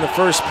LaPierre in the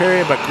first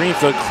period, but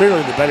Greenfield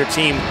clearly the better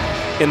team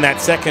in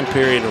that second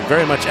period,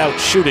 very much out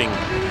shooting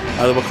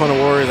the Wahconah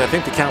Warriors. I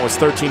think the count was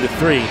 13-3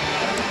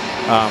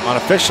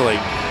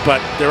 unofficially, but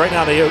right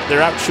now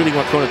they're out shooting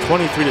Wahconah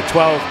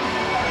 23-12,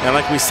 and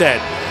like we said,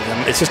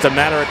 it's just a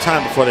matter of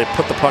time before they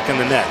put the puck in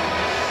the net.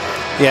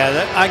 Yeah,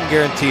 I can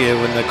guarantee you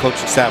when the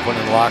coaching staff went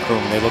in the locker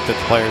room, they looked at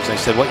the players and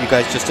they said, what you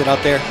guys just did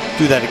out there,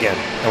 do that again.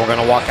 And we're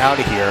going to walk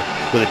out of here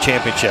with a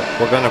championship.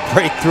 We're going to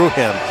break through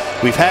him.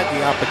 We've had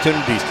the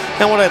opportunities.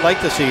 And what I'd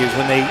like to see is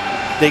when they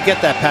get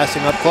that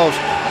passing up close,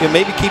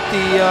 maybe keep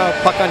the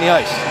puck on the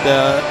ice.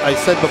 I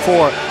said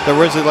before, the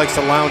Risley likes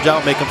to lounge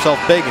out, make himself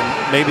big, and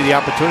maybe the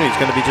opportunity is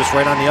going to be just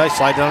right on the ice,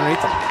 slide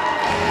underneath him.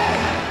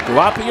 The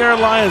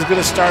LaPierre line is going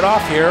to start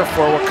off here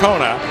for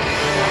Wahconah.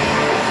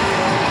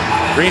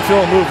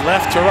 Greenfield will move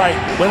left to right.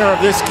 Winner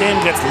of this game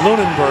gets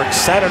Lunenburg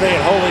Saturday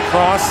at Holy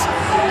Cross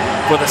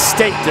for the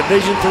state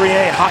Division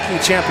 3A hockey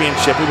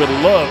championship. We would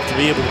love to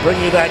be able to bring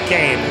you that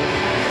game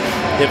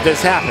if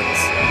this happens.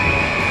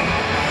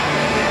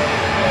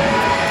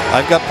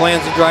 I've got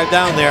plans to drive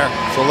down there,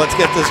 so let's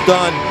get this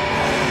done.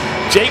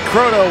 Jake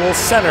Croto will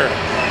center.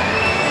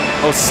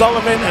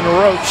 O'Sullivan and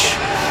Roach.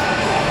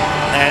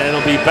 And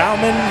it'll be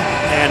Bauman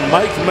and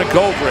Mike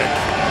McGoldrick,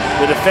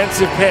 the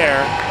defensive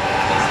pair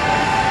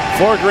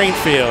for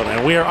Greenfield.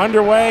 And we are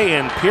underway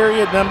in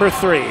period number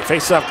 3.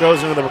 Faceoff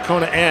goes into the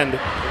Wahconah end.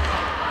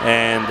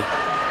 And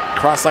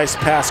cross-ice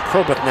pass,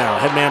 Crobeth now.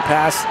 Headman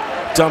pass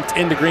dumped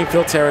into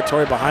Greenfield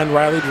territory behind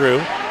Riley Drew.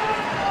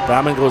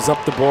 Bauman goes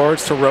up the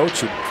boards to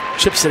Roach, who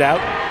chips it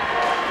out.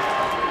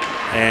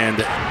 And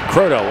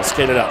Croto will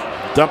skate it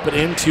up. Dump it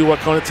into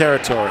Wahconah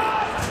territory.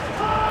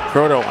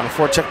 Croto on a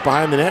forecheck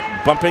behind the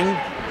net, bumping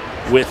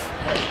with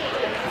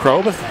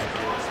Crobeth.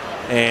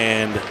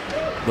 And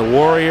the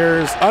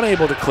Warriors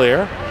unable to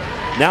clear.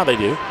 Now they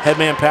do.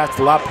 Headman pass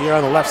to LaPierre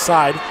on the left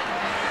side.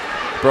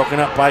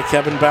 Broken up by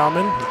Kevin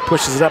Bauman.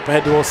 Pushes it up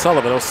ahead to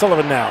O'Sullivan.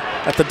 O'Sullivan now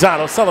at the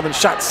dot. O'Sullivan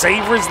shot,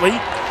 save Risley.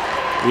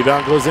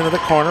 Rebound goes into the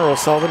corner.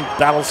 O'Sullivan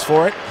battles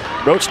for it.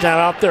 Roach now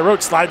out there.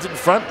 Roach slides it in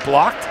front,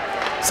 blocked.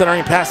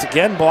 Centering pass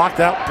again, blocked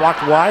out,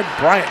 blocked wide.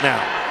 Bryant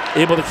now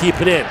able to keep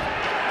it in.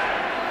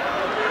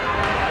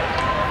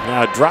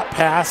 Now a drop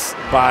pass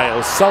by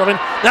O'Sullivan.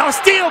 Now a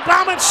steal.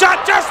 Bauman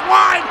shot just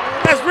wide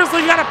as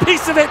Risley got a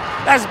piece of it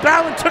as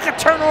Bauman took a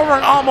turnover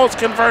and almost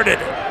converted.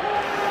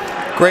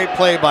 Great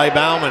play by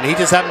Bauman. He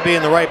just happened to be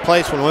in the right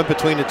place when it went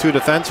between the two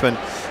defensemen.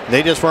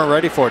 They just weren't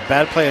ready for it.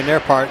 Bad play on their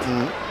part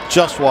and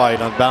just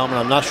wide on Bauman.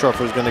 I'm not sure if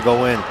it was going to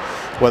go in,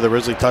 whether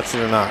Risley touched it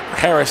or not.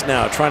 Harris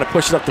now trying to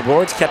push it up the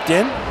boards, kept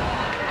in.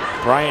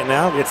 Bryant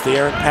now gets the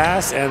errant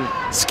pass and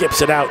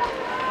skips it out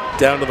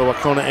down to the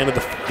Wahconah end of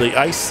the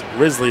ice.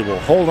 Risley will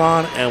hold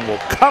on and will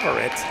cover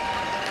it,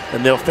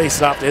 and they'll face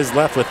it off to his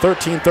left with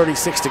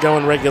 13:36 to go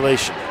in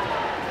regulation.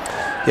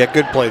 Yeah,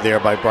 good play there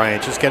by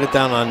Bryant. Just get it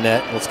down on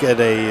net. Let's get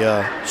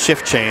a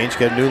shift change,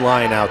 get a new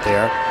line out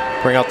there,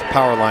 bring out the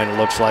power line, it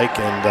looks like,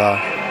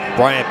 and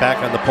Bryant back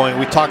on the point.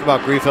 We talk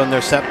about Greenfield and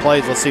their set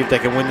plays. Let's see if they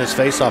can win this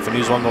faceoff and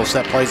use one of those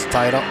set plays to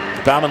tie it up.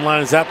 The Bauman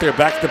line is out there,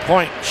 back to the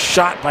point.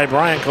 Shot by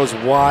Bryant goes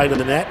wide of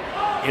the net,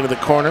 into the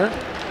corner.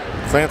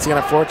 Clancy on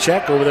a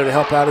forecheck. Over there to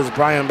help out is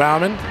Brian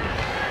Bauman.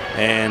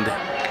 And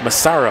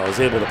Massaro is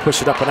able to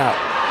push it up and out.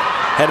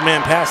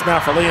 Headman pass now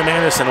for Liam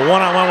Anderson.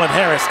 One-on-one with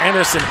Harris.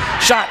 Anderson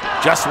shot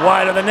just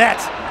wide of the net.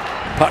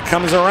 Puck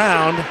comes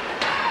around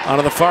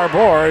onto the far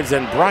boards,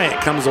 and Bryant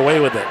comes away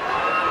with it.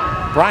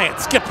 Bryant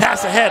skip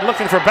pass ahead,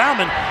 looking for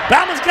Bauman.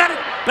 Bauman's got it.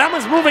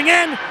 Bauman's moving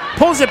in,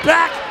 pulls it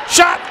back.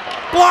 Shot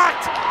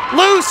blocked,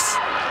 loose.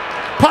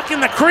 Puck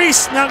in the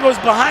crease. Now goes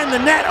behind the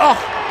net. Oh,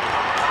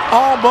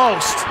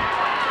 almost.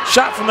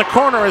 Shot from the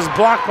corner is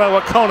blocked by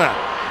Wahconah.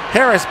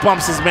 Harris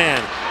bumps his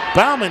man.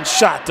 Bauman's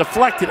shot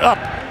deflected up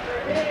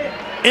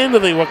into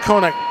the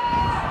Wahconah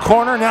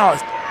corner. Now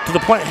to the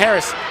point.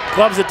 Harris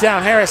gloves it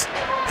down. Harris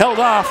held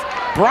off.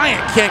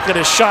 Bryant can't get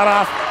his shot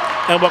off,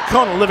 and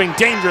Wahconah, living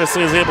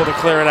dangerously, is able to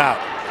clear it out.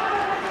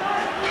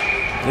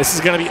 This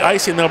is going to be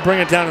icy, and they'll bring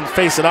it down and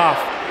face it off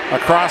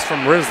across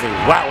from Risley.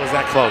 Wow, was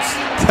that close.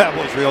 That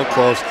was real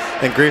close.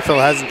 And Greenfield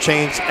hasn't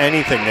changed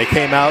anything. They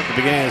came out at the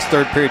beginning of this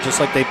third period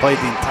just like they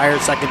played the entire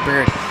second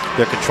period.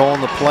 They're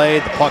controlling the play.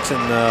 The puck's in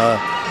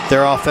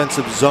their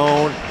offensive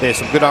zone. They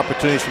had some good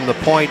opportunities from the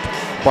point.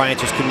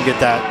 Bryant just couldn't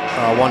get that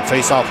one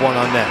face-off, one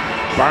on net.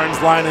 Barnes'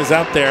 line is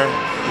out there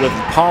with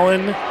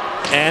Paulin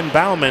and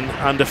Bauman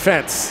on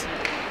defense.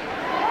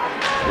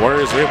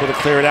 Warriors are able to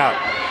clear it out.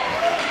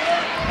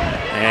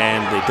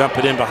 And they dump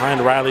it in behind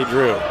Riley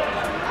Drew.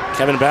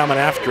 Kevin Bauman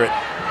after it.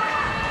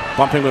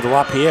 Bumping with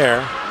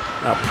LaPierre.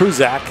 Now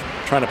Pruzak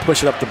trying to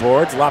push it up the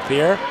boards.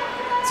 LaPierre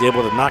is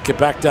able to knock it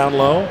back down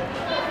low.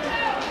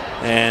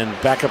 And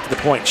back up to the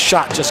point.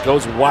 Shot just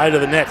goes wide of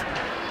the net.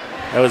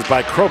 That was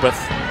by Crobeth.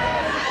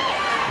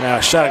 Now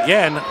a shot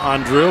again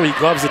on Drew. He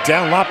gloves it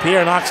down.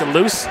 LaPierre knocks it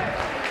loose.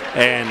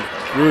 And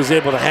Drew is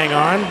able to hang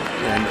on,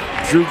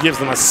 and Drew gives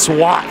them a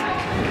swat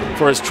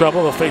for his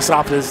trouble. They'll face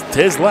off to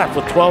his left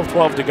with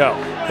 12-12 to go.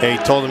 Yeah,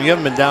 he told him, you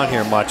haven't been down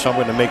here much, so I'm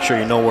going to make sure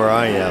you know where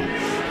I am.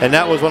 And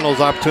that was one of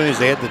those opportunities.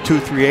 They had the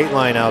 2-3-8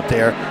 line out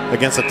there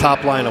against the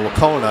top line of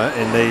Wahconah,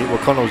 and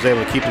Wahconah was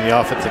able to keep in the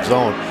offensive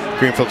zone.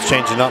 Greenfield's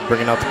changing up,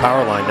 bringing out the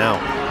power line now.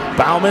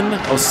 Bauman,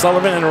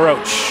 O'Sullivan, and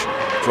Roach.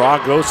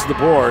 Draw goes to the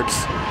boards.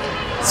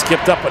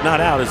 Skipped up but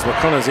not out as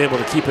Wahconah is able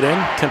to keep it in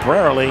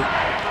temporarily,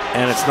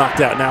 and it's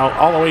knocked out. Now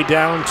all the way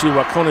down to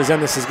Wahconah's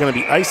end. This is going to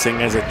be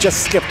icing as it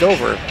just skipped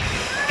over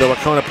the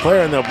Wahconah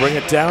player, and they'll bring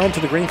it down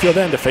to the Greenfield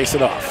end to face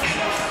it off.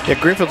 Yeah,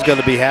 Greenfield's going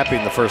to be happy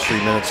in the first 3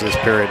 minutes of this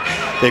period.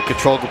 They've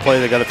controlled the play.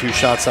 They got a few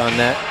shots on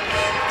net.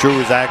 Drew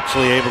was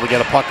actually able to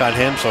get a puck on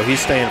him, so he's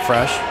staying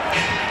fresh.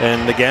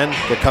 And again,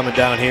 they're coming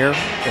down here,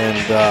 and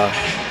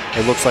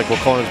it looks like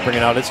Wahconah's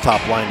bringing out its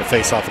top line to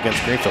face off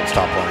against Greenfield's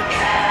top line.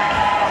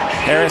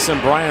 Harris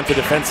and Bryant, the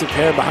defensive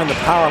pair behind the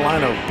power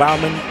line of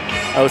Bauman,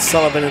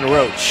 O'Sullivan, and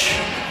Roach.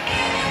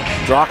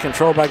 Draw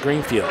control by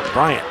Greenfield.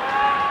 Bryant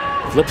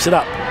flips it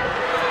up.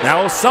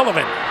 Now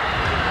O'Sullivan.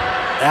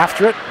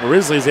 After it,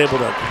 Risley's able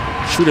to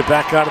shoot it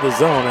back out of the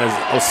zone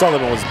as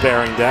O'Sullivan was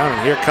bearing down,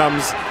 and here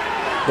comes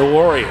the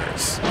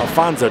Warriors.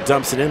 Alfonso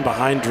dumps it in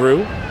behind Drew.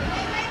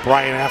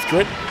 Bryant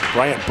after it.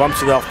 Bryant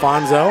bumps with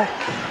Alfonso.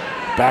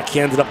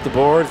 Backhanded up the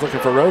boards,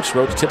 looking for Roach.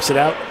 Roach tips it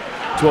out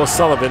to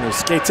O'Sullivan, who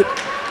skates it.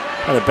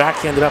 And the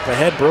backhanded up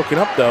ahead, broken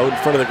up though in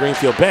front of the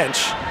Greenfield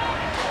bench.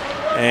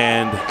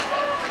 And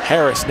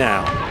Harris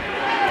now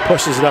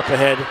pushes it up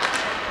ahead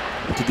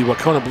to the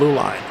Wahconah blue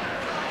line.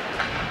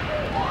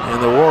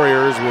 And the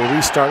Warriors will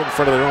restart in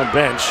front of their own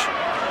bench.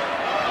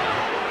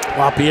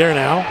 LaPierre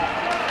now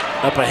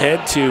up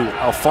ahead to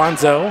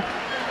Alfonso,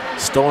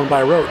 stolen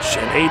by Roach,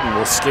 and Aiden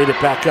will skate it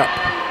back up.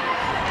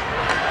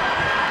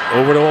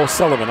 Over to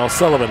O'Sullivan.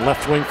 O'Sullivan,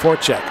 left wing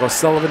forecheck.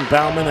 O'Sullivan,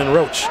 Bauman, and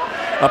Roach.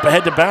 Up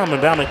ahead to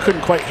Bauman. Bauman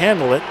couldn't quite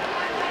handle it.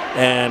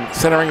 And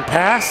centering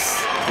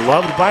pass,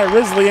 loved by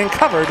Risley and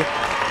covered.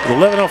 With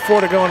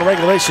 11:04 to go in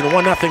regulation,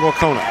 1-0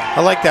 Wahconah.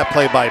 I like that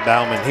play by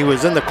Bauman. He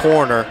was in the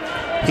corner.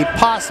 He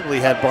possibly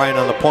had Bryant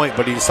on the point,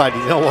 but he decided,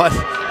 you know what?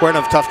 We're going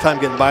to have a tough time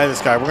getting by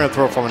this guy. We're going to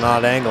throw from an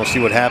odd angle, see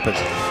what happens.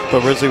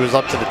 But Risley was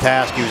up to the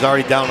task. He was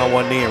already down on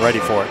one knee and ready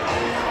for it.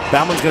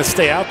 Bauman's going to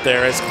stay out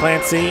there as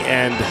Clancy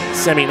and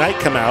Semi-Knight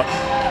come out.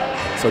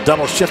 So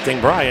double shifting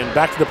Brian.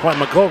 Back to the point,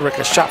 McGoldrick,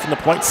 a shot from the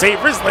point.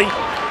 Save Risley.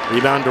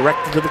 Rebound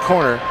directed to the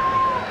corner.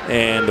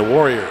 And the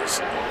Warriors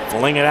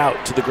fling it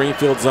out to the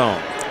Greenfield zone.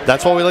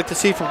 That's what we like to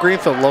see from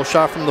Greenfield. Low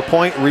shot from the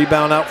point,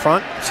 rebound out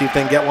front. See if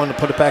they can get one to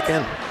put it back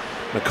in.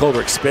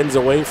 McGoldrick spins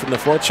away from the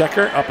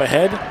forechecker, up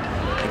ahead.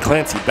 And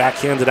Clancy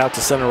backhanded out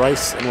to center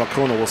ice, and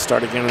Wahconah will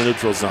start again in the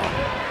neutral zone.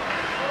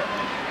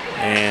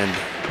 And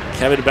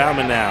Kevin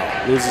Bauman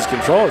now loses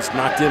control. It's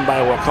knocked in by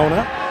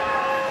Wahconah.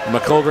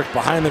 McGoldrick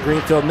behind the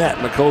Greenfield net.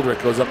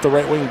 McGoldrick goes up the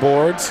right wing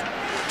boards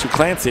to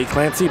Clancy.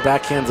 Clancy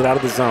backhands it out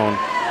of the zone.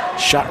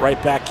 Shot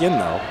right back in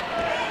though.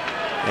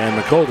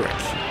 And McGoldrick.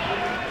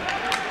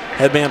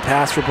 Headman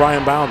pass for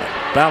Brian Bauman.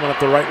 Bauman up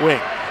the right wing.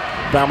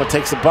 Bauman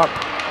takes a bump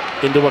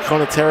into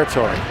Wahconah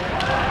territory.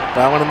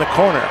 Bauman in the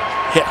corner.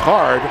 Hit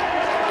hard.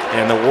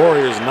 And the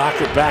Warriors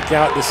knock it back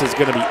out. This is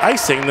going to be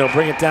icing. They'll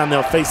bring it down.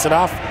 They'll face it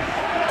off.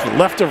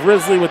 Left of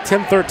Risley with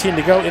 10:13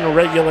 to go in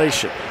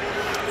regulation.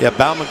 Yeah,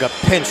 Bauman got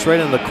pinched right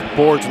in the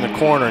boards in the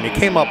corner, and he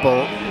came up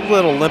a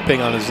little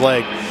limping on his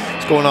leg.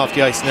 He's going off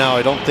the ice now.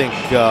 I don't think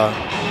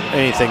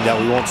anything that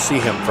we won't see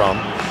him from,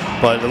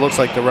 but it looks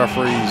like the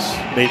referees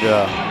made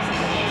an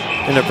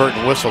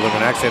inadvertent whistle. They're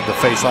going to actually have to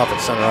face off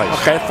at center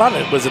ice. Okay, I thought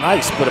it was an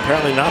ice, but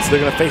apparently not, so they're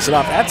going to face it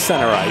off at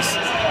center ice.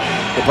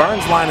 The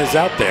Barnes line is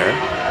out there.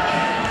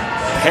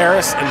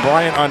 Harris and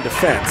Bryant on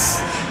defense.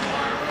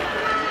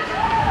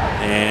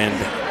 And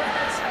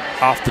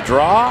off the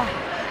draw,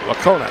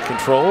 Wahconah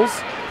controls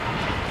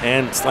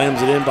and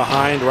slams it in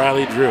behind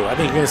Riley Drew. I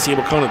think you're going to see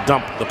Wahconah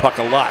dump the puck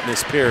a lot in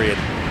this period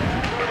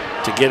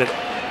to get it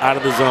out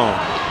of the zone.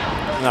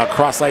 Now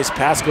cross ice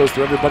pass goes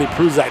to everybody.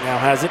 Pruzak now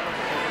has it,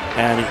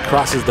 and he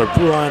crosses the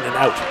blue line and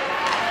out.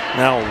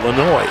 Now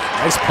Lanoy,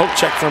 nice poke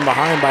check from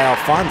behind by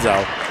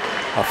Alfonso.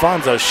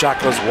 Alfonso's shot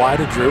goes wide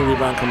to Drew.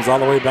 Rebound comes all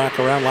the way back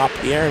around.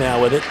 LaPierre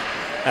now with it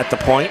at the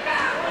point.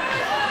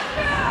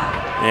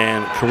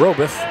 And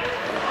Karobith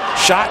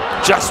shot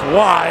just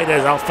wide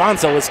as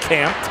Alfonso is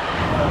camped.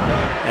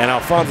 And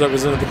Alfonso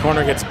goes into the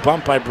corner, gets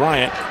bumped by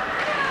Bryant.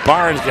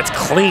 Barnes gets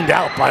cleaned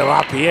out by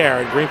LaPierre,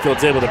 and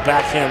Greenfield's able to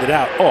backhand it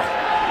out. Oh,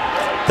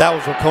 that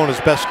was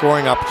Wahconah's best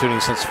scoring opportunity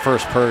since the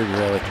first period,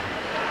 really.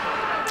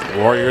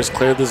 Warriors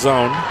cleared the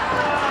zone.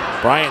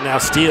 Bryant now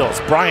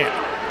steals. Bryant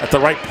at the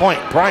right point.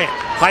 Bryant,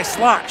 high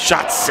slot.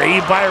 Shot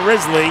saved by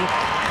Risley.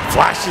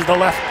 Flashes the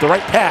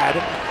right pad.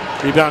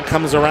 Rebound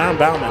comes around.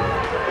 Bauman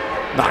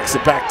knocks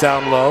it back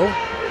down low.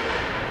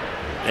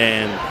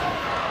 And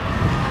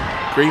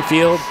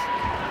Greenfield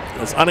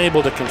is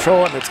unable to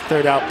control it, and it's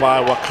cleared out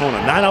by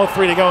Wahconah.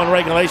 9:03 to go in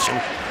regulation.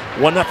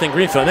 1-0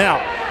 Greenfield.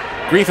 Now,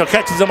 Greenfield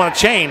catches him on a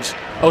change.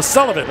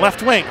 O'Sullivan,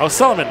 left wing.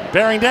 O'Sullivan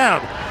bearing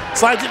down.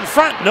 Slides it in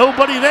front.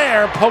 Nobody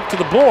there. Poke to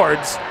the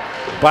boards.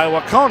 by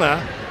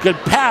Wahconah. Good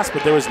pass,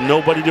 but there was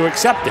nobody to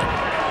accept it.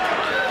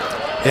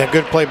 Yeah,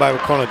 good play by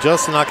Wahconah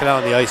just to knock it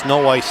out on the ice.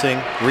 No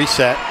icing.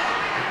 Reset.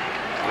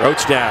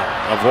 Roach down.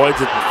 Avoids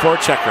the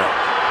forechecker.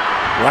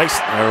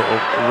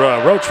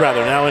 Roach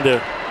rather, now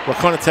into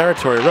Wahconah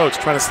territory. Roach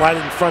trying to slide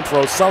it in front for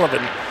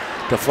O'Sullivan.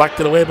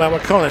 Deflected away by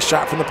Wahconah.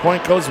 Shot from the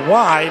point goes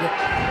wide.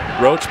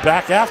 Roach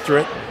back after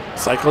it.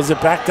 Cycles it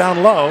back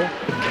down low.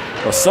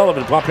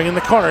 O'Sullivan bumping in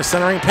the corner.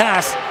 Centering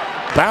pass.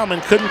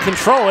 Bauman couldn't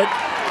control it.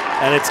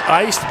 And it's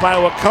iced by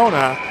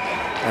Wahconah.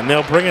 And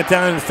they'll bring it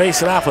down and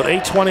face it off with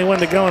 8:21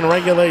 to go in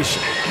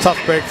regulation. Tough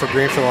break for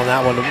Greenfield on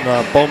that one.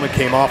 Bowman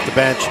came off the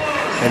bench.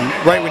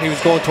 And right when he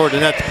was going toward the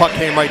net, the puck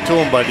came right to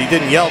him, but he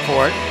didn't yell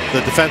for it.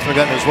 The defenseman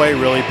got in his way,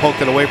 really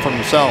poked it away from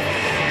himself.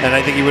 And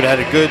I think he would have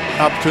had a good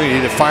opportunity to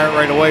either fire it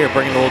right away or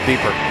bring it a little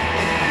deeper.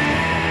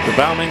 The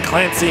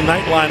Bauman-Clancy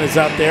night line is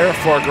out there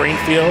for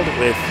Greenfield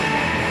with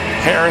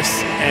Harris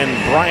and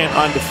Bryant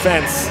on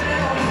defense.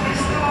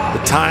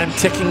 The time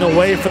ticking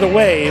away for the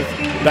Wave.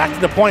 Back to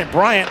the point.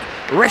 Bryant,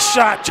 wrist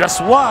shot just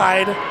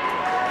wide.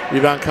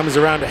 Rebound comes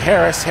around to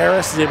Harris.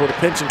 Harris is able to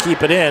pinch and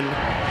keep it in.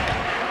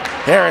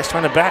 Harris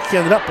trying to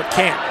backhand it up, but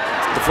can't.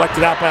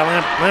 Deflected out by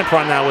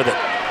Lampron now with it.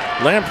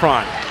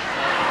 Lampron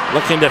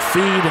looking to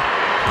feed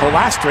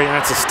Polastri, and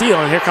it's a steal,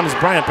 and here comes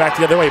Bryant back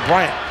the other way.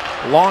 Bryant,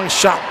 long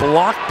shot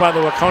blocked by the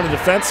Wahconah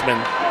defenseman,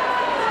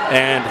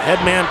 and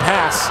headman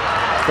pass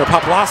for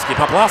Poplawski.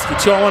 Poplawski,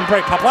 2-on-1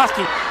 break.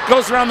 Poplawski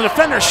goes around the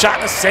defender, shot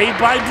and a save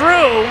by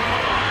Drew.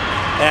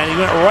 And he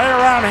went right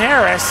around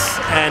Harris,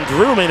 and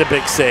Drew made a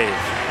big save.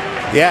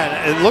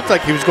 Yeah, it looked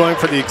like he was going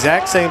for the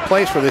exact same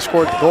place where they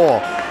scored the goal.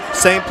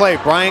 Same play.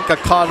 Bryant got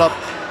caught up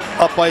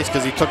ice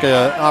because he took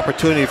an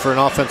opportunity for an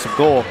offensive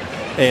goal,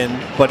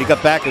 but he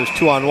got back. It was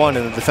 2-on-1,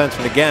 and the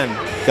defenseman again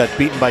got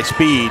beaten by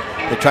speed.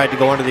 They tried to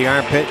go under the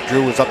armpit.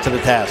 Drew was up to the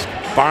task.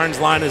 Barnes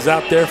line is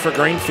out there for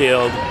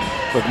Greenfield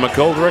with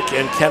McGoldrick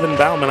and Kevin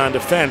Bauman on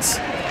defense.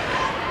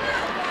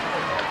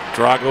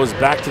 Draw goes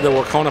back to the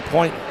Wahconah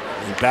point.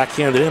 He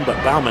backhanded in,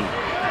 but Bauman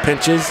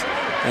pinches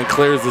and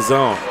clears the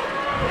zone.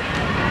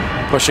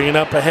 Pushing it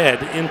up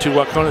ahead into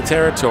Wahconah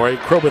territory.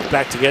 Krobeth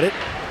back to get it.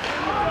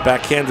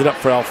 Backhanded up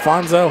for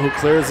Alfonso, who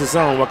clears the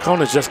zone.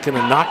 Wahconah's just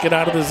going to knock it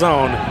out of the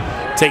zone,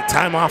 take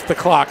time off the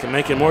clock, and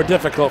make it more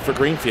difficult for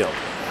Greenfield.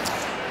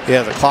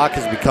 Yeah, the clock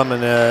is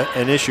becoming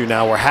an issue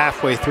now. We're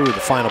halfway through the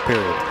final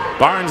period.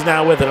 Barnes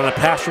now with it on a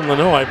pass from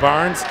Lanois.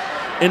 Barnes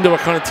into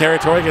Wahconah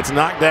territory, gets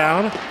knocked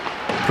down.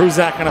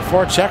 Kruzak on a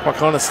forecheck.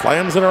 Wahconah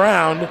slams it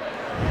around,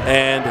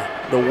 and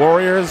the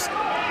Warriors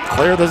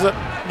clear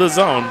the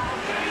zone.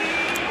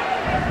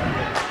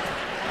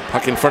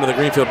 Puck in front of the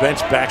Greenfield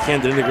bench,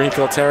 backhanded into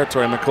Greenfield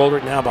territory.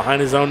 McGoldrick now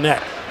behind his own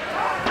net.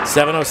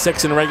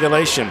 7:06 in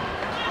regulation.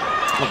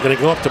 We're going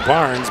to go up to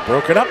Barnes.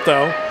 Broke it up,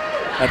 though,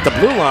 at the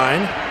blue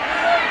line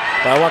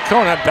by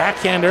Wahconah.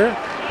 Backhander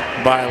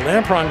by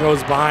Lampron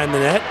goes behind the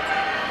net.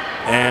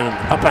 And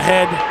up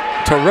ahead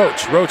to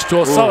Roach. Roach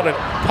to O'Sullivan.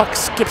 Puck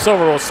skips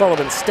over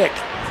O'Sullivan's stick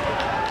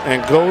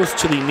and goes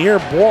to the near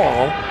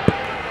ball.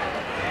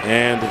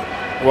 And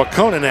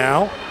Wahconah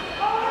now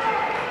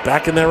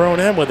back in their own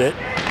end with it.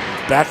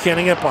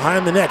 Backhanding it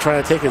behind the net,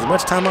 trying to take as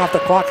much time off the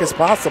clock as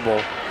possible.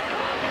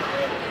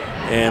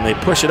 And they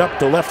push it up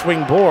the left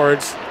wing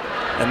boards,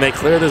 and they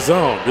clear the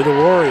zone. Do the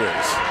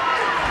Warriors.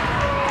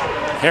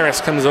 Harris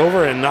comes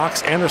over and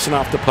knocks Anderson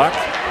off the puck.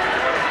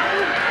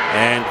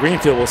 And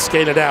Greenfield will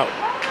skate it out.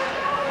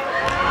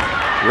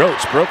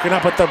 Roach broken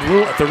up at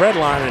the red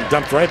line and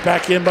dumped right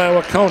back in by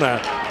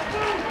Wahconah.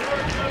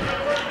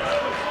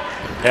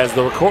 As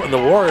the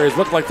Warriors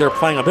look like they're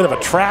playing a bit of a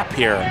trap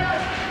here.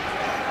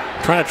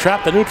 Trying to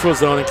trap the neutral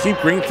zone and keep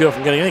Greenfield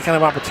from getting any kind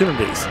of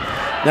opportunities.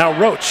 Now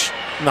Roach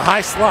in the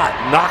high slot,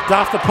 knocked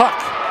off the puck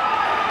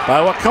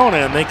by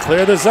Wahconah, and they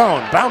clear the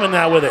zone. Bauman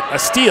now with it, a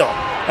steal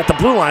at the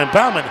blue line.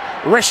 Bauman,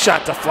 wrist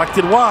shot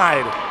deflected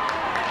wide.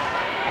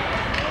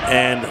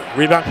 And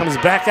rebound comes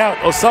back out.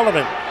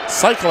 O'Sullivan,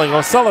 cycling.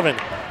 O'Sullivan,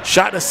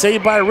 shot and a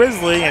save by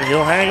Risley, and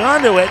he'll hang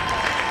on to it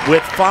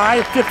with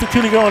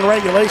 5:52 to go in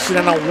regulation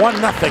and a 1-0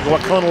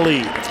 Wahconah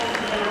lead.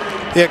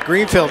 Yeah,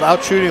 Greenfield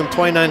out shooting them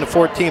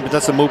 29-14, but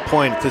that's a moot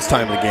point at this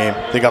time of the game.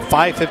 They got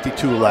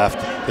 5:52 left.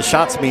 The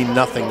shots mean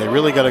nothing. They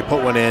really got to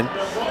put one in.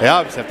 They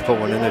obviously have to put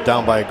one in. They're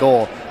down by a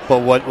goal.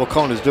 But what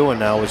Wahconah is doing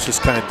now is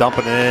just kind of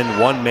dumping it in,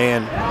 one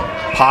man,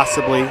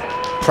 possibly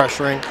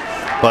pressuring.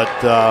 But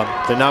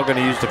they're now going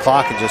to use the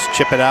clock and just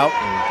chip it out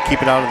and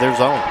keep it out of their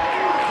zone.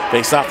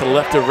 Face off to the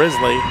left of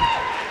Risley.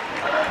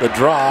 The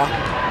draw.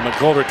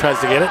 McGoldrick tries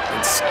to get it.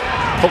 It's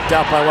poked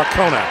out by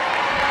Wahconah.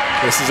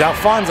 This is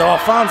Alfonso.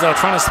 Alfonso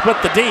trying to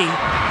split the D.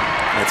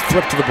 It's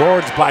flipped to the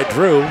boards by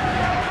Drew.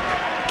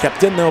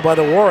 Kept in, though, by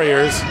the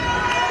Warriors.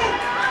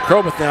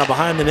 Krobeth now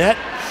behind the net.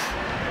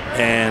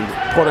 And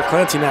Porter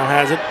Clancy now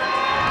has it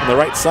on the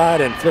right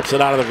side and flips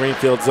it out of the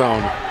Greenfield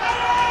zone.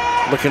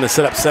 Looking to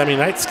set up Sammy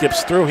Knight.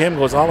 Skips through him.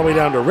 Goes all the way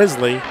down to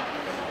Risley.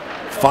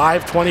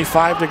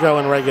 5:25 to go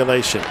in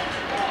regulation.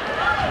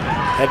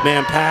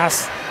 Headman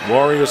pass.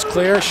 Warriors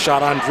clear.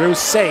 Shot on Drew.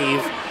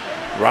 Save.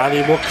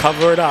 Riley will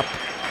cover it up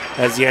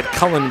as he had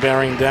Cullen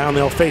bearing down.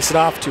 They'll face it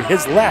off to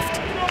his left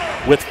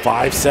with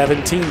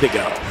 5:17 to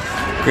go.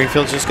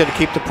 Greenfield's just going to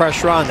keep the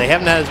pressure on. They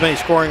haven't had as many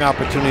scoring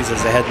opportunities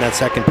as they had in that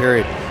second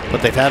period,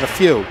 but they've had a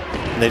few,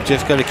 and they've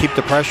just got to keep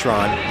the pressure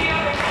on.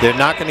 They're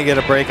not going to get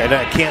a break.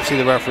 I can't see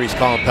the referees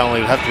calling a penalty.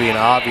 It would have to be an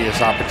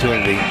obvious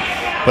opportunity.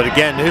 But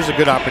again, here's a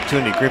good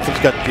opportunity.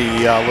 Greenfield's got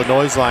the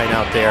Lanois line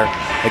out there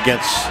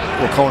against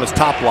Wahconah's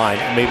top line,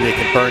 and maybe they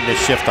can burn this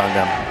shift on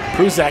them.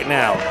 Pruzak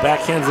now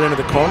backhands it into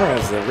the corner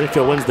as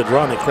Greenfield wins the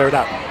draw and they clear it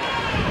out.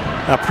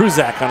 Now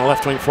Pruzak on a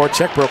left wing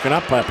forecheck, broken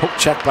up by a poke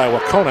check by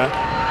Wahconah.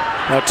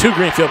 Now 2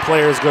 Greenfield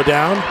players go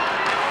down.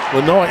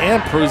 Lanois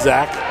and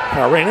Pruzak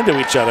ran into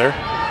each other.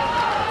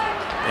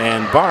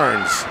 And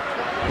Barnes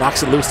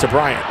knocks it loose to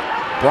Bryant.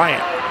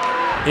 Bryant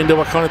into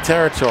Wahconah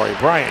territory.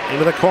 Bryant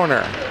into the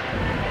corner.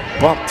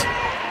 Bumped.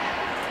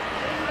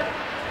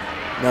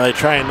 Now they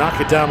try and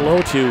knock it down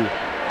low to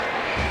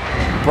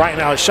Bryant.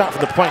 Now a shot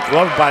from the point,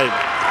 gloved by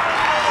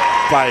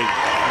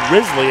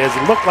Risley, as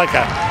it looked like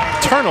a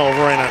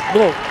turnover and a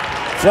little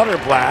flutter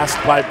blast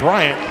by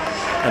Bryant,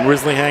 and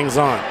Risley hangs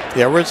on.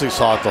 Yeah, Risley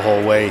saw it the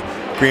whole way.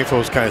 Greenfield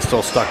was kind of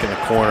still stuck in the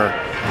corner,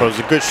 but it was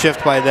a good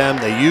shift by them.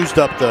 They used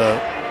up the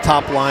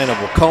top line of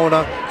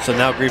Wahconah, so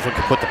now Greenfield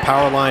can put the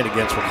power line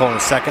against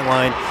Waconah's second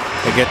line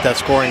and get that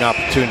scoring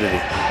opportunity.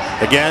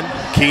 Again,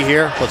 key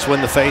here, let's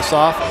win the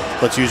face-off.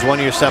 Let's use one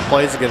of your set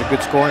plays to get a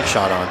good scoring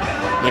shot on.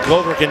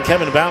 McGoldrick and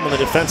Kevin Bauman, the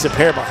defensive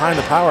pair behind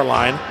the power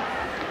line.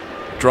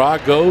 Draw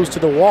goes to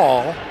the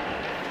wall,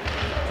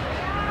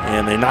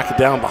 and they knock it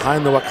down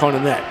behind the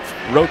Wahconah net.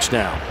 Roach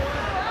now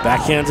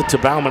backhands it to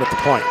Bauman at the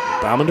point.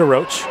 Bauman to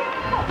Roach.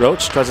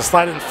 Roach tries to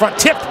slide it in front,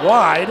 tipped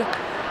wide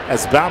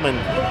as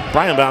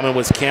Brian Bauman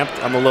was camped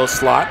on the low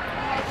slot.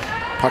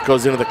 Puck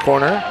goes into the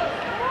corner.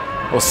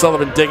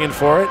 O'Sullivan digging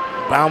for it.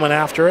 Bauman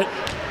after it,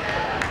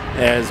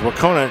 as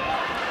Wahconah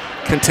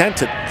content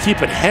to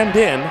keep it hemmed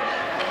in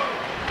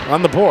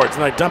on the boards.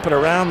 And they dump it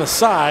around the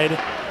side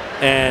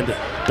and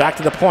back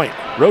to the point.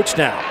 Roach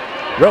now.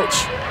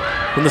 Roach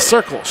in the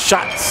circle.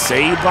 Shot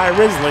saved by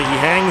Risley. He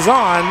hangs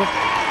on.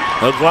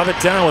 They'll glove it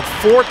down with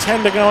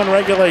 4:10 to go in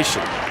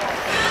regulation.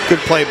 Good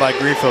play by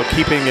Greenfield,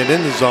 keeping it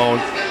in the zone.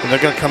 And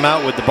they're going to come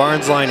out with the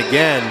Barnes line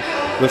again.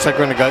 Looks like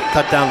we're going to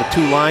cut down the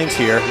 2 lines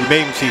here. You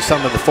may even see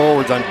some of the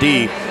forwards on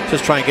D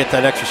just try and get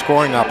that extra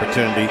scoring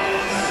opportunity.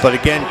 But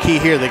again, key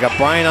here, they got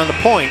Bryant on the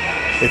point.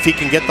 If he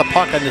can get the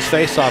puck on this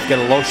faceoff, get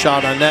a low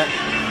shot on net,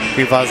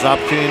 Greenfield has an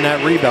opportunity in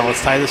that rebound.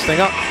 Let's tie this thing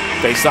up.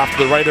 Face off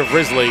to the right of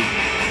Risley.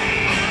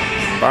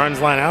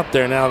 Barnes line out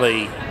there. Now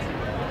they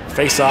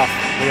face off.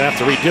 They're going to have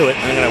to redo it.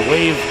 They're going to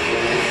wave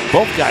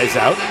both guys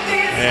out.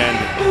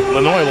 And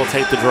Lanois will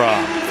take the draw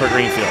for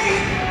Greenfield.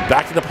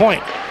 Back to the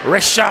point.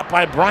 Wrist shot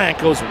by Bryant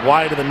goes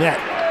wide of the net.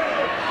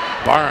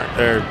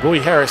 Bowie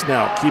Harris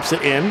now keeps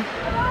it in.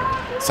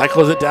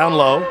 Cycles it down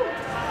low.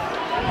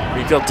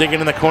 Greenfield digging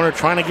in the corner,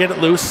 trying to get it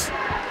loose.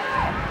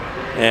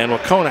 And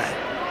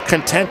Wahconah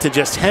content to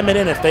just hem it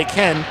in if they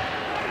can.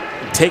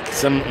 Take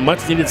some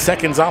much needed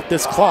seconds off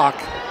this clock.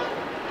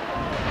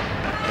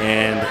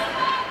 And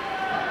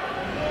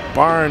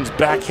Barnes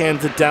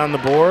backhands it down the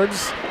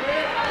boards.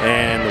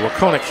 And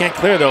Wahconah can't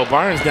clear though.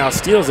 Barnes now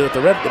steals it at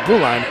the blue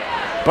line.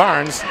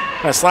 Barnes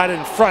slide it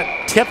in front,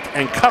 tipped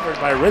and covered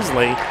by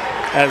Risley.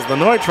 As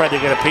Lanois tried to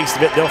get a piece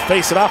of it, they'll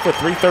face it off with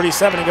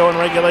 3:37 to go in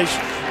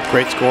regulation.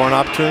 Great scoring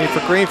opportunity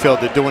for Greenfield.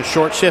 They're doing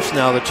short shifts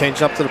now. They're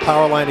changing up to the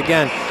power line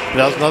again. But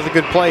that was another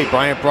good play.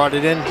 Bryant brought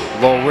it in,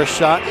 low wrist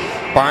shot.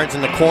 Barnes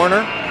in the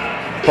corner,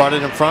 brought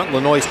it in front.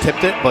 Lanois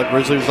tipped it, but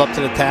Risley was up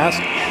to the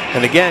task.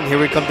 And again, here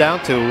we come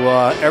down to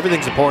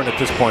everything's important at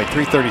this point.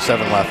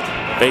 3:37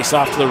 left. Face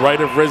off to the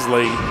right of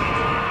Risley.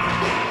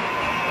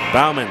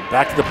 Bauman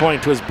back to the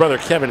point to his brother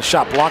Kevin.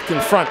 Shot blocked in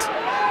front.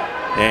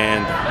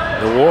 And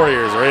the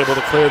Warriors are able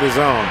to clear the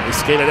zone. He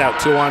skated out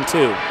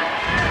 2-on-2.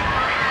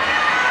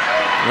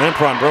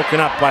 Lampron broken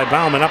up by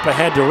Bauman. Up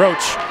ahead to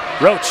Roach.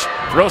 Roach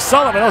for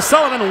O'Sullivan.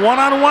 O'Sullivan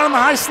one-on-one in the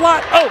high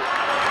slot. Oh!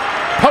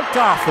 Poked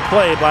off the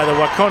play by the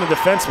Wahconah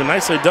defenseman.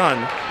 Nicely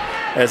done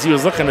as he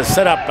was looking to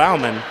set up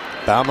Bauman.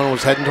 Bauman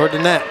was heading toward the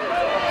net.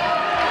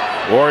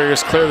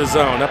 Warriors clear the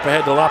zone. Up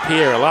ahead to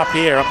LaPierre.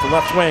 LaPierre up the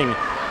left wing.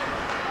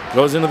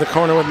 Goes into the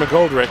corner with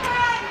McGoldrick.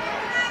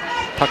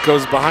 Puck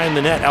goes behind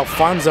the net.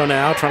 Alfonso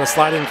now trying to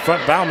slide in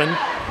front. Bauman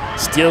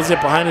steals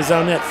it behind his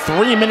own net.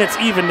 3 minutes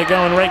even to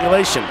go in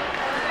regulation.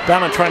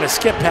 Bauman trying to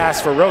skip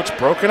pass for Roach.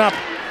 Broken up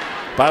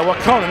by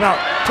Wahconah. Now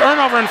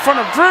turnover in front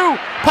of Drew.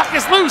 Puck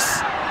is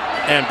loose.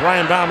 And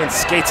Brian Bauman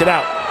skates it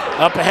out.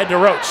 Up ahead to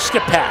Roach.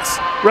 Skip pass.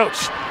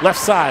 Roach left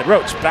side.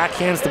 Roach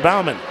backhands to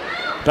Bauman.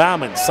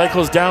 Bauman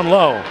cycles down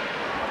low.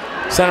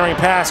 Centering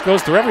pass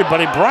goes through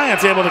everybody.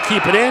 Bryant's able to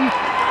keep it in.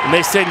 And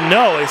they said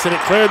no. They said it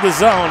cleared the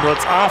zone, but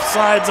it's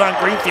offsides on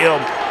Greenfield.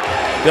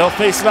 They'll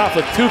face it off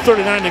with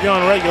 2:39 to go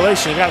in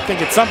regulation. You got to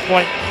think at some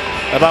point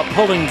about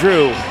pulling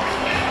Drew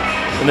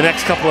in the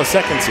next couple of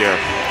seconds here.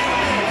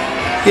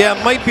 Yeah,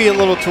 it might be a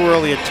little too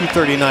early at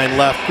 2:39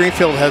 left.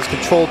 Greenfield has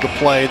controlled the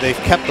play.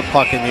 They've kept the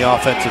puck in the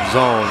offensive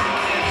zone.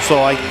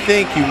 So I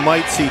think you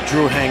might see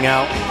Drew hang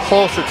out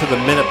closer to the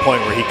minute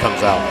point where he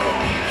comes out.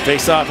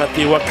 Face off at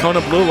the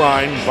Wahconah blue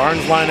line.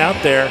 Barnes line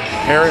out there.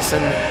 Harris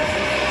and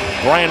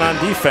Bryant on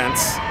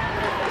defense.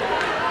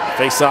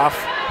 Face off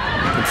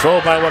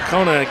controlled by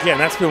Wahconah. Again,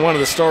 that's been one of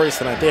the stories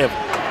tonight. They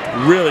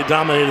have really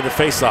dominated the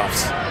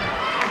face-offs.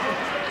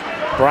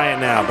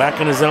 Bryant now back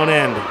in his own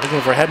end,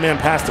 looking for a headman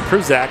pass to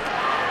Pruzak.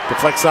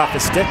 Deflects off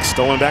his stick,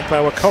 stolen back by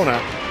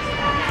Wahconah.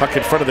 Puck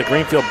in front of the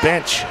Greenfield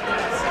bench.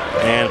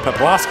 And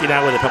Poplawski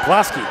now with it.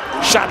 Poplawski,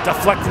 shot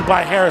deflected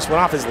by Harris,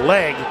 went off his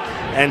leg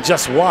and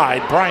just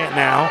wide. Bryant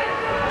now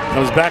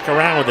comes back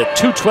around with it.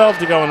 2:12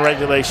 to go in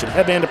regulation.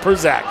 Headman to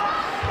Pruzak.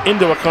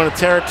 Into Wahconah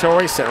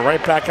territory, sent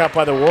right back out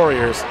by the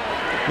Warriors.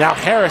 Now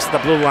Harris at the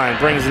blue line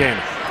brings it in.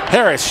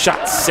 Harris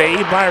shot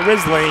saved by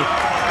Risley.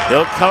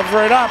 He'll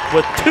cover it up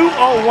with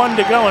 2:01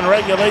 to go in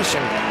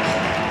regulation.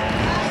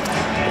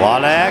 A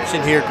lot of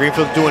action here.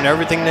 Greenfield's doing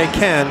everything they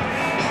can.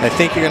 I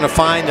think you're going to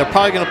find they're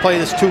probably going to play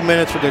this 2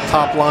 minutes with their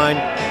top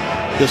line.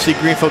 You'll see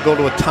Greenfield go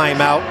to a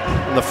timeout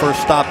in the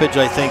first stoppage,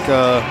 I think,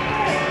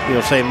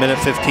 say minute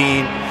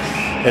 15.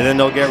 And then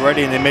they'll get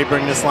ready, and they may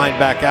bring this line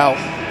back out.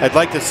 I'd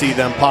like to see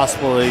them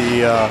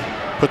possibly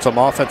put some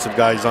offensive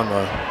guys on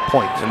the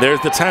point. And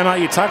there's the timeout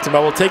you talked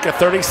about. We'll take a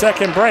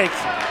 30-second break.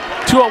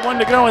 2:01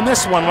 to go in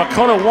this one.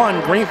 Wahconah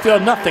 1,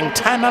 Greenfield nothing.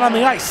 Timeout on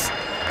the ice.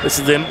 This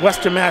is the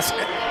Western Mass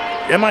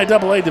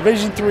MIAA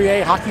Division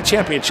IIIA Hockey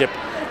Championship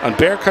on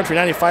Bear Country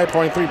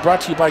 95.3,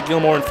 brought to you by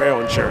Gilmore and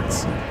Farrell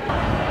Insurance.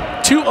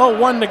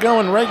 2:01 to go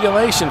in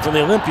regulation from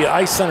the Olympia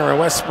Ice Center in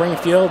West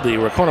Springfield. The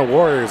Wahconah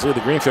Warriors lead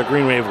the Greenfield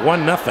Green Wave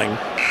 1-0.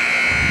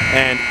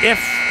 And if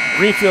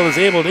Greenfield is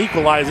able to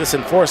equalize this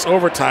and force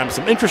overtime,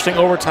 some interesting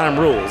overtime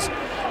rules,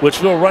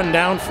 which we'll run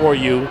down for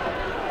you.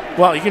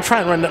 Well, you can try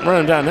and run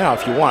them down now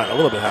if you want, a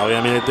little bit, Howie.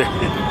 I mean,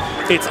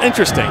 it's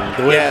interesting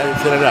the way they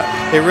set it up.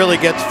 It really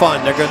gets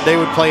fun. They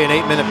would play an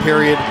 8-minute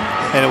period,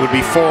 and it would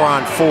be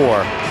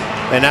 4-on-4.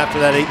 And after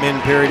that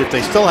 8-minute period, if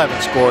they still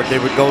haven't scored, they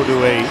would go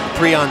to a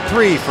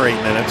 3-on-3 for 8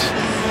 minutes.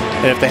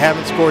 And if they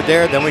haven't scored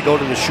there, then we go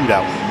to the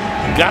shootout.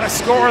 Got to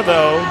score,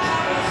 though,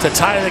 to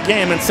tie the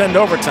game and send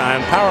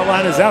overtime. Power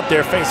line is out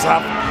there, face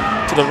off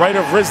to the right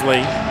of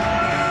Risley.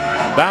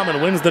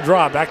 Bauman wins the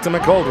draw, back to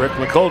McGoldrick.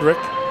 McGoldrick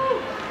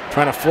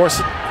trying to force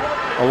it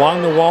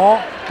along the wall,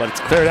 but it's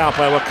cleared out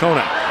by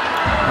Wahconah.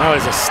 Now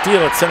is a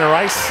steal at center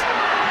ice.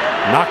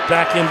 Knocked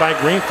back in by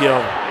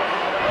Greenfield.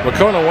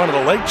 Wahconah wanted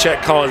a leg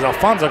check call as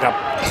Alfonso got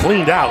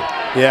cleaned out.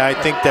 Yeah, I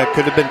think that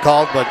could have been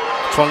called, but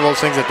it's one of those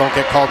things that don't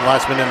get called in the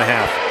last minute and a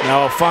half.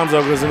 Now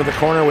Alfonso goes into the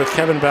corner with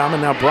Kevin Bauman.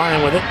 Now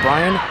Brian with it.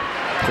 Brian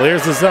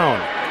clears the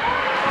zone.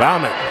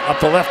 Bauman up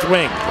the left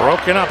wing.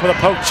 Broken up with a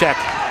poke check.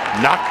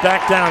 Knocked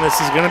back down. This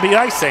is going to be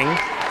icing.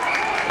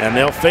 And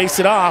they'll face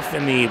it off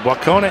in the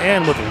Wahconah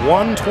end with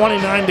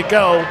 1:29 to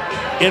go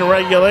in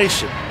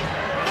regulation.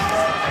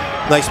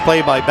 Nice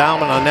play by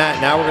Bauman on that.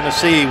 Now we're going to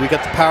see, we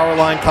got the power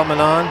line coming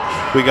on.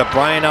 We got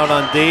Brian out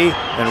on D,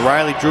 and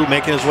Riley Drew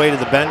making his way to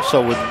the bench. So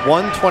with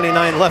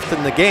 1:29 left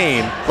in the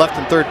game, left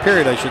in third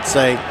period, I should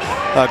say,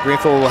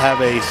 Greenfield will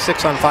have a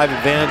 6-on-5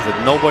 advantage with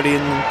nobody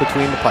in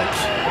between the pipes.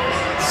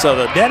 So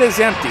the net is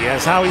empty,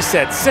 as Howie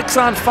said.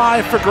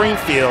 6-on-5 for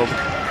Greenfield.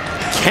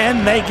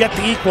 Can they get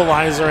the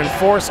equalizer and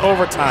force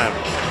overtime?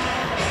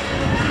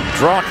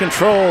 Draw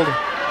controlled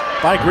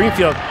by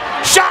Greenfield.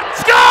 Shot,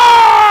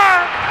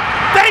 score!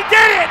 They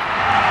did it!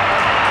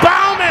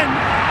 Bauman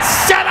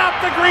set up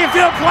the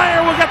Greenfield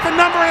player. We'll get the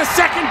number in a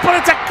second, but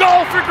it's a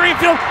goal for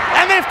Greenfield,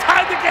 and they've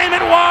tied the game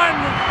at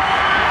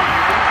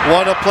 1.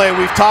 What a play.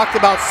 We've talked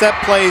about set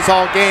plays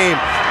all game.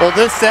 Well,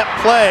 this set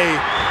play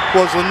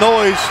was the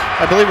noise,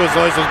 I believe it was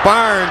noise,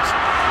 Barnes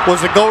was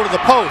to go to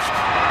the post.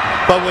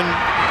 But when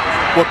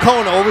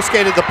Wahconah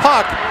overskated the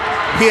puck,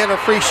 he had a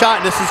free shot,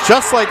 and this is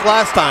just like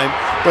last time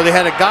where they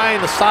had a guy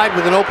in the side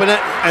with an open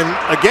net, and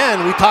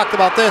again, we talked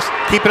about this,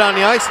 keep it on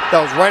the ice.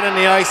 That was right on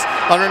the ice,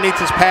 underneath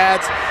his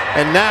pads,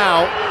 and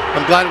now,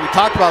 I'm glad we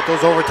talked about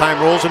those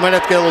overtime rules. We might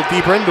have to get a little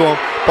deeper into them,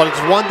 but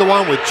it's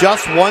 1-1 with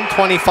just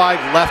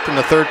 1:25 left in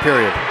the third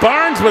period.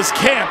 Barnes was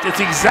camped. It's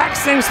the exact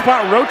same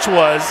spot Roach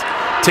was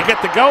to get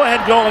the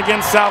go-ahead goal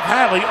against South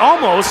Hadley,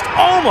 almost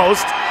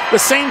the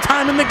same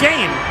time in the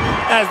game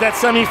as that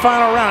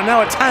semifinal round.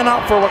 Now a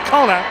timeout for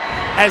Wahconah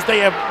as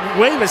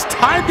Wave has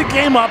tied the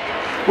game up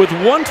with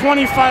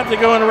 1:25 to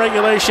go in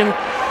regulation.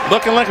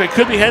 Looking like we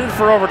could be headed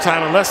for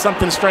overtime unless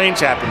something strange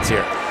happens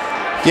here.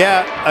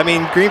 Yeah, I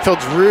mean,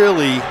 Greenfield's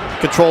really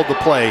controlled the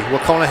play.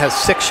 Wahconah has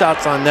 6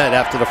 shots on net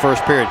after the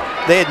first period.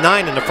 They had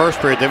 9 in the first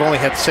period. They've only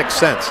had 6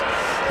 since.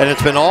 And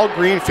it's been all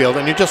Greenfield,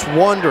 and you're just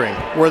wondering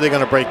where they're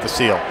going to break the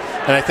seal.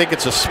 And I think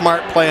it's a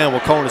smart play on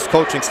Wahconah's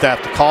coaching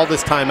staff to call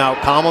this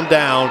timeout, calm them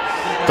down.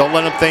 Don't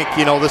let them think,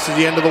 this is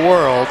the end of the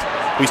world.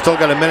 We still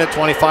got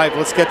 1:25.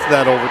 Let's get to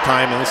that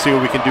overtime, and let's see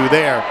what we can do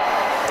there.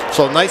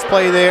 So nice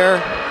play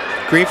there.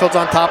 Greenfield's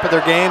on top of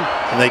their game,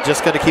 and they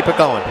just got to keep it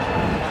going.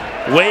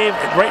 Wave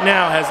right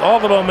now has all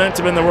the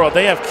momentum in the world.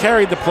 They have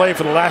carried the play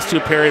for the last 2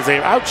 periods.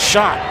 They've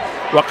outshot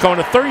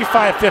Wahconah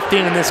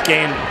 35-15 in this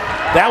game.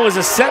 That was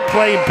a set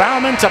play,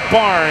 Bauman to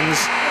Barnes.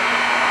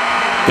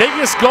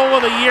 Biggest goal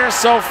of the year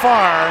so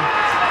far,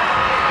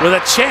 with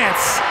a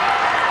chance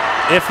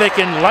if they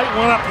can light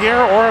one up here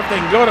or if they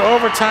can go to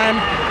overtime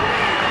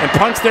and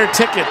punch their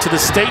ticket to the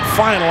state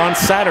final on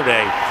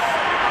Saturday.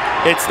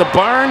 It's the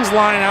Barnes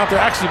line out there.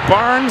 Actually,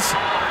 Barnes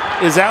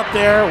is out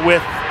there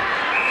with,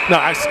 no,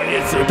 actually,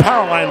 it's the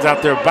power line's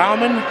out there.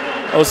 Bauman,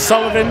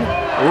 O'Sullivan,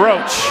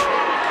 Roach,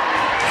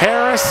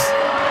 Harris,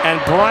 and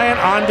Bryant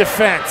on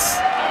defense.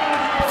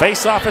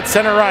 Face off at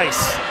center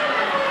ice.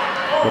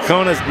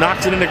 Wahconah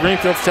knocks it into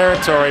Greenfield's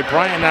territory.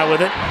 Bryant now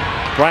with it.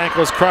 Bryant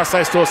goes cross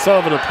ice to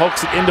O'Sullivan, who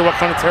pokes it into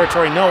Wahconah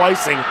territory. No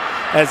icing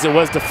as it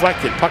was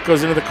deflected. Puck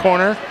goes into the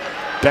corner,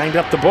 banged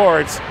up the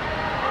boards,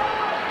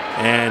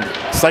 and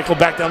cycled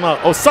back down low.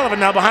 O'Sullivan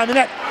now behind the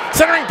net.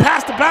 Centering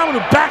pass to Bauman,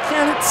 who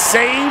backhanded,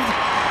 saved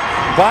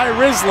by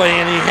Risley,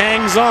 and he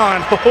hangs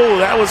on. Oh,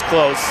 that was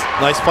close.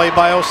 Nice play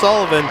by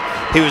O'Sullivan.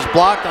 He was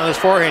blocked on his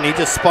forehand. He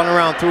just spun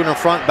around, threw it in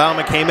front.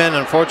 Bauman came in.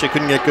 Unfortunately,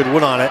 couldn't get good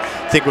wood on it.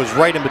 I think it was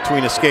right in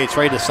between the skates,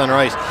 right to center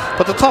ice.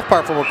 But the tough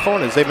part for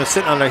Wahconah is they've been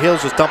sitting on their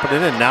heels just dumping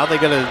it in. Now they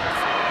got to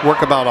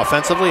work about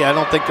offensively. I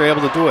don't think they're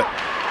able to do it.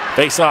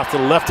 Face off to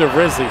the left of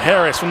Risley.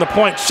 Harris from the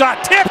point.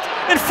 Shot tipped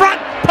in front.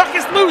 Puck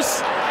is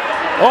loose.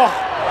 Oh,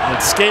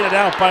 and skated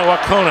out by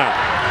Wahconah.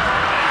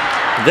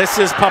 This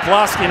is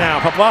Poplawski now.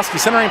 Poplawski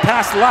centering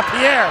pass to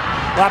LaPierre.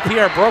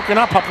 LaPierre broken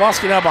up.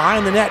 Poplawski now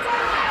behind the net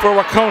for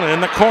Wahconah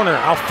in the corner.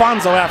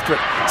 Alfonso after it.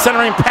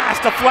 Centering pass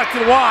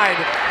deflected wide.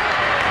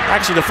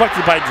 Actually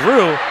deflected by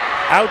Drew.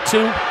 Out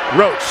to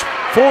Roach.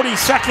 40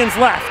 seconds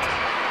left.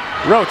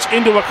 Roach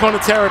into Wahconah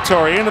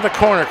territory. Into the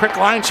corner. Quick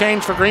line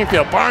change for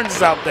Greenfield. Barnes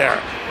is out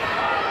there.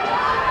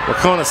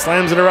 Wahconah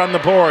slams it around the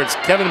boards.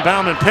 Kevin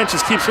Bauman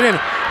pinches, keeps it in.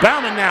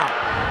 Bauman now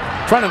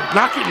trying to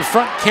knock it in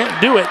front. Can't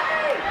do it.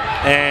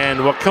 And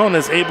Wahconah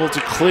is able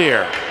to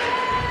clear.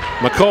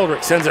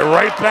 McGoldrick sends it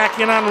right back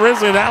in on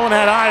Risley. That one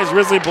had eyes.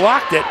 Risley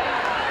blocked it.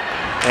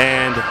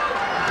 And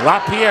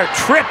LaPierre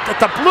tripped at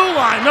the blue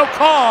line. No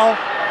call.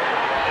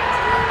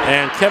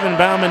 And Kevin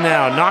Bauman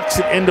now knocks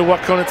it into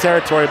Wahconah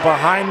territory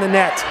behind the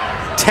net.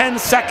 10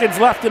 seconds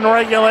left in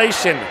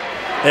regulation.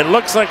 It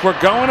looks like we're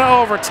going to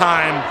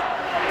overtime.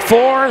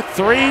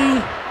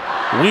 4-3.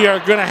 We are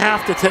going to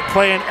have to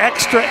play an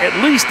extra at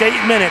least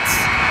 8 minutes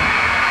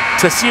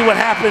to see what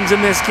happens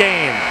in this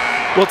game.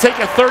 We'll take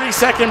a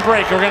 30-second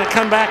break. We're going to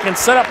come back and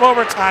set up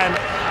overtime.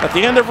 At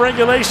the end of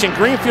regulation,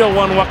 Greenfield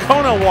won,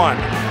 Wahconah won.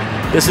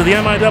 This is the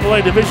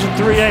MIAA Division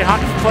IIIA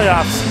Hockey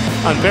Playoffs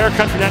on Bear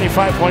Country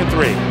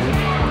 95.3.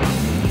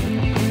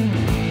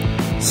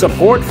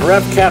 Support for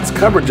FCAT's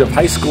coverage of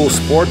high school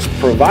sports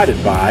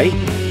provided by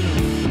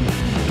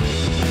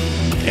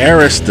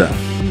Arista.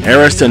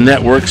 Arista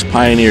Networks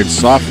pioneered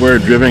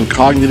software-driven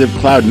cognitive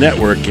cloud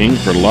networking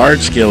for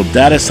large-scale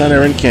data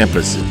center and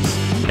campuses.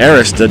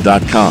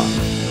 Arista.com.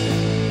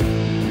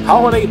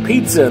 Holiday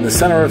Pizza in the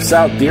center of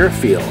South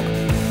Deerfield.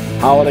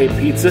 Holiday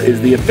Pizza is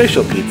the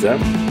official pizza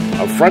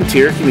of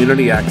Frontier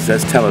Community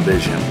Access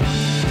Television.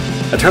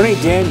 Attorney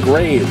Dan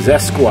Graves,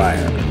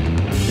 Esquire.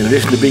 In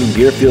addition to being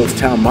Deerfield's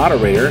town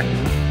moderator,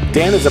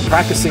 Dan is a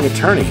practicing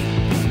attorney.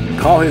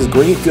 Call his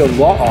Greenfield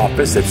Law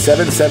Office at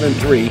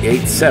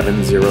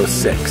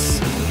 773-8706.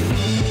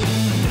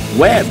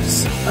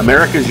 Webb's,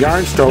 America's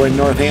Yarn Store in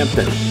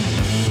Northampton.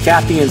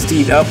 Kathy and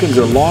Steve Elkins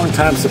are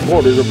longtime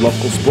supporters of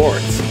local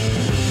sports.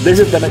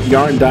 Visit them at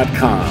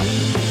yarn.com.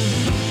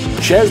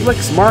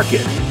 Cheslick's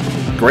Market.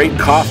 Great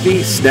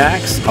coffee,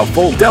 snacks, a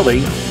full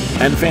deli,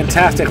 and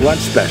fantastic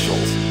lunch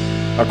specials.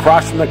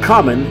 Across from the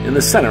Common in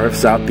the center of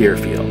South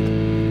Deerfield.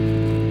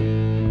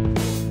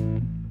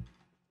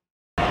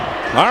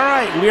 All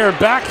right, we are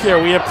back here.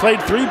 We have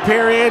played 3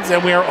 periods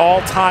and we are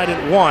all tied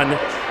at 1.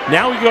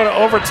 Now we go to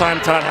overtime,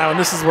 Todd Howe, and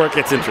this is where it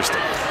gets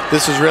interesting.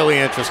 This is really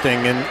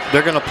interesting, and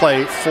they're going to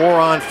play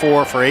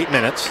 4-on-4 for 8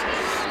 minutes.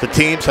 The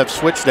teams have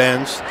switched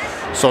ends,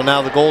 so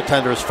now the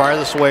goaltender is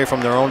farthest away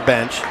from their own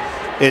bench.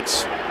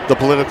 It's the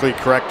politically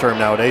correct term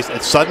nowadays.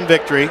 It's sudden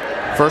victory.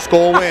 First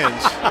goal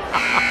wins.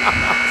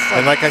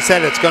 And like I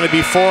said, it's going to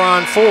be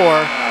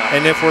 4-on-4,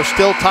 and if we're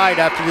still tied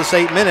after this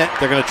 8 minute,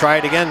 they're going to try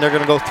it again. They're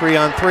going to go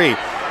 3-on-3.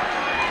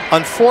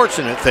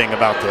 Unfortunate thing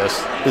about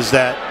this is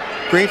that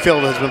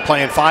Greenfield has been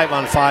playing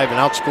 5-on-5 and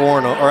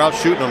outscoring or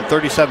outshooting them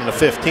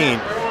 37-15,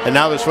 and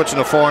now they're switching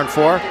to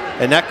 4-on-4,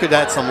 and that could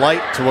add some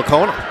light to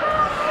Wahconah.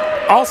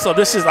 Also,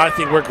 this is, I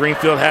think, where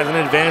Greenfield has an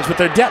advantage with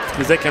their depth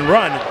because they can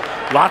run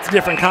lots of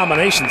different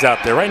combinations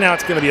out there. Right now,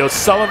 it's going to be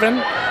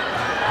O'Sullivan,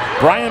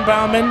 Brian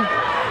Bauman,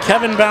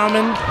 Kevin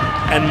Bauman,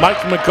 and Mike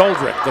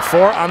McGoldrick, the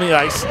 4 on the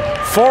ice.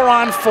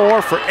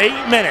 4-on-4 for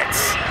 8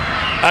 minutes.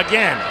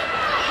 Again,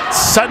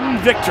 sudden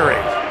victory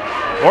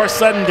or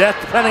sudden death,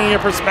 depending on your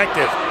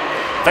perspective.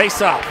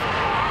 Face-off,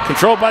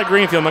 controlled by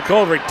Greenfield.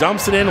 McGoldrick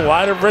dumps it in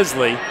wide of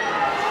Risley.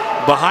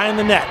 Behind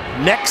the net.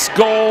 Next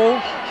goal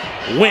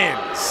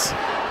wins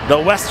the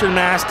Western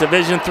Mass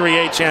Division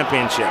IIIA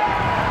Championship.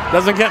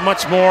 Doesn't get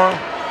much more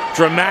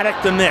dramatic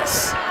than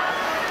this.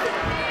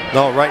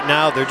 No, right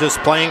now they're just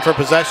playing for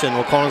possession.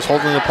 Wahconah's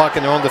holding the puck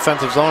in their own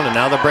defensive zone, and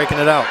now they're breaking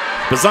it out.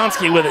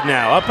 Bazanski with it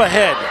now, up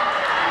ahead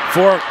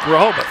for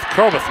Rehoboth.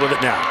 Krobeth with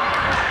it now.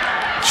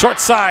 Short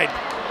side,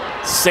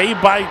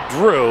 saved by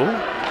Drew.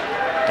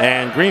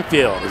 And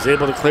Greenfield is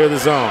able to clear the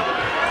zone.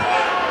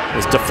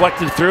 It's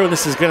deflected through.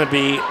 This is going to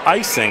be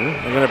icing.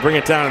 They're going to bring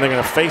it down, and they're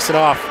going to face it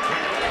off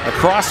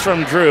across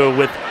from Drew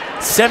with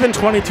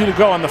 7:22 to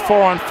go on the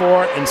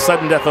 4-on-4 in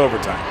sudden death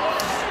overtime.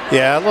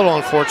 Yeah, a little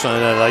unfortunate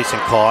in that icing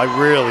call. I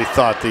really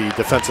thought the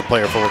defensive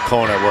player for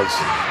Wahconah was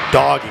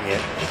dogging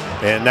it,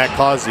 and that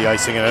caused the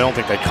icing, and I don't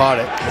think they caught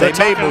it. They're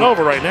talking it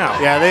over right now.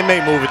 Yeah, they may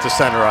move it to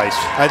center ice.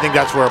 I think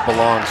that's where it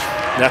belongs.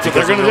 That's what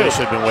they're going to do. It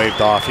should have been waved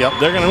off. Yep.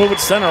 They're going to move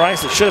it to center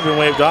ice. It should have been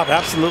waved off.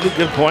 Absolutely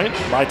good point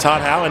by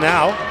Todd Howe. And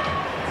now,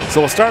 so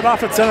we'll start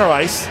off at center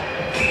ice.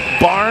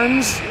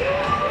 Barnes,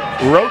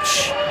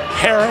 Roach,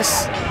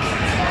 Harris,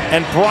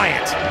 and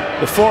Bryant.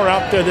 The four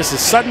out there. This is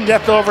sudden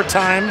death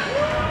overtime.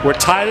 We're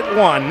tied at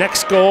 1.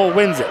 Next goal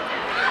wins it.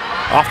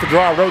 Off the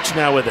draw, Roach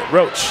now with it.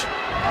 Roach.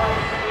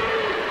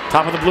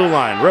 Top of the blue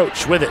line.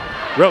 Roach with it.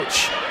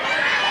 Roach.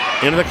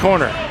 Into the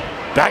corner.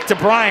 Back to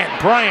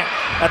Bryant. Bryant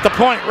at the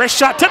point. Wrist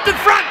shot. Tipped in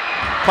front.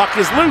 Puck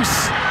is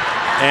loose.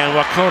 And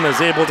Wahconah is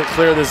able to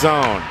clear the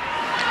zone.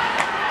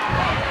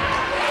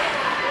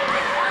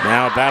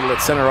 Now a battle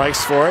at center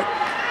ice for it.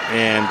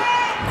 And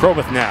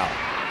Krobeth now.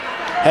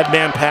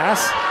 Headman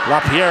pass.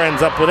 LaPierre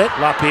ends up with it.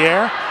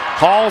 LaPierre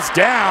hauls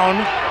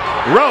down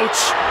Roach.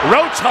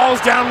 Roach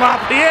hauls down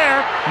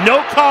LaPierre.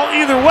 No call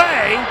either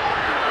way.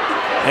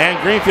 And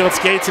Greenfield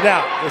skates it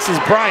out. This is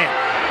Bryant.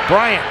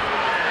 Bryant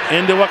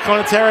into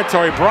Wahconah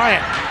territory.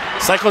 Bryant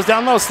cycles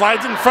down low,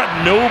 slides in front.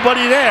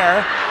 Nobody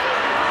there.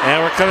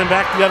 And we're coming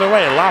back the other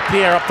way.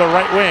 LaPierre up the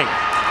right wing.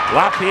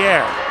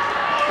 LaPierre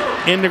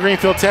into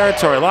Greenfield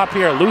territory.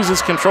 LaPierre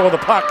loses control of the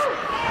puck.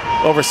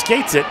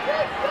 Overskates it.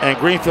 And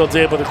Greenfield's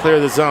able to clear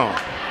the zone.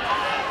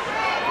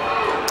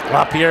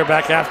 LaPierre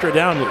back after it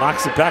down,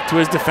 knocks it back to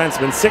his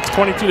defenseman.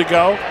 6:22 to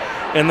go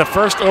in the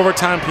first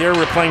overtime period.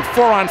 We're playing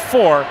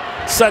 4-on-4,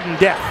 sudden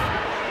death.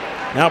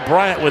 Now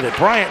Bryant with it.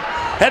 Bryant,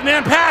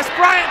 headman pass.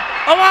 Bryant,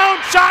 alone,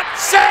 shot,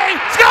 save,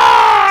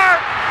 score!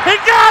 He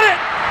got it!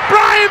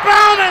 Brian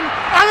Bauman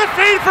on the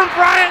feed from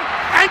Bryant,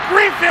 and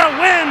Greenfield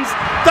wins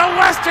the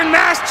Western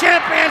Mass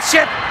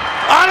Championship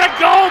on a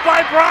goal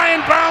by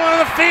Brian Bauman on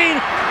the feed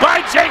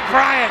by Jake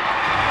Bryant.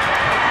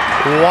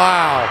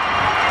 Wow.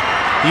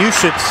 You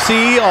should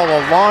see all the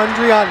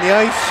laundry on the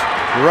ice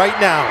right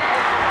now.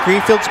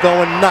 Greenfield's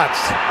going nuts.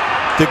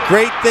 The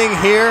great thing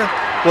here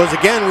was,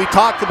 again, we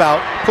talked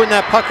about putting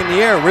that puck in the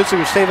air.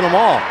 Ridley was saving them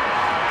all.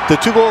 The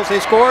 2 goals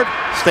they scored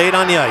stayed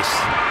on the ice.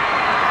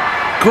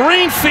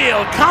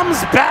 Greenfield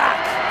comes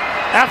back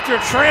after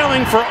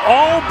trailing for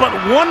all but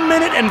 1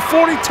 minute and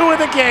 42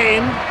 of the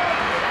game.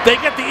 They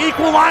get the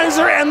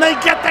equalizer and they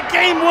get the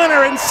game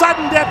winner in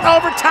sudden death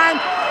overtime.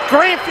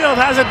 Greenfield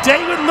has a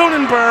date with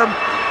Lunenburg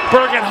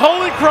at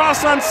Holy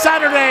Cross on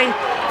Saturday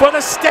for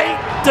the state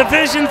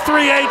Division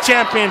 3A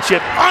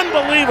championship.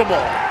 Unbelievable.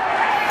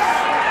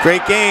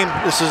 Great game.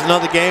 This is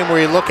another game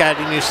where you look at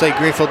it and you say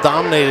Greenfield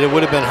dominated. It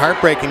would have been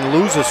heartbreaking to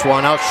lose this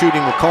one, out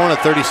shooting Wahconah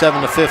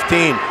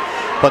 37-15.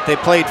 But they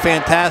played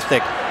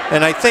fantastic.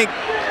 And I think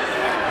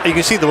you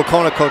can see the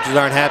Wahconah coaches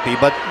aren't happy,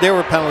 but there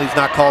were penalties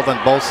not called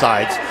on both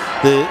sides.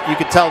 You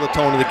could tell the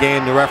tone of the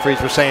game. The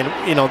referees were saying,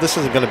 you know, this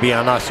isn't going to be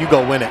on us. You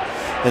go win it.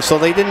 And so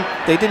they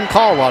didn't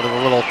call a lot of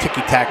the little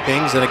ticky-tack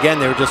things. And again,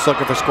 they were just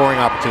looking for scoring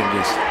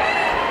opportunities.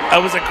 It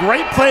was a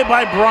great play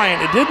by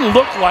Bryant. It didn't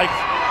look like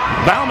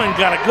Bauman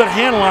got a good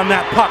handle on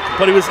that puck,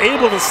 but he was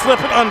able to slip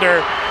it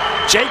under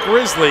Jake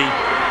Risley,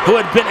 who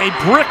had been a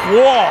brick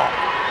wall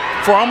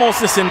for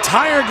almost this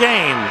entire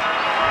game.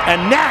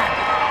 And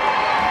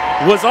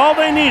that was all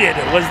they needed.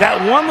 It was that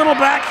one little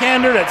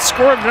backhander that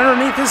scored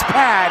underneath his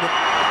pad.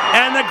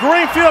 And the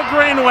Greenfield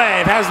Green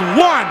Wave has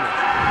won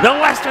the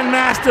Western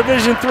Mass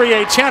Division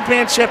 3A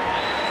championship.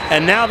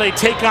 And now they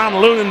take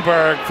on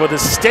Lunenburg for the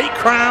state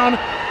crown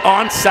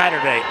on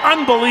Saturday.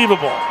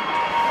 Unbelievable.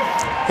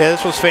 Yeah,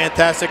 this was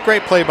fantastic.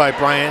 Great play by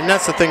Bryant. And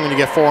that's the thing when you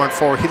get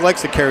 4-on-4. He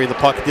likes to carry the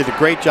puck. He did a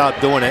great job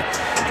doing it.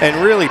 And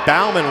really,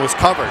 Bauman was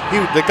covered.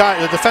 The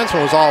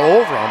defenseman was all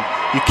over him.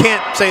 You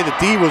can't say the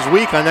D was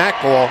weak on that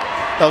goal.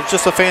 That was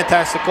just a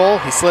fantastic goal.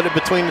 He slid it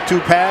between the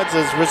 2 pads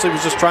as Risley was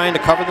just trying to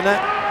cover the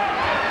net.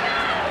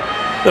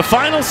 The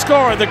final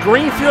score, the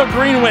Greenfield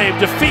Green Wave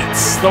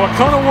defeats the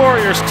Wahconah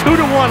Warriors 2-1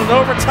 in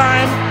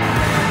overtime.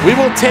 We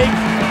will take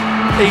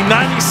a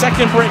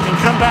 90-second break and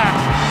come back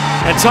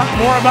and talk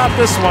more about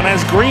this one as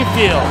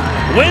Greenfield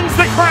wins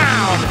the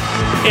crown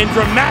in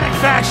dramatic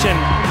fashion.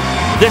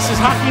 This is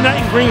Hockey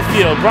Night in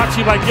Greenfield, brought to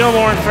you by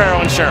Gilmore and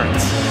Farrow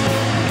Insurance.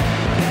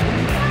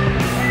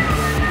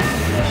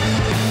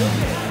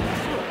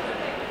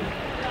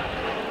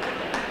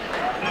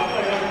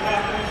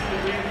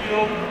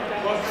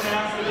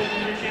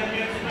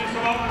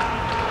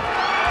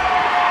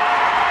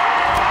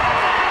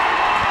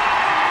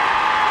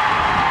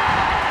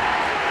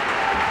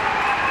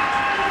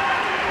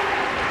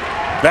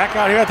 Back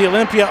out here at the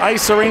Olympia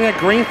Ice Arena,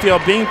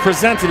 Greenfield being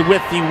presented with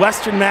the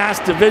Western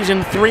Mass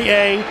Division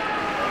 3A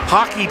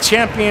Hockey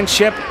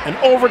Championship. An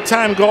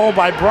overtime goal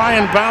by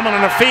Brian Bauman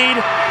on a feed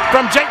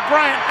from Jake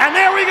Bryant. And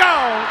there we go!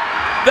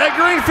 The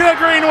Greenfield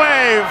Green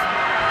Wave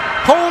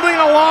holding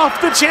holding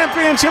aloft the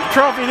championship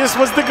trophy. This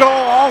was the goal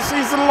all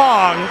season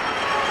long.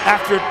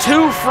 After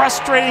 2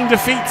 frustrating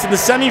defeats in the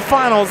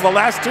semifinals the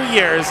last 2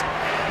 years,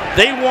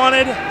 they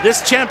wanted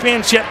this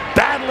championship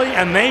badly,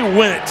 and they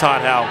win it,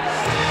 Todd Howe.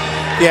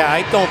 Yeah,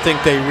 I don't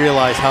think they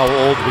realize how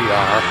old we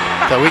are,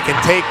 that we can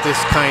take this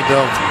kind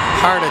of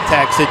heart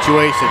attack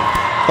situation.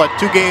 But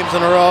 2 games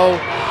in a row,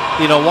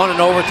 you know, 1 in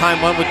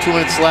overtime, 1 with 2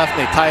 minutes left,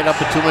 and they tied up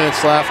with 2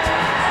 minutes left.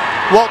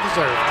 Well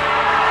deserved.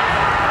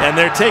 And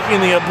they're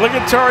taking the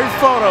obligatory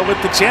photo with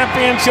the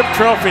championship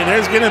trophy.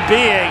 There's going to be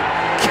a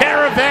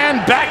caravan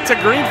back to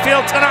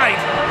Greenfield tonight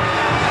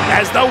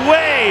as the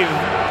Wave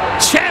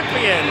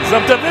champions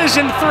of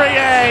Division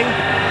 3A,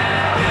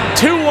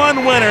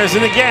 2-1 winners.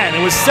 And again,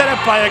 it was set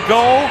up by a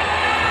goal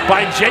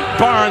by Jake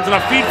Barnes and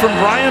a feed from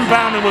Brian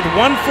Bauman with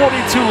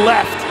 1:42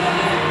 left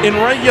in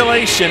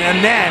regulation.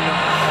 And then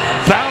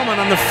Bauman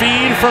on the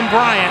feed from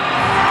Bryant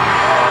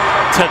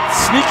to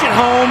sneak it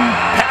home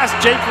past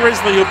Jake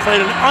Risley, who played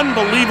an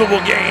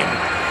unbelievable game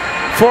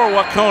for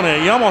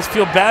Wahconah. You almost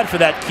feel bad for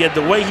that kid,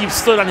 the way he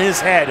stood on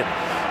his head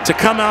to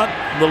come out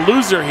the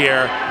loser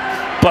here.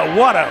 But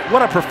what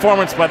a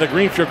performance by the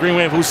Greenfield Green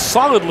Wave, who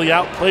solidly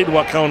outplayed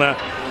Wahconah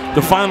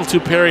the final 2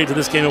 periods of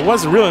this game. It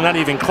was really not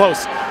even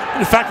close.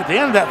 In fact, at the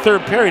end of that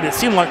 3rd period, it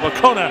seemed like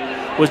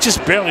Wahconah was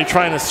just barely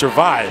trying to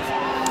survive,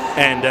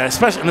 and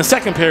especially in the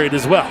 2nd period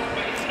as well.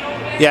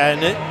 Yeah,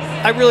 and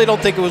I really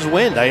don't think it was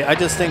wind. I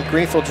just think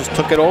Greenfield just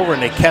took it over,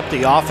 and they kept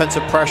the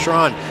offensive pressure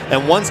on.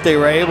 And once they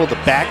were able to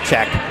back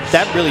check,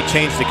 that really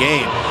changed the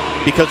game.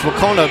 Because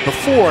Wahconah,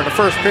 before in the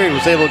 1st period,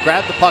 was able to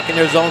grab the puck in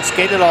their zone,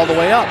 skate it all the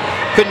way up.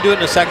 Couldn't do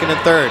it in the 2nd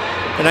and 3rd.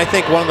 And I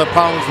think one of the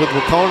problems with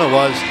Wahconah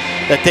was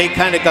that they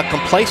kind of got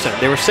complacent.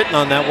 They were sitting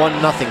on that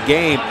 1-0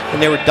 game, and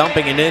they were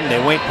dumping it in.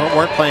 They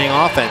weren't playing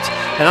offense.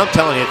 And I'm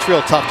telling you, it's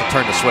real tough to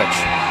turn the switch.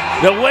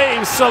 The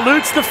Wave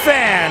salutes the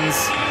fans.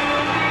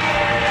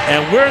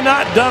 And we're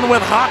not done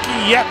with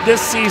hockey yet this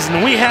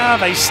season. We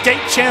have a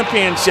state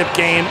championship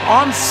game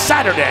on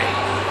Saturday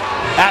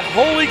at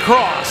Holy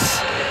Cross.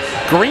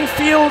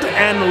 Greenfield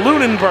and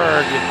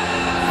Lunenburg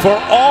for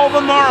all the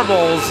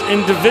marbles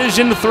in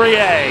Division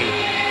 3A.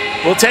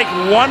 We'll take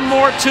 1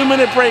 more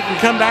 2-minute break and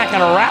come back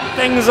and wrap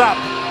things up.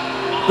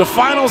 The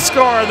final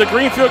score, the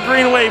Greenfield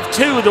Green Wave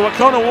 2, the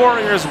Wahconah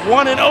Warriors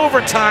 1 in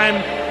overtime.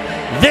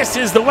 This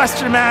is the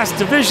Western Mass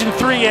Division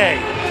 3A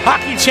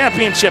Hockey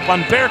Championship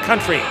on Bear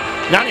Country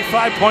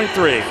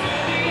 95.3.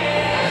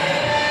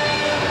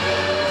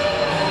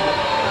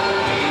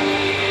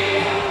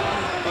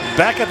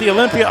 Back at the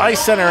Olympia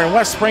Ice Center in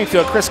West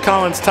Springfield, Chris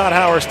Collins, Todd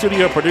Howe,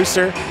 studio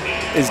producer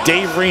is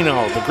Dave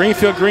Reno. The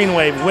Greenfield Green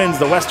Wave wins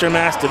the Western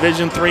Mass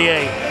Division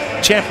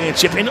 3A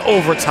Championship in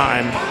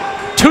overtime.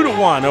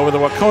 2-1 over the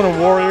Wahconah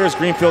Warriors.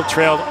 Greenfield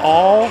trailed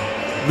all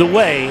the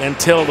way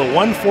until the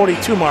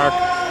 1:42 mark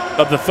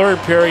of the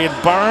 3rd period.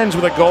 Barnes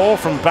with a goal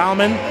from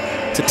Bauman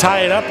to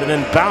tie it up, and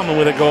then Bauman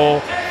with a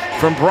goal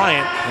from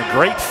Bryant. A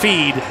great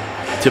feed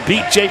to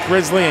beat Jake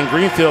Risley, and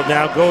Greenfield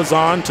now goes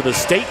on to the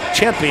state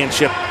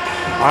championship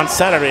on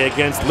Saturday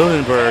against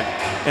Lunenburg.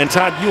 And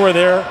Todd, you were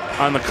there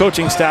on the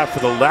coaching staff for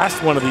the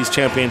last one of these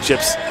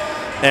championships,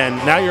 and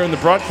now you're in the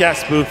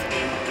broadcast booth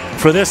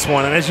for this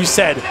one. And as you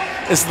said,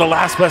 this is the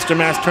last Western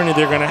Mass tournament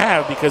they're going to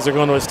have because they're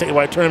going to a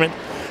statewide tournament.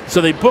 So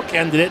they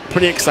bookended it.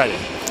 Pretty exciting.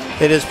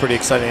 It is pretty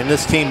exciting, and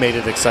this team made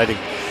it exciting.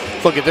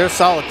 Look, they're a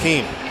solid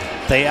team.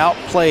 They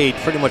outplayed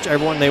pretty much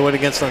everyone they went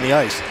against on the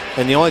ice,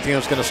 and the only thing that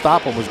was going to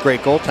stop them was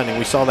great goaltending.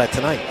 We saw that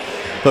tonight.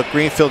 But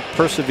Greenfield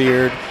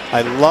persevered.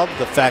 I love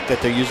the fact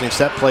that they're using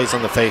set plays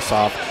on the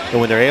face-off, and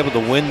when they're able to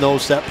win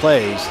those set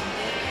plays,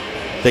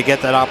 they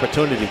get that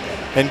opportunity.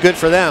 And good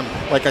for them.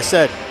 Like I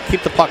said,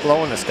 keep the puck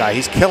low on this guy.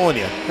 He's killing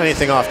you.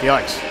 Anything off the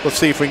ice. Let's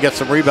see if we can get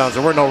some rebounds.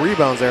 There were no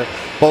rebounds there.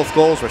 Both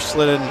goals were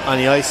slid in on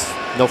the ice.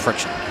 No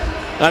friction.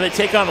 Now they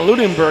take on a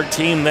Lunenburg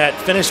team that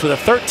finished with a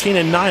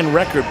 13-9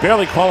 record,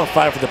 barely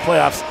qualified for the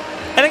playoffs.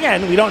 And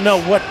again, we don't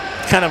know what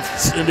kind of,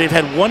 they've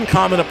had one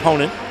common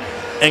opponent,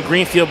 and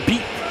Greenfield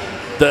beat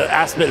the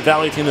Aspet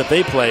Valley team that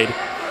they played.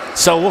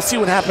 So we'll see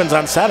what happens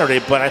on Saturday,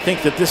 but I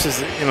think that this is,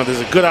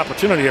 there's a good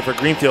opportunity here for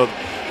Greenfield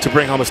to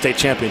bring home a state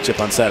championship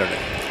on Saturday.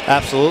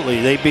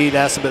 Absolutely. They beat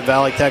Aspet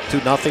Valley Tech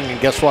 2-0,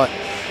 and guess what?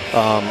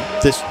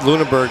 This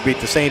Lunenburg beat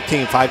the same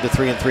team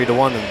 5-3 and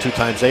 3-1 the 2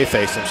 times they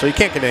faced them. So you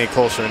can't get any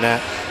closer than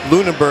that.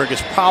 Lunenburg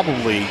is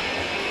probably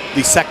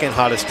the 2nd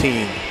hottest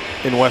team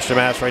in Western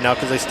Mass right now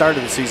because they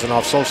started the season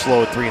off so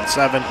slow at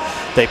 3-7.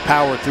 They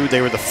powered through.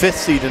 They were the 5th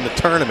seed in the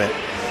tournament,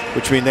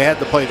 which means they had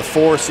to play the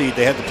 4 seed,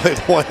 they had to play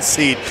the 1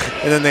 seed,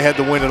 and then they had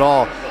to win it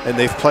all. And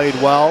they've played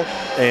well,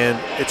 and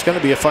it's going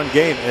to be a fun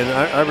game, and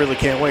I really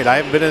can't wait. I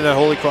haven't been in that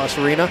Holy Cross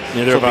Arena, so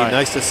it'll be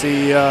nice to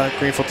see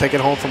Greenfield take it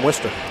home from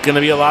Worcester. Going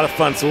to be a lot of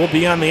fun, so we'll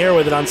be on the air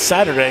with it on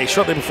Saturday,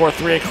 shortly before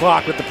 3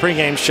 o'clock with the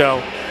pregame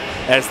show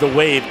as the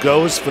Wave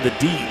goes for the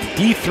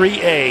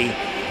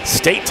D3A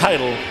state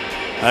title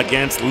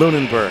against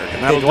Lunenburg.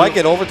 Hey, do I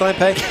get overtime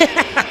pay?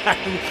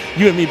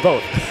 You and me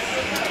both.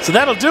 So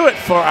that'll do it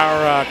for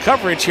our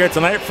coverage here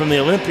tonight from the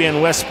Olympia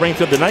in West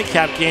Springfield. The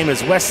nightcap game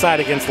is Westside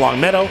against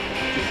Longmeadow.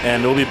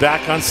 And we'll be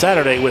back on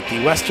Saturday with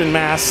the Western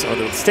Mass, or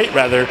the state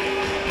rather,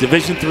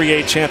 Division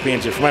IIIA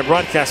Championship. For my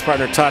broadcast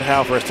partner, Todd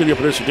Howe, for our studio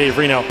producer, Dave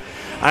Reno,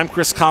 I'm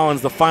Chris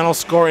Collins. The final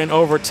score in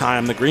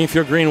overtime, the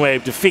Greenfield Green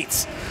Wave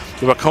defeats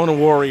the Wahconah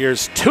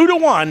Warriors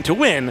 2-1 to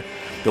win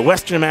the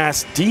Western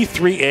Mass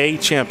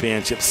D3A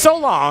Championship. So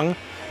long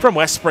from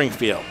West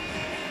Springfield.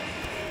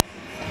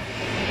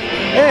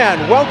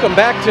 And welcome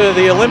back to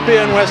the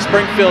Olympia in West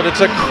Springfield.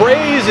 It's a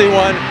crazy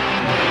one.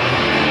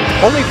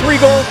 Only 3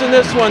 goals in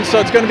this one,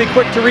 so it's going to be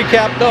quick to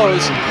recap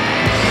those.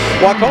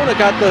 Wahconah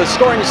got the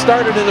scoring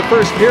started in the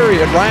first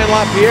period. Ryan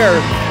LaPierre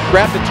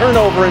grabbed a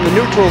turnover in the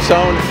neutral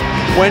zone,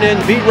 went in,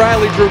 beat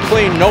Riley, drew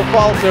clean. No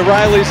fault to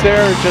Riley's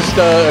there, just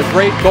a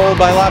great goal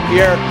by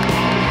LaPierre.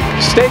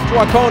 Staked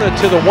Wahconah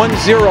to the 1-0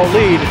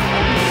 lead.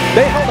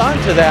 They held on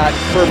to that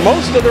for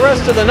most of the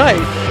rest of the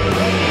night.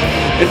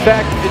 In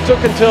fact, it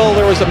took until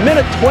there was a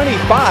minute 25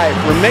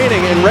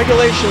 remaining in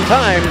regulation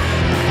time.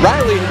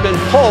 Riley had been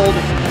pulled.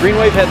 Green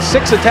Wave had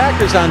 6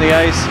 attackers on the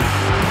ice.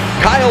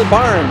 Kyle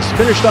Barnes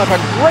finished off a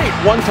great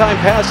one-time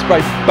pass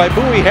by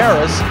Bowie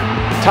Harris.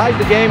 Tied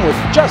the game with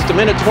just a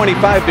minute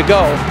 25 to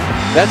go.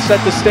 That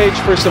set the stage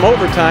for some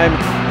overtime.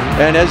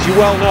 And as you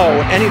well know,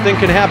 anything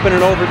can happen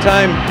in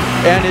overtime,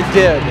 and it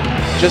did.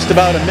 Just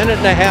about a minute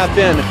and a half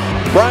in,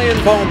 Brian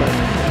Bowman,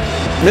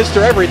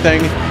 Mr.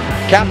 Everything,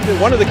 captain,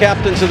 one of the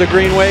captains of the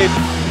Green Wave,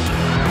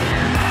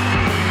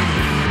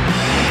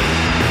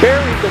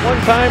 buried the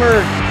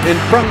one-timer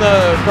from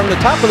the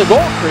top of the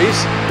goal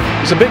crease.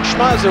 It was a big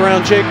schmozz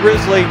around Jake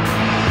Risley.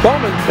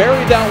 Bowman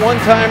buried that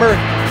one-timer.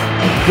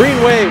 Green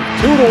Wave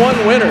 2-1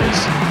 winners.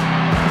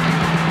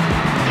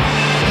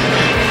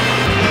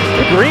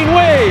 The Green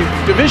Wave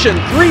Division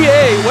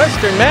IIIA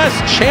Western Mass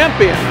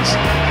champions.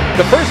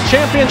 The first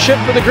championship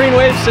for the Green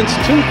Wave since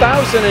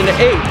 2008.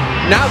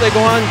 Now they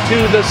go on to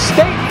the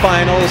state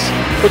finals,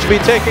 which will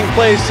be taking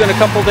place in a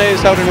couple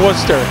days out in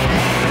Worcester.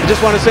 I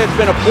just want to say it's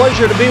been a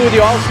pleasure to be with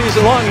you all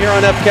season long here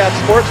on FCAT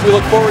Sports. We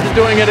look forward to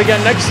doing it again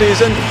next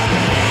season.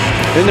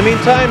 In the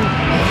meantime,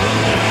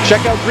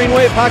 check out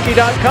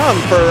greenwavehockey.com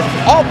for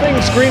all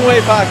things Green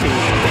Wave hockey.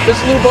 This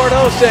is Lou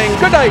Bordeaux saying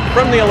good night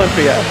from the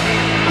Olympia.